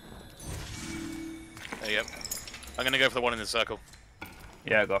 There you go. I'm gonna go for the one in the circle.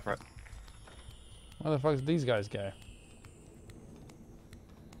 Yeah, go for it. Where the fuck did these guys go?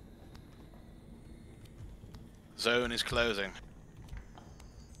 Zone is closing.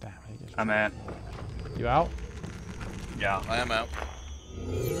 Damn, he just... I'm at. You out? Yeah. I am out.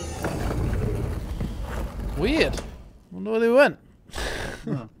 Weird. Wonder where they went.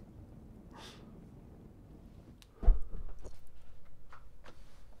 Huh.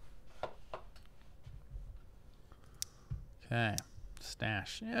 Okay.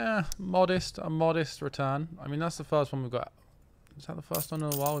 Stash. Yeah, modest. A modest return. I mean, that's the first one we've got. Is that the first one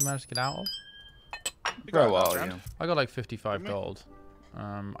in a while we managed to get out of? We For a got while, last yeah. round. I got like 55 Didn't we? gold.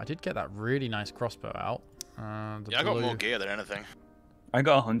 I did get that really nice crossbow out. The Yeah, I got blue- more gear than anything. I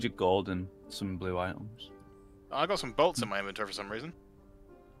got 100 gold and some blue items. I got some bolts in my inventory for some reason.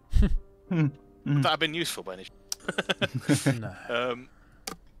 Mm. That have been useful by any No.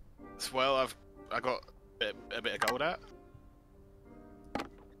 well, I got a bit of gold out.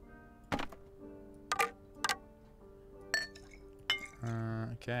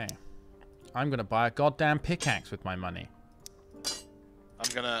 Okay. I'm gonna buy a goddamn pickaxe with my money.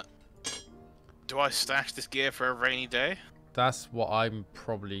 I'm gonna. Do I stash this gear for a rainy day? That's what I'm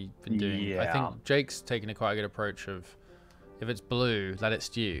probably been doing. I Yeah. think Jake's taken a quite a good approach of, if it's blue, let it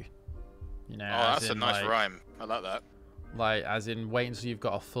stew. You know, Oh, as that's a in, nice like, rhyme. I like that. Like, as in, wait until you've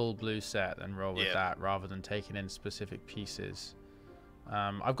got a full blue set and roll with Yeah. that, rather than taking in specific pieces.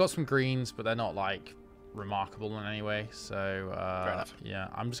 I've got some greens, but they're not like remarkable in any way. So enough. yeah,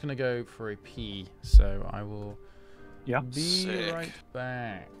 I'm just gonna go for a P. So I will Yeah. be Sick. right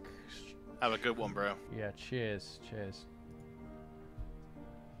back. Have a good one, bro. Yeah, cheers, cheers.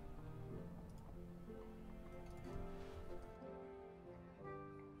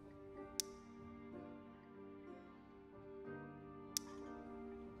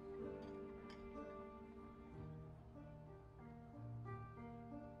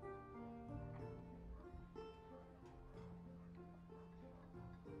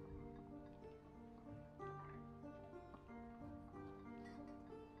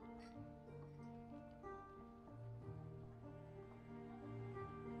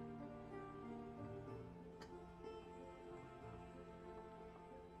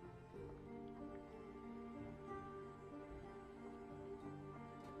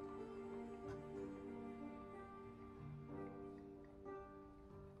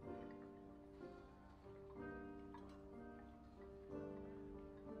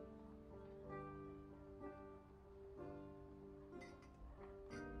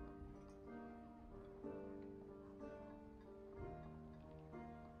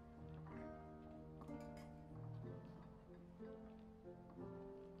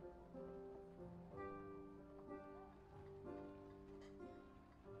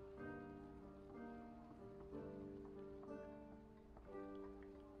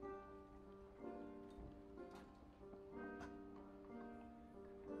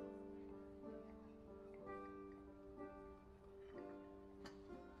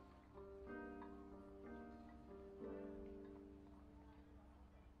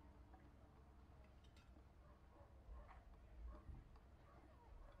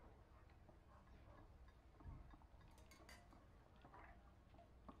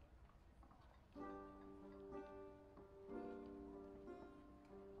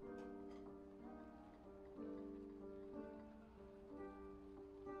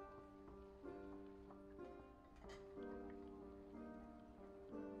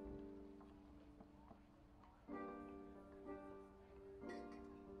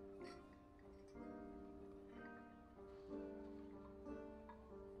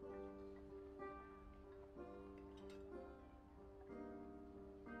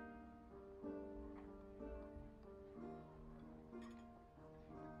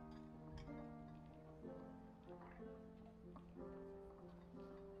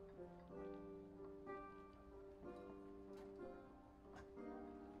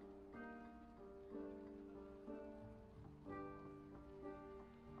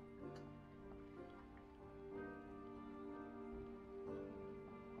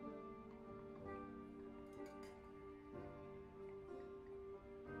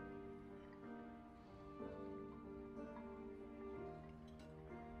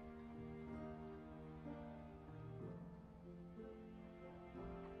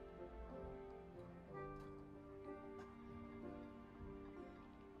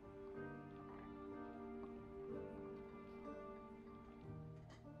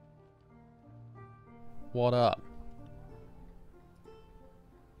 What up?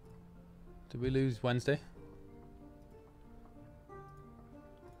 Did we lose Wednesday?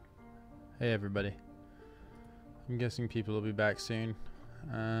 Hey everybody. I'm guessing people will be back soon.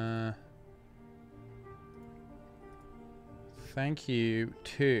 Thank you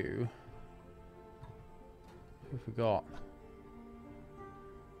to... Who forgot?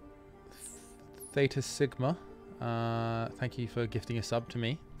 Theta Sigma. Thank you for gifting a sub to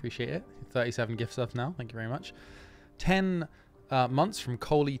me. Appreciate it. 37 gift subs now. Thank you very much. 10 months from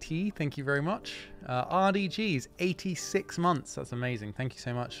Coley T. Thank you very much. RDG's 86 months. That's amazing. Thank you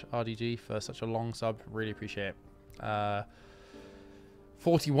so much, RDG, for such a long sub. Really appreciate it.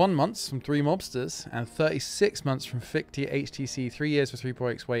 41 months from 3 Mobsters and 36 months from Ficti HTC. 3 years for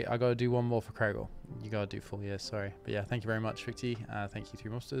 3.x. Wait, I gotta do one more for Kregel. You gotta do 4 years, sorry. But yeah, thank you very much, Ficti. Thank you,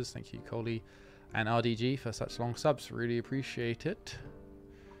 3 Mobsters. Thank you, Coley and RDG, for such long subs. Really appreciate it.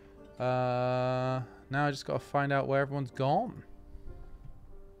 Now I just gotta find out where everyone's gone.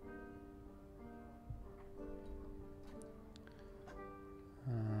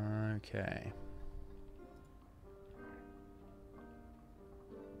 Okay.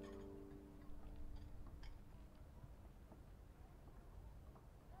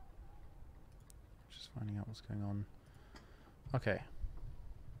 Just finding out what's going on. Okay.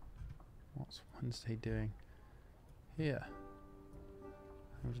 What's Wednesday doing here?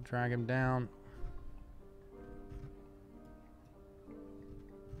 I have to drag him down.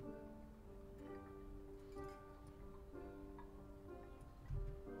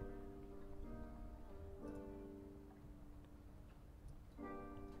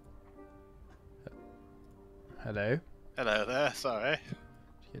 Hello? Hello there, sorry.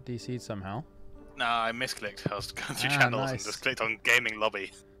 Did you get DC'd somehow? No, I misclicked. I was going through Ah, channels and nice. just clicked on gaming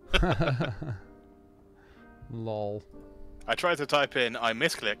lobby. Lol. I tried to type in I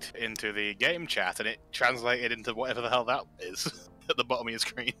misclicked into the game chat and it translated into whatever the hell that is at the bottom of your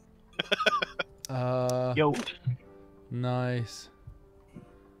screen. Yo. Nice.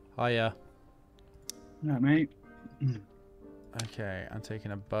 Hiya. Yeah, mate. Okay, I'm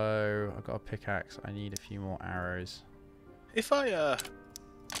taking a bow. I've got a pickaxe. I need a few more arrows. If I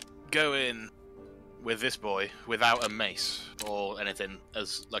go in with this boy without a mace or anything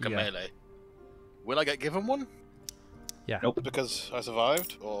as like a Yeah. melee, will I get given one? Yeah. Nope. Because I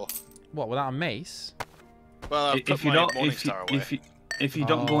survived, or What, without a mace? well, I've put If you my don't, Morningstar away. if you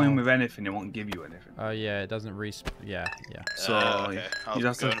don't go in Oh. with anything, it won't give you anything. Oh yeah, it doesn't yeah. So okay, I'll you go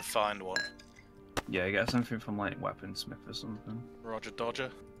have to, and find one. yeah, get something from like Weaponsmith or something. Roger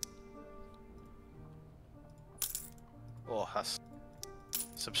Dodger. Oh, that's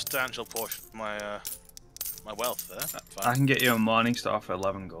a substantial portion of my my wealth there. I Fine. can get you a Morningstar for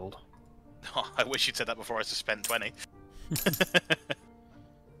 11 gold. I wish you'd said that before I spent 20.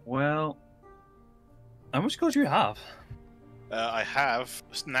 Well, how much gold do you have? I have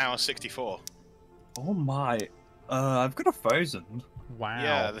now 64. Oh my, I've got 1,000. Wow.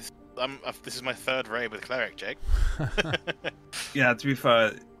 Yeah, this is my 3rd raid with Cleric, Jake. Yeah, to be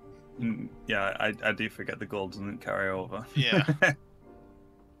fair, yeah, I do forget the gold doesn't carry over. Yeah.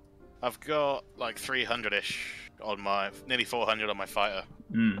 I've got like 300-ish on my, nearly 400 on my fighter.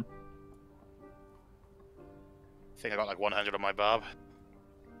 Mm. I think I got like 100 on my barb.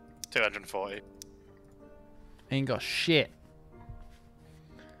 240. Ain't got shit.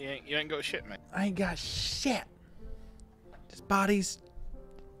 You ain't got shit, mate. I ain't got shit. Just bodies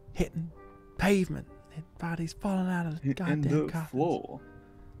hitting pavement. Bodies falling out of the Hitting goddamn the coffins. floor.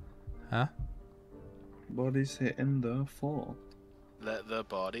 Huh? Bodies hitting the floor. Let the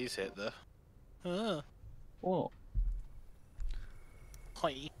bodies hit the... What?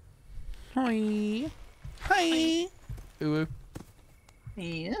 Hi. Hi. Hi. Ooh.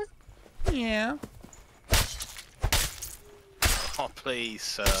 Yeah. Yeah. Oh, please,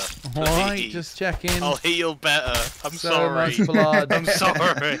 sir. Alright, Please. just checking. I'll heal better. I'm So sorry. much blood. I'm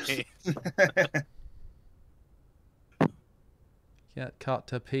sorry. Get cut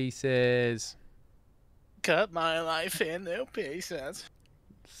to pieces. Cut my life into pieces.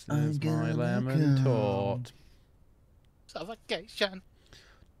 This is my lemon tort. Suffocation.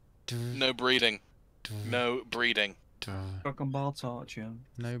 No breeding. No breeding. Cock and ball torture.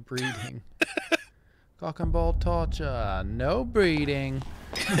 No breeding. Cock and ball torture. No breeding.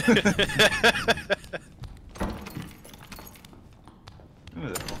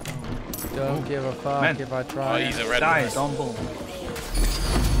 Don't give a fuck Man. if I Oh, try. he's a red Die, one. Dumble.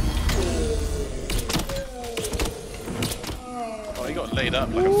 Oh, he got laid up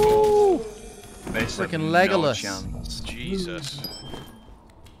like a fool. Woo! They said Freaking no Legolas. chance. Jesus.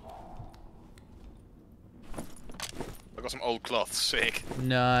 I got some old cloth. Sick.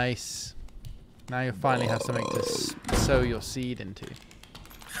 Nice. Now you'll finally have something to sow your seed into,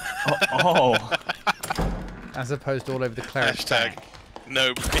 Oh. as opposed to all over the cleric's Hashtag back.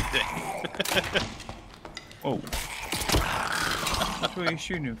 no breathing. Oh. That's what you're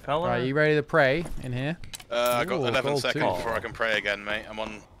shooting, fella. Right, you ready to pray in here? I got Ooh, 11 gold seconds too. before I can pray again, mate.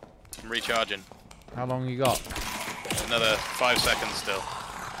 I'm recharging. How long you got? Another 5 seconds still.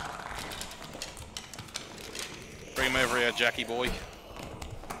 Bring him over here, Jackie boy.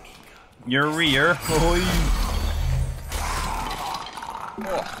 You're rear. Oh,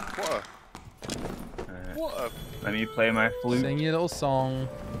 What a let me play my flute. Sing your little song.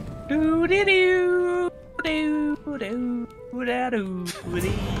 Do do do do do do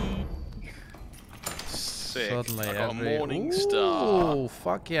do. sick. Suddenly, I got a morning star. Oh,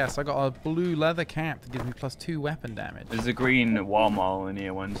 fuck yes! I got a blue leather cap that gives me +2 weapon damage. There's a green wall mall in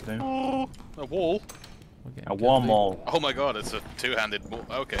here Wednesday. Oh, a wall. We're getting A good wall loot. mall. Oh my god, it's a two-handed wall.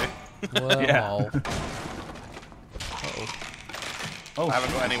 Okay. Wormhole. Oh, I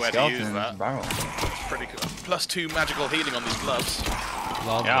haven't got anywhere to skeleton use in that. his barrel. Pretty cool. +2 magical healing on these gloves.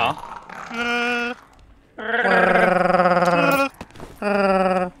 Lovely. Yeah.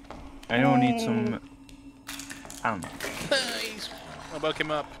 I don't need some. Nice. I woke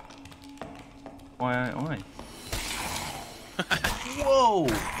him up. Why? Whoa!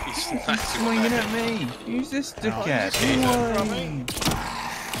 He's smacking Swinging at me. Use this dickhead. Why?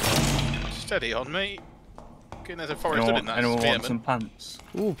 Steady on me. Okay, there's a forest hood in that Anyone want some spearman. pants?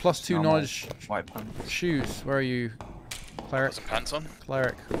 Ooh, +2 Normal knowledge white pants. shoes. Where are you, cleric? Got some pants on.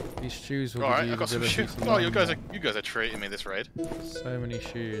 Cleric. These shoes will Alright, give you I got the some ability shoes. to Oh, you run. guys are treating me this raid. So many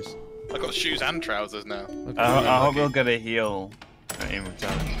shoes. I got shoes and trousers now. Look I at you. hope we'll get a heal in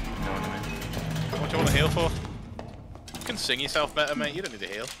return. You know what I mean? What do you want to heal for? You can sing yourself better, mate. You don't need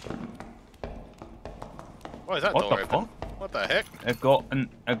to heal. Why is that What door the open? fuck? What the heck? I've got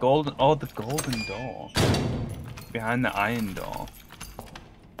a golden. Oh, the golden door behind the iron door.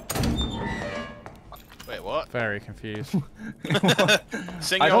 Wait, what? Very confused.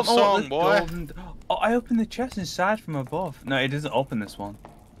 Sing I your don't know what song, the boy. golden. Oh, I opened the chest inside from above. No, it doesn't open this one. Do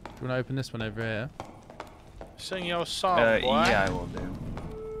you want to open this one over here? Sing your song, boy. Yeah, I will do.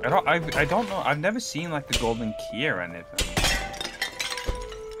 I don't know. I've never seen like a golden key or anything.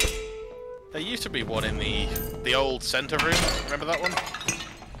 There used to be one in the old center room. Remember that one?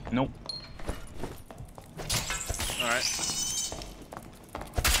 Nope. Alright.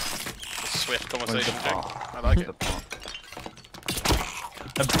 Swift conversation Where's the check. pot? I like Where's it. the pot?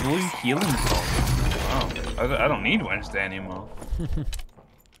 A blue healing pot. Oh, I don't need Wednesday anymore.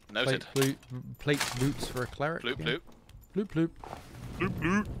 Noted. Plate boots for a cleric. Bloop yeah. bloop. Bloop bloop. Bloop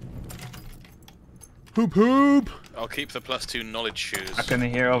bloop. Hoop hoop. I'll keep the +2 knowledge shoes. I can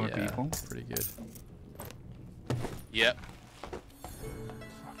hear other Yeah, people. pretty good. Yep.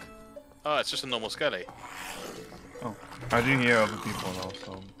 Oh, it's just a normal skelly. Oh, I do hear other people though,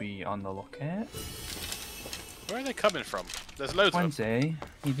 so be on the lookout. Where are they coming from? There's loads of them. Wednesday,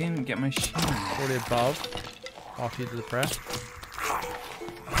 you didn't get my shield. Already above. After you do the press.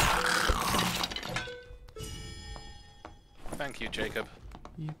 Thank you, Jacob.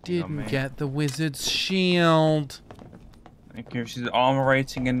 You didn't mate. get the wizard's shield. It gives you the armor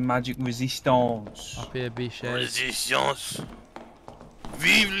rating and magic resistance. Up here, Bichet. Resistance.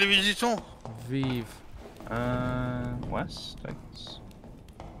 Vive la résistance. Vive. West, I guess.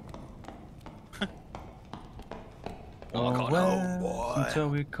 Oh, I can't West, boy. until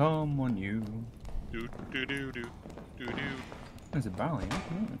we come on you. Do do do do do do. There's a barrel here.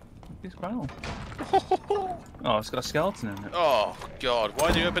 This barrel. Oh, it's got a skeleton in it. Oh god,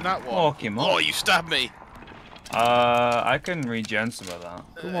 why did you open that one? Fuck him Oh, up. you stabbed me. I can regen some of that.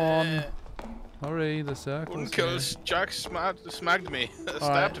 Come on. Hurry, the circle's UNKEL here. Jack smagged me.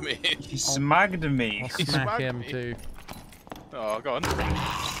 Stabbed me. He smagged me. I'll He smack smacked him me. too. Oh, go on.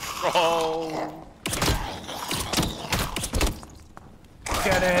 Oh.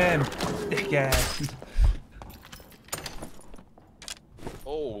 Get him! Dickhead!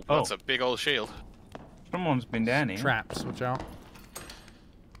 Oh, that's Oh. a big old shield. Someone's been down here. Traps, watch out.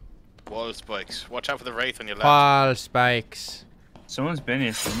 Wall spikes. Watch out for the wraith on your left. Pile spikes. Someone's been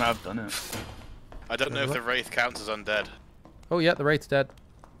here, so they might have done it. I don't know if the wraith counts as undead. Oh yeah, the wraith's dead.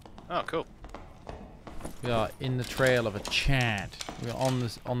 Oh, cool. We are in the trail of a Chad. We are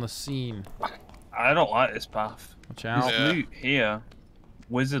on the scene. I don't like this path. Watch There's out. Yeah. loot here.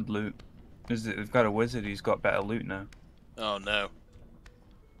 Wizard loot. They've got a wizard who's got better loot now. Oh no.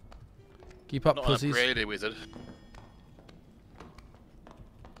 Keep up, Not an pussies. upgraded wizard.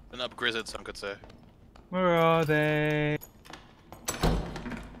 An upgrizzard, some could say. Where are they?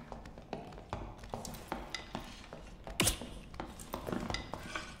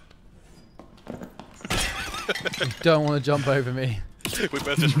 You don't want to jump over me. We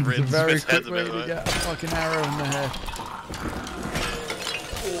both just It's a rinsed very his quick heads a way bit. to Right? get a fucking arrow in the head.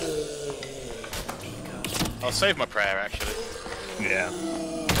 I'll save my prayer actually. Yeah.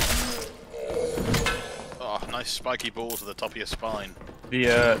 Oh, nice spiky ball to the top of your spine.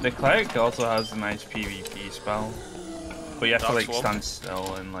 The cleric also has a nice PvP spell, but you have to Dark like Swarm? stand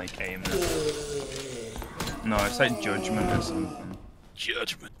still and like aim it. No, it's like judgment or something.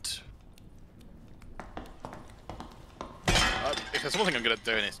 Judgment. If there's one thing I'm good at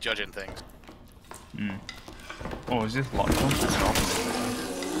doing, it's judging things. Hmm. Oh, is this locked on? No.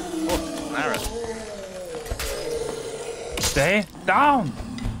 Oh, an arrow. Stay down.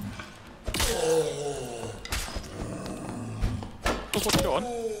 Go on.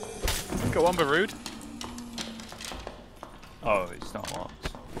 Go on, Barood. Oh, it's not locked.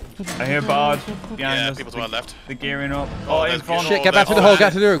 I hear Bard behind Yeah, us. people to our left. They're gearing up. Oh, Oh, in there's front. good. Shit, get back to the Oh, hole, shit.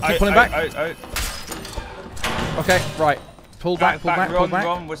 get to the room. Keep pulling back. Out. Okay, right. Pull back, pull back, pull run, back.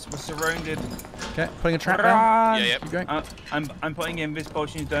 run. We're surrounded. Okay, putting a trap down. Run. Yeah, yeah. Keep going. I'm putting invis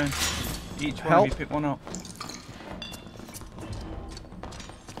potions down. Each one Help. of you pick one up.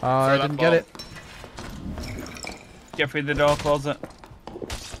 I Throw that didn't get ball. it. Get through the door, close it.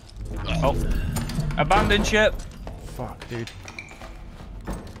 Oh. Abandoned ship. Fuck, dude.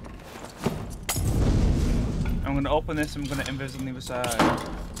 I'm gonna open this, I'm gonna invis on the other side.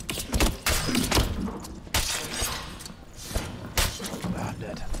 Oh, I'm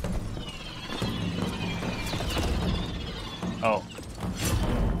dead. Oh.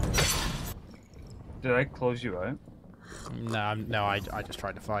 Did I close you out? No, I just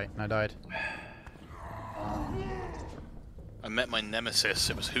tried to fight and I died. I met my nemesis.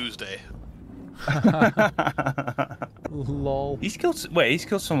 It was whose day? Lol. He's killed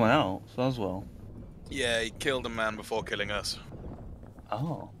someone else as well. Yeah, he killed a man before killing us.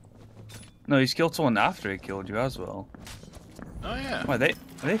 Oh. No, he's killed someone after he killed you as well. Oh yeah. Why, are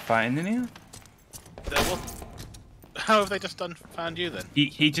they fighting in here? Well, how have they just found you then?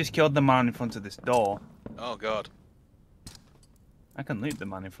 He just killed the man in front of this door. Oh god. I can loot the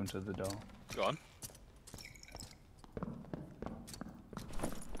man in front of the door. Go on.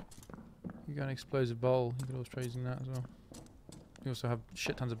 You got an explosive bowl. You could always try using that as well. You also have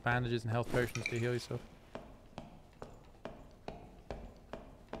shit tons of bandages and health potions to heal yourself.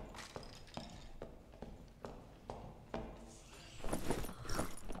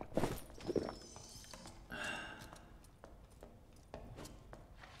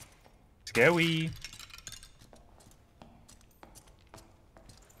 Scary.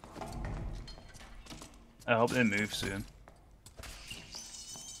 I hope they move soon.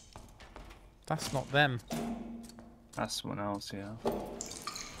 That's not them. That's someone else, yeah.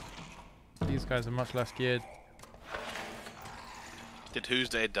 These guys are much less geared. Did whose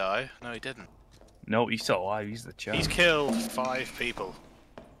day die? No, he didn't. No, he's still alive. He's the champ. He's killed 5 people.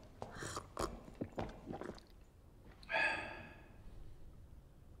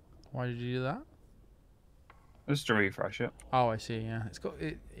 Why did you do that? Just to refresh it. Oh, I see. Yeah, it's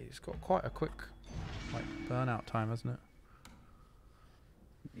got quite a quick like burnout time, hasn't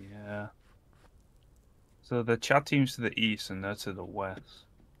it? Yeah. So the chat team's to the east and they're to the west.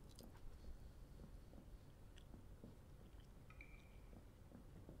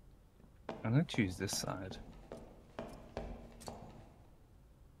 I'm gonna choose this side.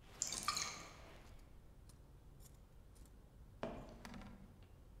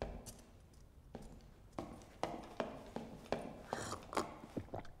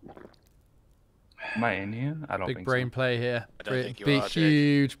 Am I in here? I don't Big think brain so. play here. I don't think you Big are, Jake.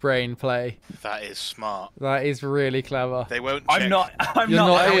 huge brain play. That is smart. That is really clever. They won't check. I'm not You're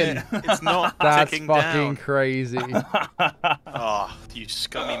not out. in. It's not That's ticking fucking down. crazy. Oh, you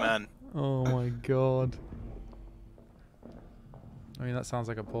scummy man. Oh my god. I mean, that sounds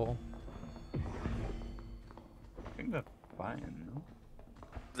like a portal. I think they're fine, no?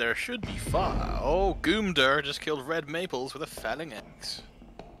 There should be fire. Oh, Goomder just killed red maples with a felling axe.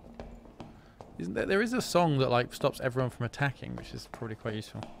 Isn't there? There is a song that like stops everyone from attacking, which is probably quite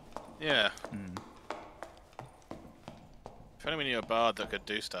useful. Yeah. Hmm. If only we knew a bard that could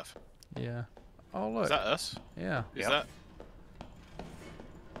do stuff. Yeah. Oh look. Is that us? Yeah. Is Yep. that?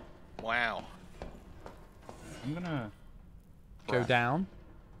 Wow. I'm gonna Go down.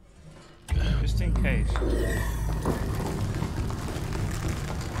 just in case.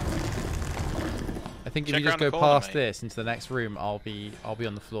 I think if Check you just around the go corner, past mate. this into the next room, I'll be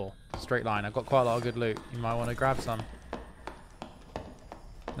on the floor. Straight line. I've got quite a lot of good loot. You might want to grab some.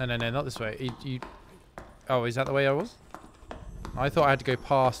 No, not this way. Oh, is that the way I was? I thought I had to go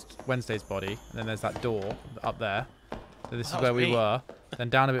past Wednesday's body, and then there's that door up there. So this That is where was we me. were. Then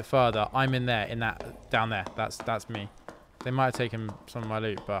down a bit further, I'm in there, down there. That's me. They might have taken some of my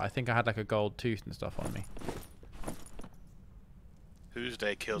loot, but I think I had like a gold tooth and stuff on me. Who's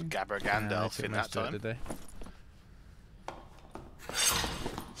they killed Gabber Yeah, they Gandalf took in that most of it, time? did they?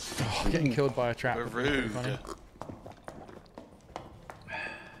 Oh, getting killed by a trap. would be pretty Rude. funny.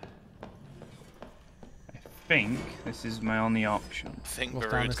 I think this is my only option. I think What's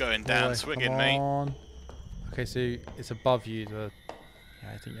down Baroon's this going hallway? down swinging, Come mate. on. Okay, so it's above you. Yeah,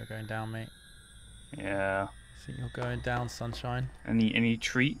 I think you're going down, mate. Yeah. I think you're going down, sunshine. Any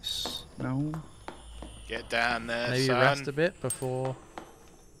treats? No. Get down there, Maybe son. rest a bit before.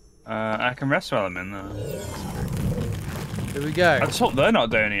 I can rest while I'm in there. Here we go. I just hope they're not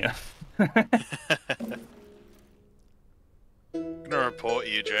doing it. Gonna report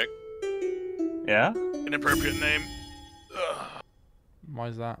you, Jake. Yeah. Inappropriate name. Ugh. Why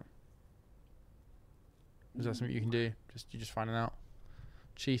is that? Is that something you can do? You just finding out.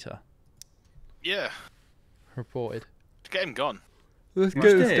 Cheater. Yeah, Reported. get him gone. Let's Must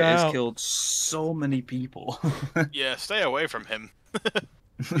it has killed so many people. Yeah, stay away from him.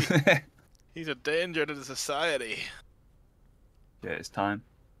 He's a danger to the society. Yeah, it's time.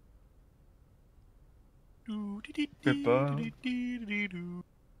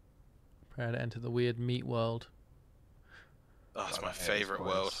 Prepare to enter the weird meat world. Oh, it's my favourite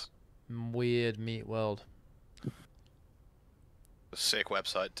world. Weird meat world. A sick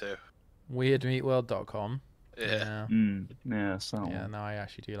website too. Weirdmeatworld.com. Yeah. Yeah, so. Yeah, no, I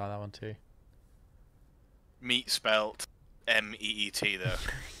actually do like that one too. Meat spelt M-E-E-T though.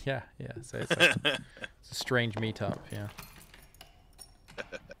 Yeah. So it's, like, it's a strange meetup, yeah.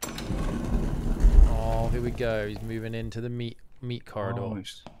 Oh, here we go. He's moving into the meat corridor. Oh,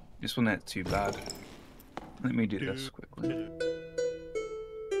 this one ain't too bad. Let me do this quickly.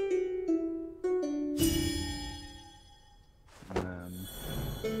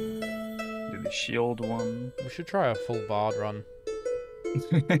 Do the shield one. We should try a full bard run.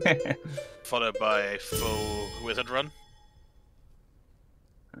 Followed by a full wizard run.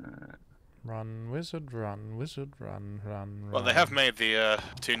 Run, wizard, run, run. Well, they have made the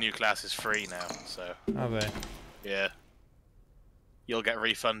 2 new classes free now, so Have they? yeah. You'll get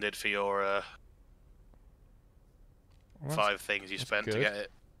refunded for your Well, 5 things you that's spent to good. get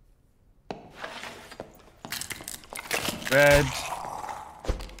it. Red.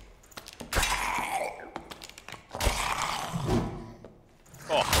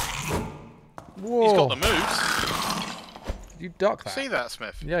 Oh, Whoa! he's got the moves. You duck that. See that,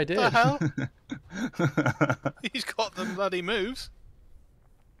 Smith? Yeah, I did. What the hell? He's got the bloody moves.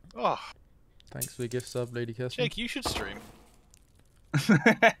 Oh, Thanks for the gift sub, Lady Kirsten. Jake, you should stream.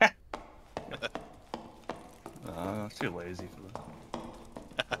 Too lazy for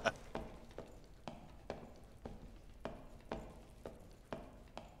that.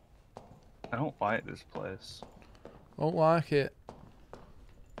 I don't like this place. Don't like it.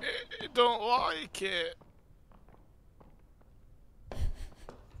 I don't like it.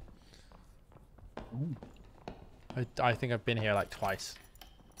 I think I've been here like twice.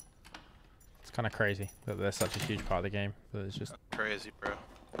 It's kind of crazy that there's such a huge part of the game. That it's just. Crazy, bro.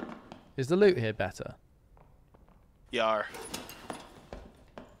 Is the loot here better? Yar.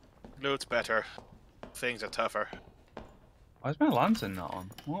 Loot's better. Things are tougher. Why is my lantern not on?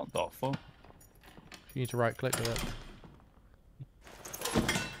 What the fuck? You need to right click with it.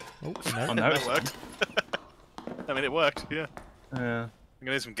 Oh, no. Oh, no. That worked. I mean, it worked, yeah. Yeah. I'm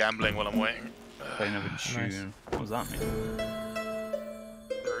gonna do some gambling while I'm waiting. Playing over shooting. What does that mean?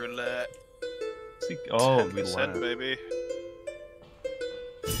 Roulette. Oh, 10%, roulette. baby.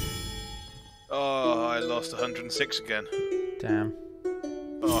 Oh, I lost 106 again. Damn.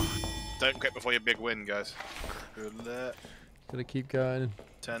 Oh, don't quit before your big win, guys. Roulette. Gotta keep going.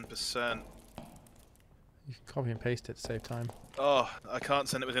 10%. You can copy and paste it to save time. Oh, I can't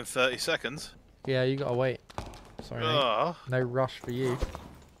send it within 30 seconds. Yeah, you gotta wait. Sorry, mate. Oh, No rush for you.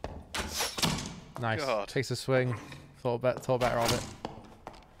 Nice. God. Takes a swing. Thought better of it.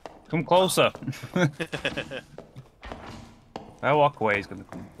 Come closer. That walkway is gonna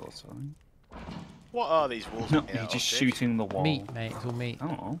come closer. what are these walls? No, made you're out just of, Jake? shooting the wall. Meat, mate. It's all meat. I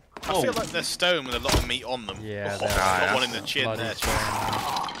don't know. I feel like they're stone with a lot of meat on them. Yeah, oh, they're got one in the chin bloody there. stone.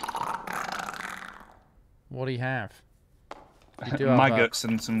 What do you have? You do have, Maggots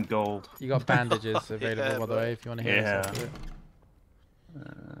and some gold. You got bandages available, Yeah, by the but- way, if you want to heal Yeah. yourself with it.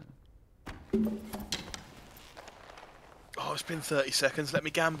 Oh, it's been 30 seconds. Let me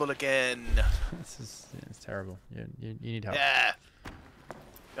gamble again. It's terrible. You need help. Yeah.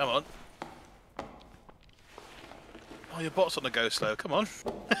 Come on. Oh, your bot's on the go slow. Come on.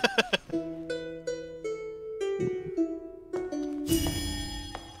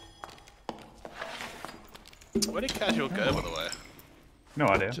 Where did casual go, by the way? No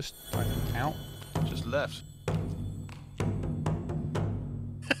idea. Just I can count. Just left.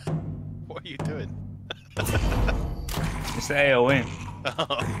 What are you doing? It's the AOE.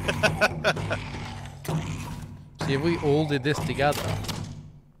 See, if we all did this together.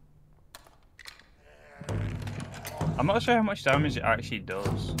 I'm not sure how much damage it actually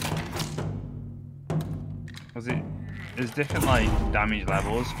does. Was it? There's different like damage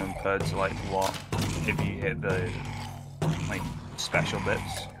levels compared to like what if you hit the like special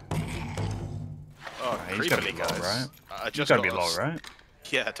bits. Oh, He's gotta be creepily, low, guys. right? I He's just gotta got be a low, right?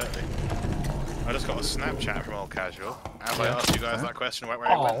 Yeah, totally. I just got a Snapchat from old casual. As I Yeah. asked you guys that question, where it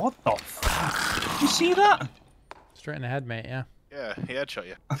Oh, went. what the fuck? You see that? Straight in the head, mate, yeah. Yeah, he headshot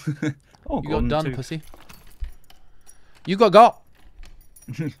you. Oh, You got golden done, tooth. pussy. You got.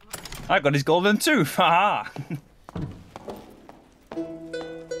 I got his golden tooth. Haha.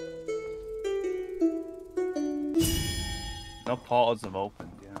 No portals have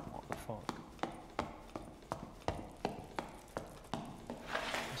opened yet. What the fuck?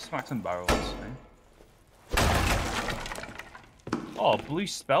 Smack some barrels, eh? Oh, blue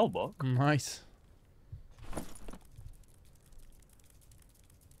spellbook. Nice.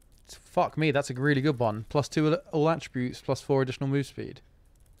 Fuck me, that's a really good one. +2 all attributes, +4 additional move speed.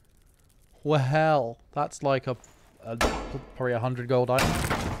 Well, that's like probably 100 gold item.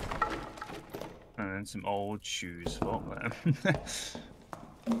 And then some old shoes. Fuck them.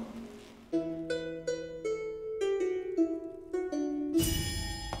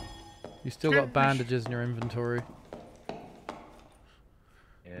 You still got bandages in your inventory. You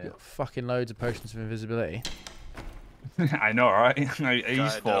Yeah. got fucking loads of potions of invisibility. I know, right? I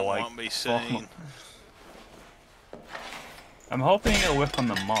used I for don't like. want me 4 seen. months. I'm hoping it'll whip on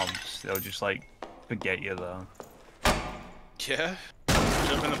the mobs. They'll just like forget you though. Yeah.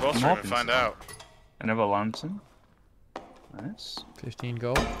 Jump in the boss room Mob and find and out. Another lantern. Nice. 15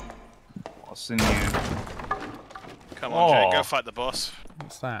 gold. What's the new? Come on, Jake, Oh. go fight the boss.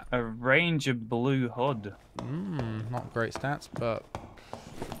 What's that? A Ranger blue hood. Not great stats, but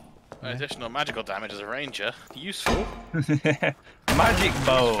yeah. Additional magical damage as a ranger. Useful. Magic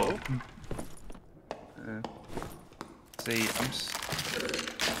bow. See,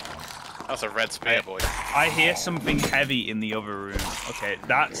 That's a red spear, boy. I hear something heavy in the other room. Okay,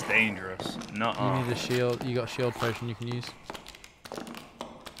 that's dangerous. No. you need a shield. You got a shield potion you can use.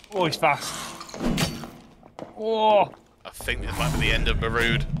 Oh, he's fast. Oh. I think this might be the end of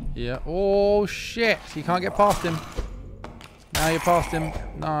Barood. Yeah. Oh shit! You can't get past him. Now you're past him.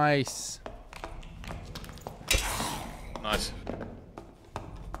 Nice. Nice.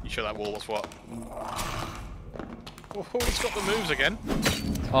 You sure that wall was what? Oh, he's got the moves again.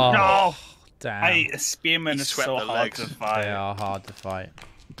 Oh No. damn. Hey, spearmen He are swept so the hard legs. to fight. They are hard to fight.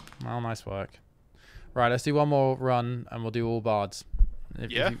 Well, nice work. Right, let's do one more run and we'll do all bards.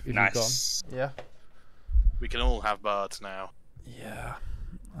 Yeah? If you've Nice. gone. Yeah. We can all have bards now. Yeah.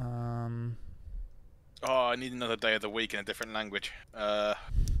 Oh, I need another day of the week in a different language.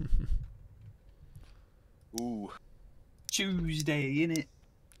 Ooh. Tuesday, innit?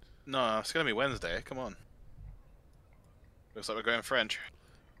 No, it's gonna be Wednesday. Come on. Looks like we're going French.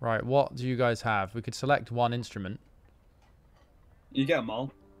 Right, what do you guys have? We could select one instrument. You get them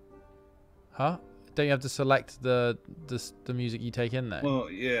all. Huh? Don't you have to select the music you take in there? Well,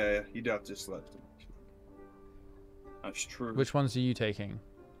 yeah, you'd have to select them. That's true. Which ones are you taking?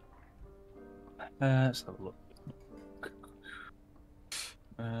 Let's have a look.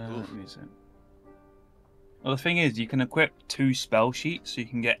 Let me see. Well, the thing is, you can equip 2 spell sheets, so you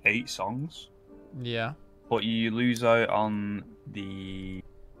can get 8 songs. Yeah. But you lose out on the...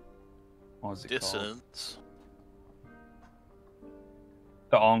 What is it called? Dissonance.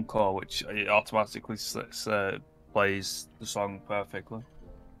 The encore, which automatically plays the song perfectly.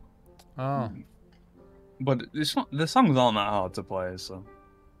 Oh. But it's not, the songs aren't that hard to play, so...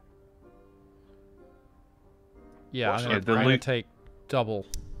 Yeah, What's I'm it? gonna The loot- take double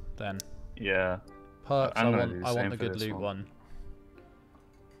then. Yeah. Perks, I'm I gonna want do the I want same the for good this loot one.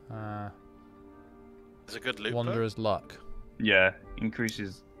 one. There's a good loot. Wanderer's Luck. Yeah,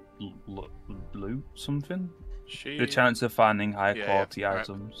 increases loot something. She... The chance of finding high Yeah, quality yeah, right.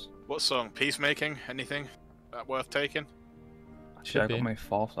 items. What song? Peacemaking? Anything? That worth taking? Actually, I Could got be. my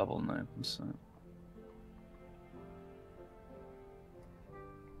 4th level now. So.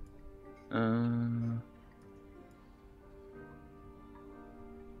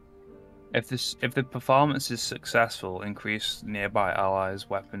 If the performance is successful, increase nearby allies'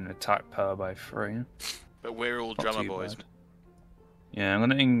 weapon attack power by 3. But we're all Not drummer too boys. bad. Yeah, I'm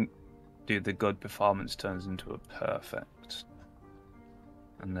gonna do the good performance turns into a perfect,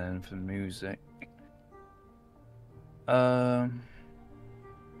 and then for music, I'm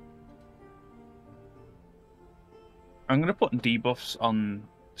gonna put debuffs on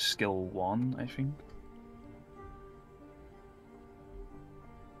skill 1, I think.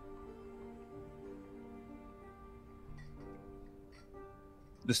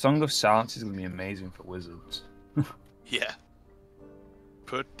 The Song of Silence is gonna be amazing for wizards. Yeah.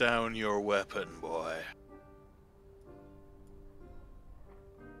 Put down your weapon, boy.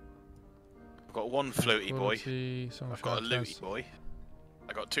 I've got one floaty boy. I've got a looty boy.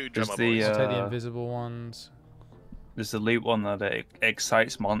 I got 2 drummer boys. Take the invisible ones. There's the loot one that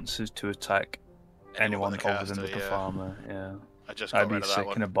excites monsters to attack anyone other than the yeah. performer. Yeah. I just got I'd be rid of that sick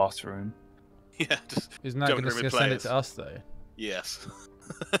one. in a boss room. Yeah, just Isn't that jumping going through to with send it players. to us though? Yes.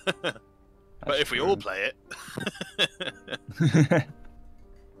 That's But if we all play it.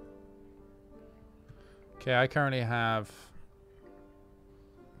 Okay, I currently have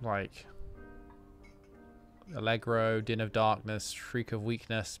like Allegro, Din of Darkness, Shriek of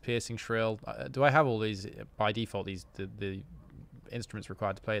Weakness, Piercing Shrill. Do I have all these by default? The instruments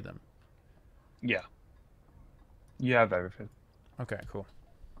required to play them. Yeah. You have everything. Okay, cool.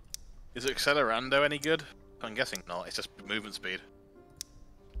 Is Accelerando any good? I'm guessing not. It's just movement speed.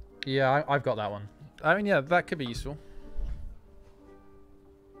 Yeah, I've got that one. I mean, yeah, that could be useful.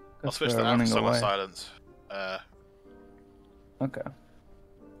 I'll switch that out for Song of Silence. Okay.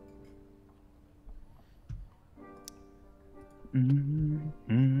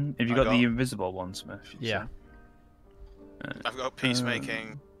 Have you got the invisible one, Smith? Yeah. I've got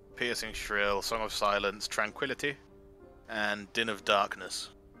Peacemaking, Piercing Shrill, Song of Silence, Tranquility, and Din of Darkness.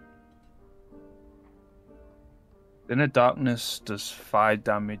 Din of Darkness does 5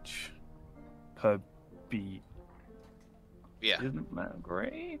 damage per beat. Yeah. Isn't that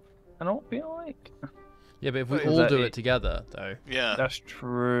great? I don't feel like. Yeah, but if we Is all that do it? it together, though, Yeah. That's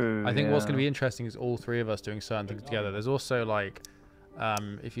true. I think what's going to yeah. be interesting is all 3 of us doing certain things together. There's also like,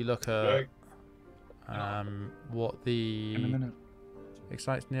 if you look at what the In a minute.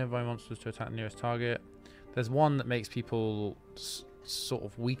 excites nearby monsters to attack the nearest target. There's one that makes people sort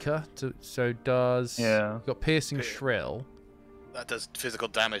of weaker. So does You've got Piercing Shrill. That does physical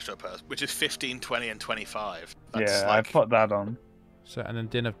damage to a person, which is 15, 20, and 25. That's Yeah, like... I put that on. So and then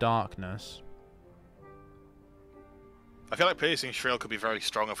Din of Darkness. I feel like Piercing Shrill could be very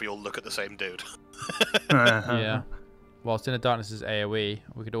strong if we all look at the same dude. Yeah. Whilst Din of Darkness is AoE,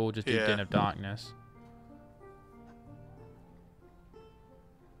 we could all just do Din of Darkness.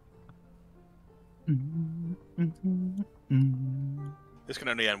 This can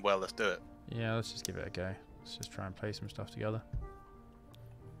only end well, let's do it. Yeah, let's just give it a go. Let's just try and play some stuff together.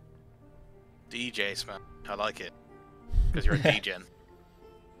 DJ Smash. I like it. Because you're a DGen.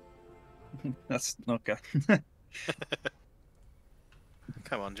 That's okay.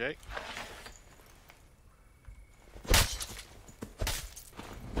 Come on, Jake.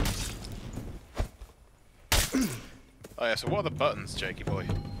 Oh yeah, so what are the buttons, Jakey boy?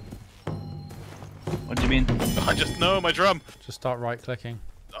 What do you mean? I just know my drum! Just start right-clicking.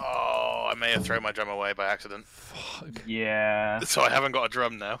 Oh, I may have thrown my drum away by accident. Fuck. Yeah. So I haven't got a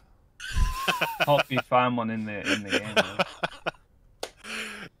drum now. Hope you find one in the game. Though.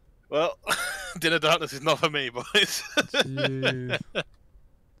 Well, Din of Darkness is not for me, boys. Jeez.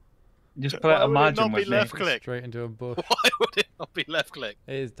 Just Why play a would it margin not be with me. left click? Straight into a bush. Why would it not be left click?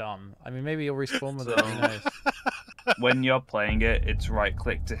 It is dumb. I mean, maybe you'll respawn with it. Who knows? When you're playing it, it's right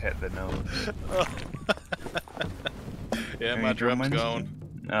click to hit the notes. Yeah, Any my drum drum's lines?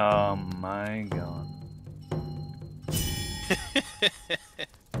 gone. Oh my god.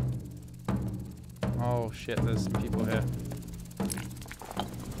 Oh shit, there's some people here.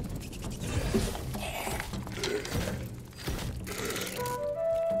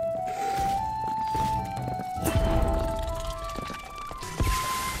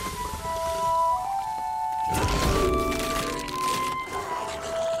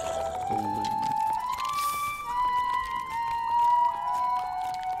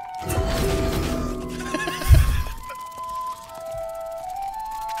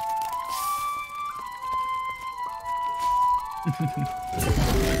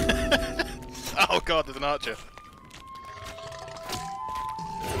 Oh god, there's an archer.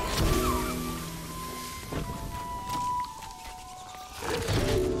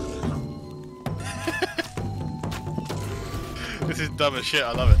 This is dumb as shit,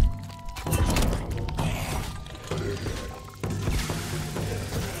 I love it.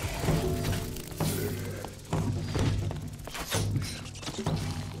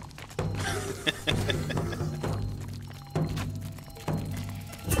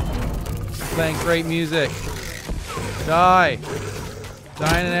 Playing great music. Die.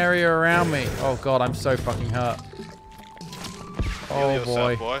 Die in an area around me. Oh god, I'm so fucking hurt. Oh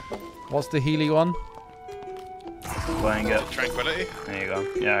yourself, boy. What's the Healy one? Playing it. Tranquility. There you go.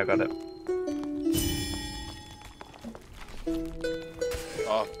 Yeah, I got it.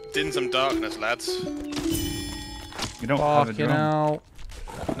 Oh, din some darkness, lads. You don't have a Fucking drum. hell.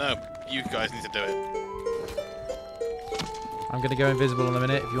 No, you guys need to do it. I'm gonna go invisible in a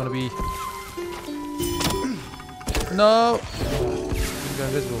minute if you want to be. No! I'm gonna go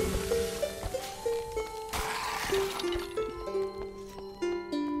invisible.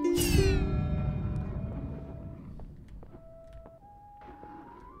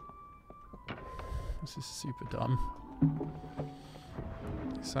 This is super dumb.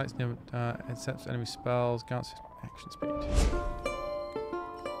 Sights near accepts enemy spells, grants action speed.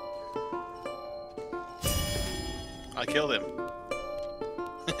 I killed him.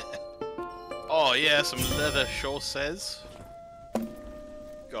 Oh yeah, some leather chaussees.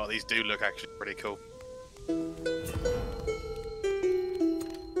 God, these do look actually pretty cool.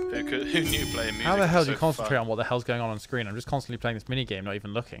 Who knew playing music? How the hell was do you so concentrate fun? on what the hell's going on screen? I'm just constantly playing this mini game, not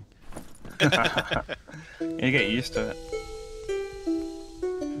even looking. You get used to it.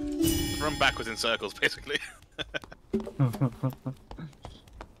 Run backwards in circles, basically.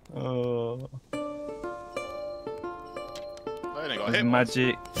 Oh. I only got There's hit.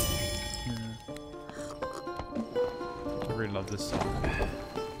 magic. I really love this song.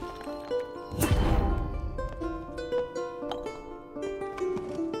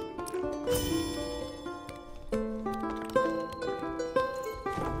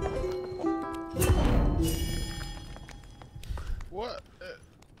 What?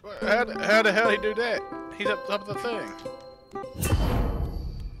 How the hell he do that? He's up the thing.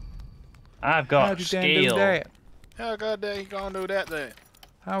 I've How got do you damn do skill. that? How goddamn he gonna do that then?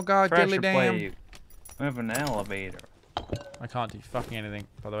 How god Pressure diddly damn. plate with an elevator. I can't do fucking anything,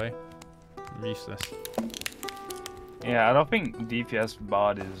 by the way. I'm useless. Yeah, I don't think DPS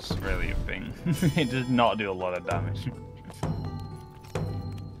bard is really a thing. It does not do a lot of damage.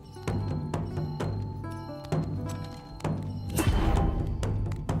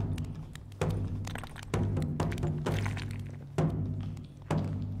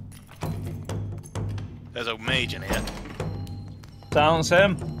 There's a mage in here. Silence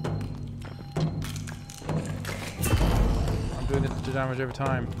him. I'm doing the damage over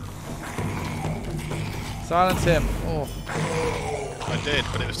time. Silence him. Oh, I did,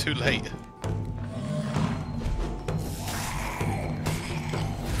 but it was too late.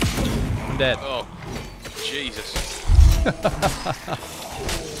 I'm dead. Oh, Jesus.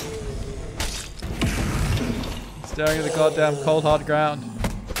 Staring at the goddamn cold hard ground.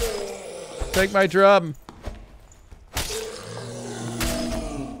 Take my drum.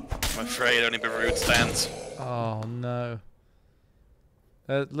 I'm afraid only Barood stands. Oh no.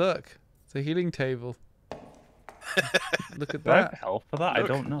 Look, it's a healing table. Look at Do I have that. health for that? I Look,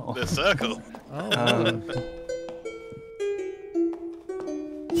 don't know. The circle. Oh,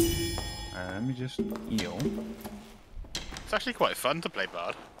 Let me just heal. It's actually quite fun to play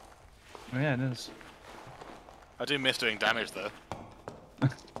Bard. Oh, yeah, it is. I do miss doing damage though.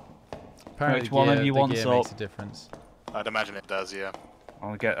 apparently Which one of you the wants gear makes up? a difference. I'd imagine it does, yeah.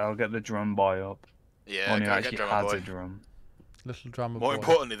 I'll get the drum boy up. Yeah, One who go actually get drummer has boy. a drum. Little drummer More boy.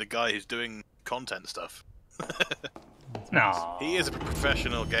 importantly, the guy who's doing content stuff. No. He is a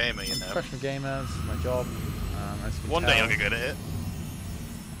professional gamer, you know. Professional gamer, this is my job. As you can One day tell. you'll get good at it.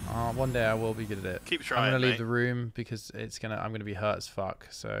 One day I will be good at it. Keep I'm trying, gonna leave mate. the room because I'm gonna be hurt as fuck.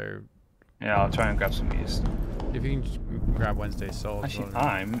 So Yeah, I'll try and grab some yeast. if you can just grab Wednesday's soul. Actually,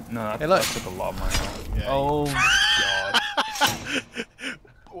 well, no, Hey, look. that took a lot of my health. Yeah, Oh god.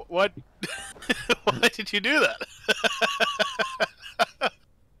 What? Why did you do that?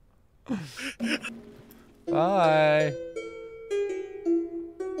 Bye.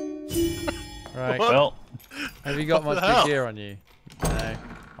 Right. What? Well, Have you got What much the good hell? gear on you? No.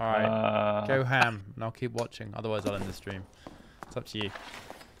 All right. Go uh, ham, and I'll keep watching. Otherwise, I'll end the stream. It's up to you.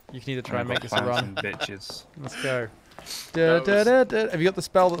 You can either try and I've make got this a plans run. and bitches. Let's go. That was- Have you got the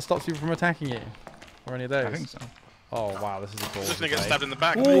spell that stops people from attacking you? Or any of those? I think so. Oh wow, this is a ball. Just to gonna get play. stabbed in the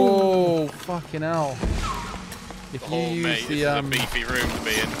back, mate. Whoa, fucking hell. If you Oh, use mate, this the is a beefy room to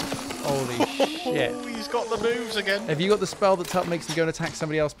be in. holy shit. Oh, he's got the moves again. Have you got the spell that makes them go and attack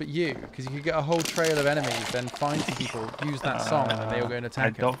somebody else but you? Because you could get a whole trail of enemies, then find some people, use that song, and then they all go and I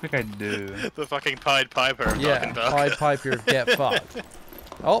attack them. don't think I do. The fucking Pied Piper of Dark Yeah, and Dark. Pied Piper of Get Fucked.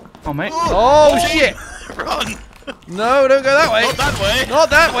 Oh, Oh mate. oh shit! Run! No, don't go that way! Not that way! Not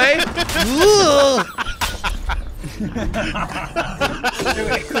that way! Ugh. Do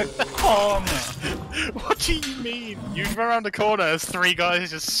it quick. Oh no. What do you mean? You run around the corner as 3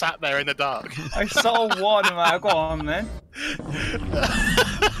 guys just sat there in the dark. I saw one and I go on, man.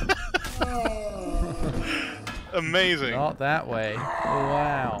 Amazing. Not that way.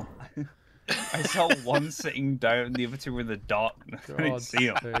 Wow. I saw one sitting down and the other two were in the dark. I didn't God's see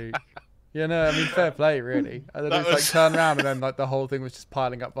 'em. sake. Yeah, no, I mean, fair play, really. And then That it's like was- turn around and then like the whole thing was just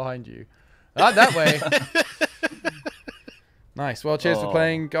piling up behind you. That way. Nice. Well, cheers for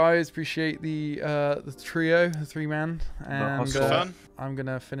playing, guys. Appreciate the trio, the 3-man. And hustle. Fun. I'm going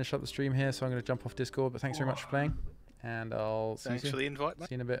to finish up the stream here, so I'm going to jump off Discord. But thanks very much for playing. And I'll see Thanks you for soon. the invite, mate.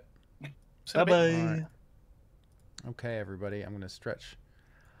 See you in a bit. See you in a bit. Alright. Okay, everybody. I'm going to stretch.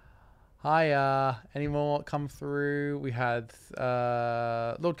 Hi, any more come through? We had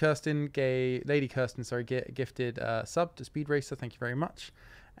Lord Kirsten, Lady Kirsten, sorry, gifted sub to Speed Racer. Thank you very much.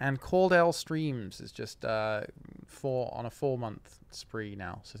 And Caldell Streams is just on a 4-month spree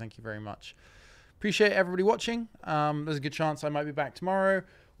now. So thank you very much. Appreciate everybody watching. There's a good chance I might be back tomorrow,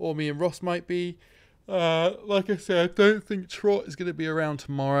 or me and Ross might be. Like I said, I don't think Trot is going to be around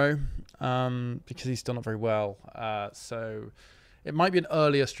tomorrow because he's still not very well. So it might be an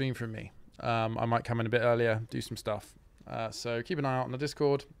earlier stream from me. I might come in a bit earlier, do some stuff. So keep an eye out on the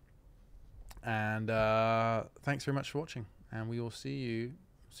Discord. And thanks very much for watching. And we will see you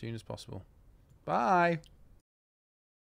as soon as possible. Bye.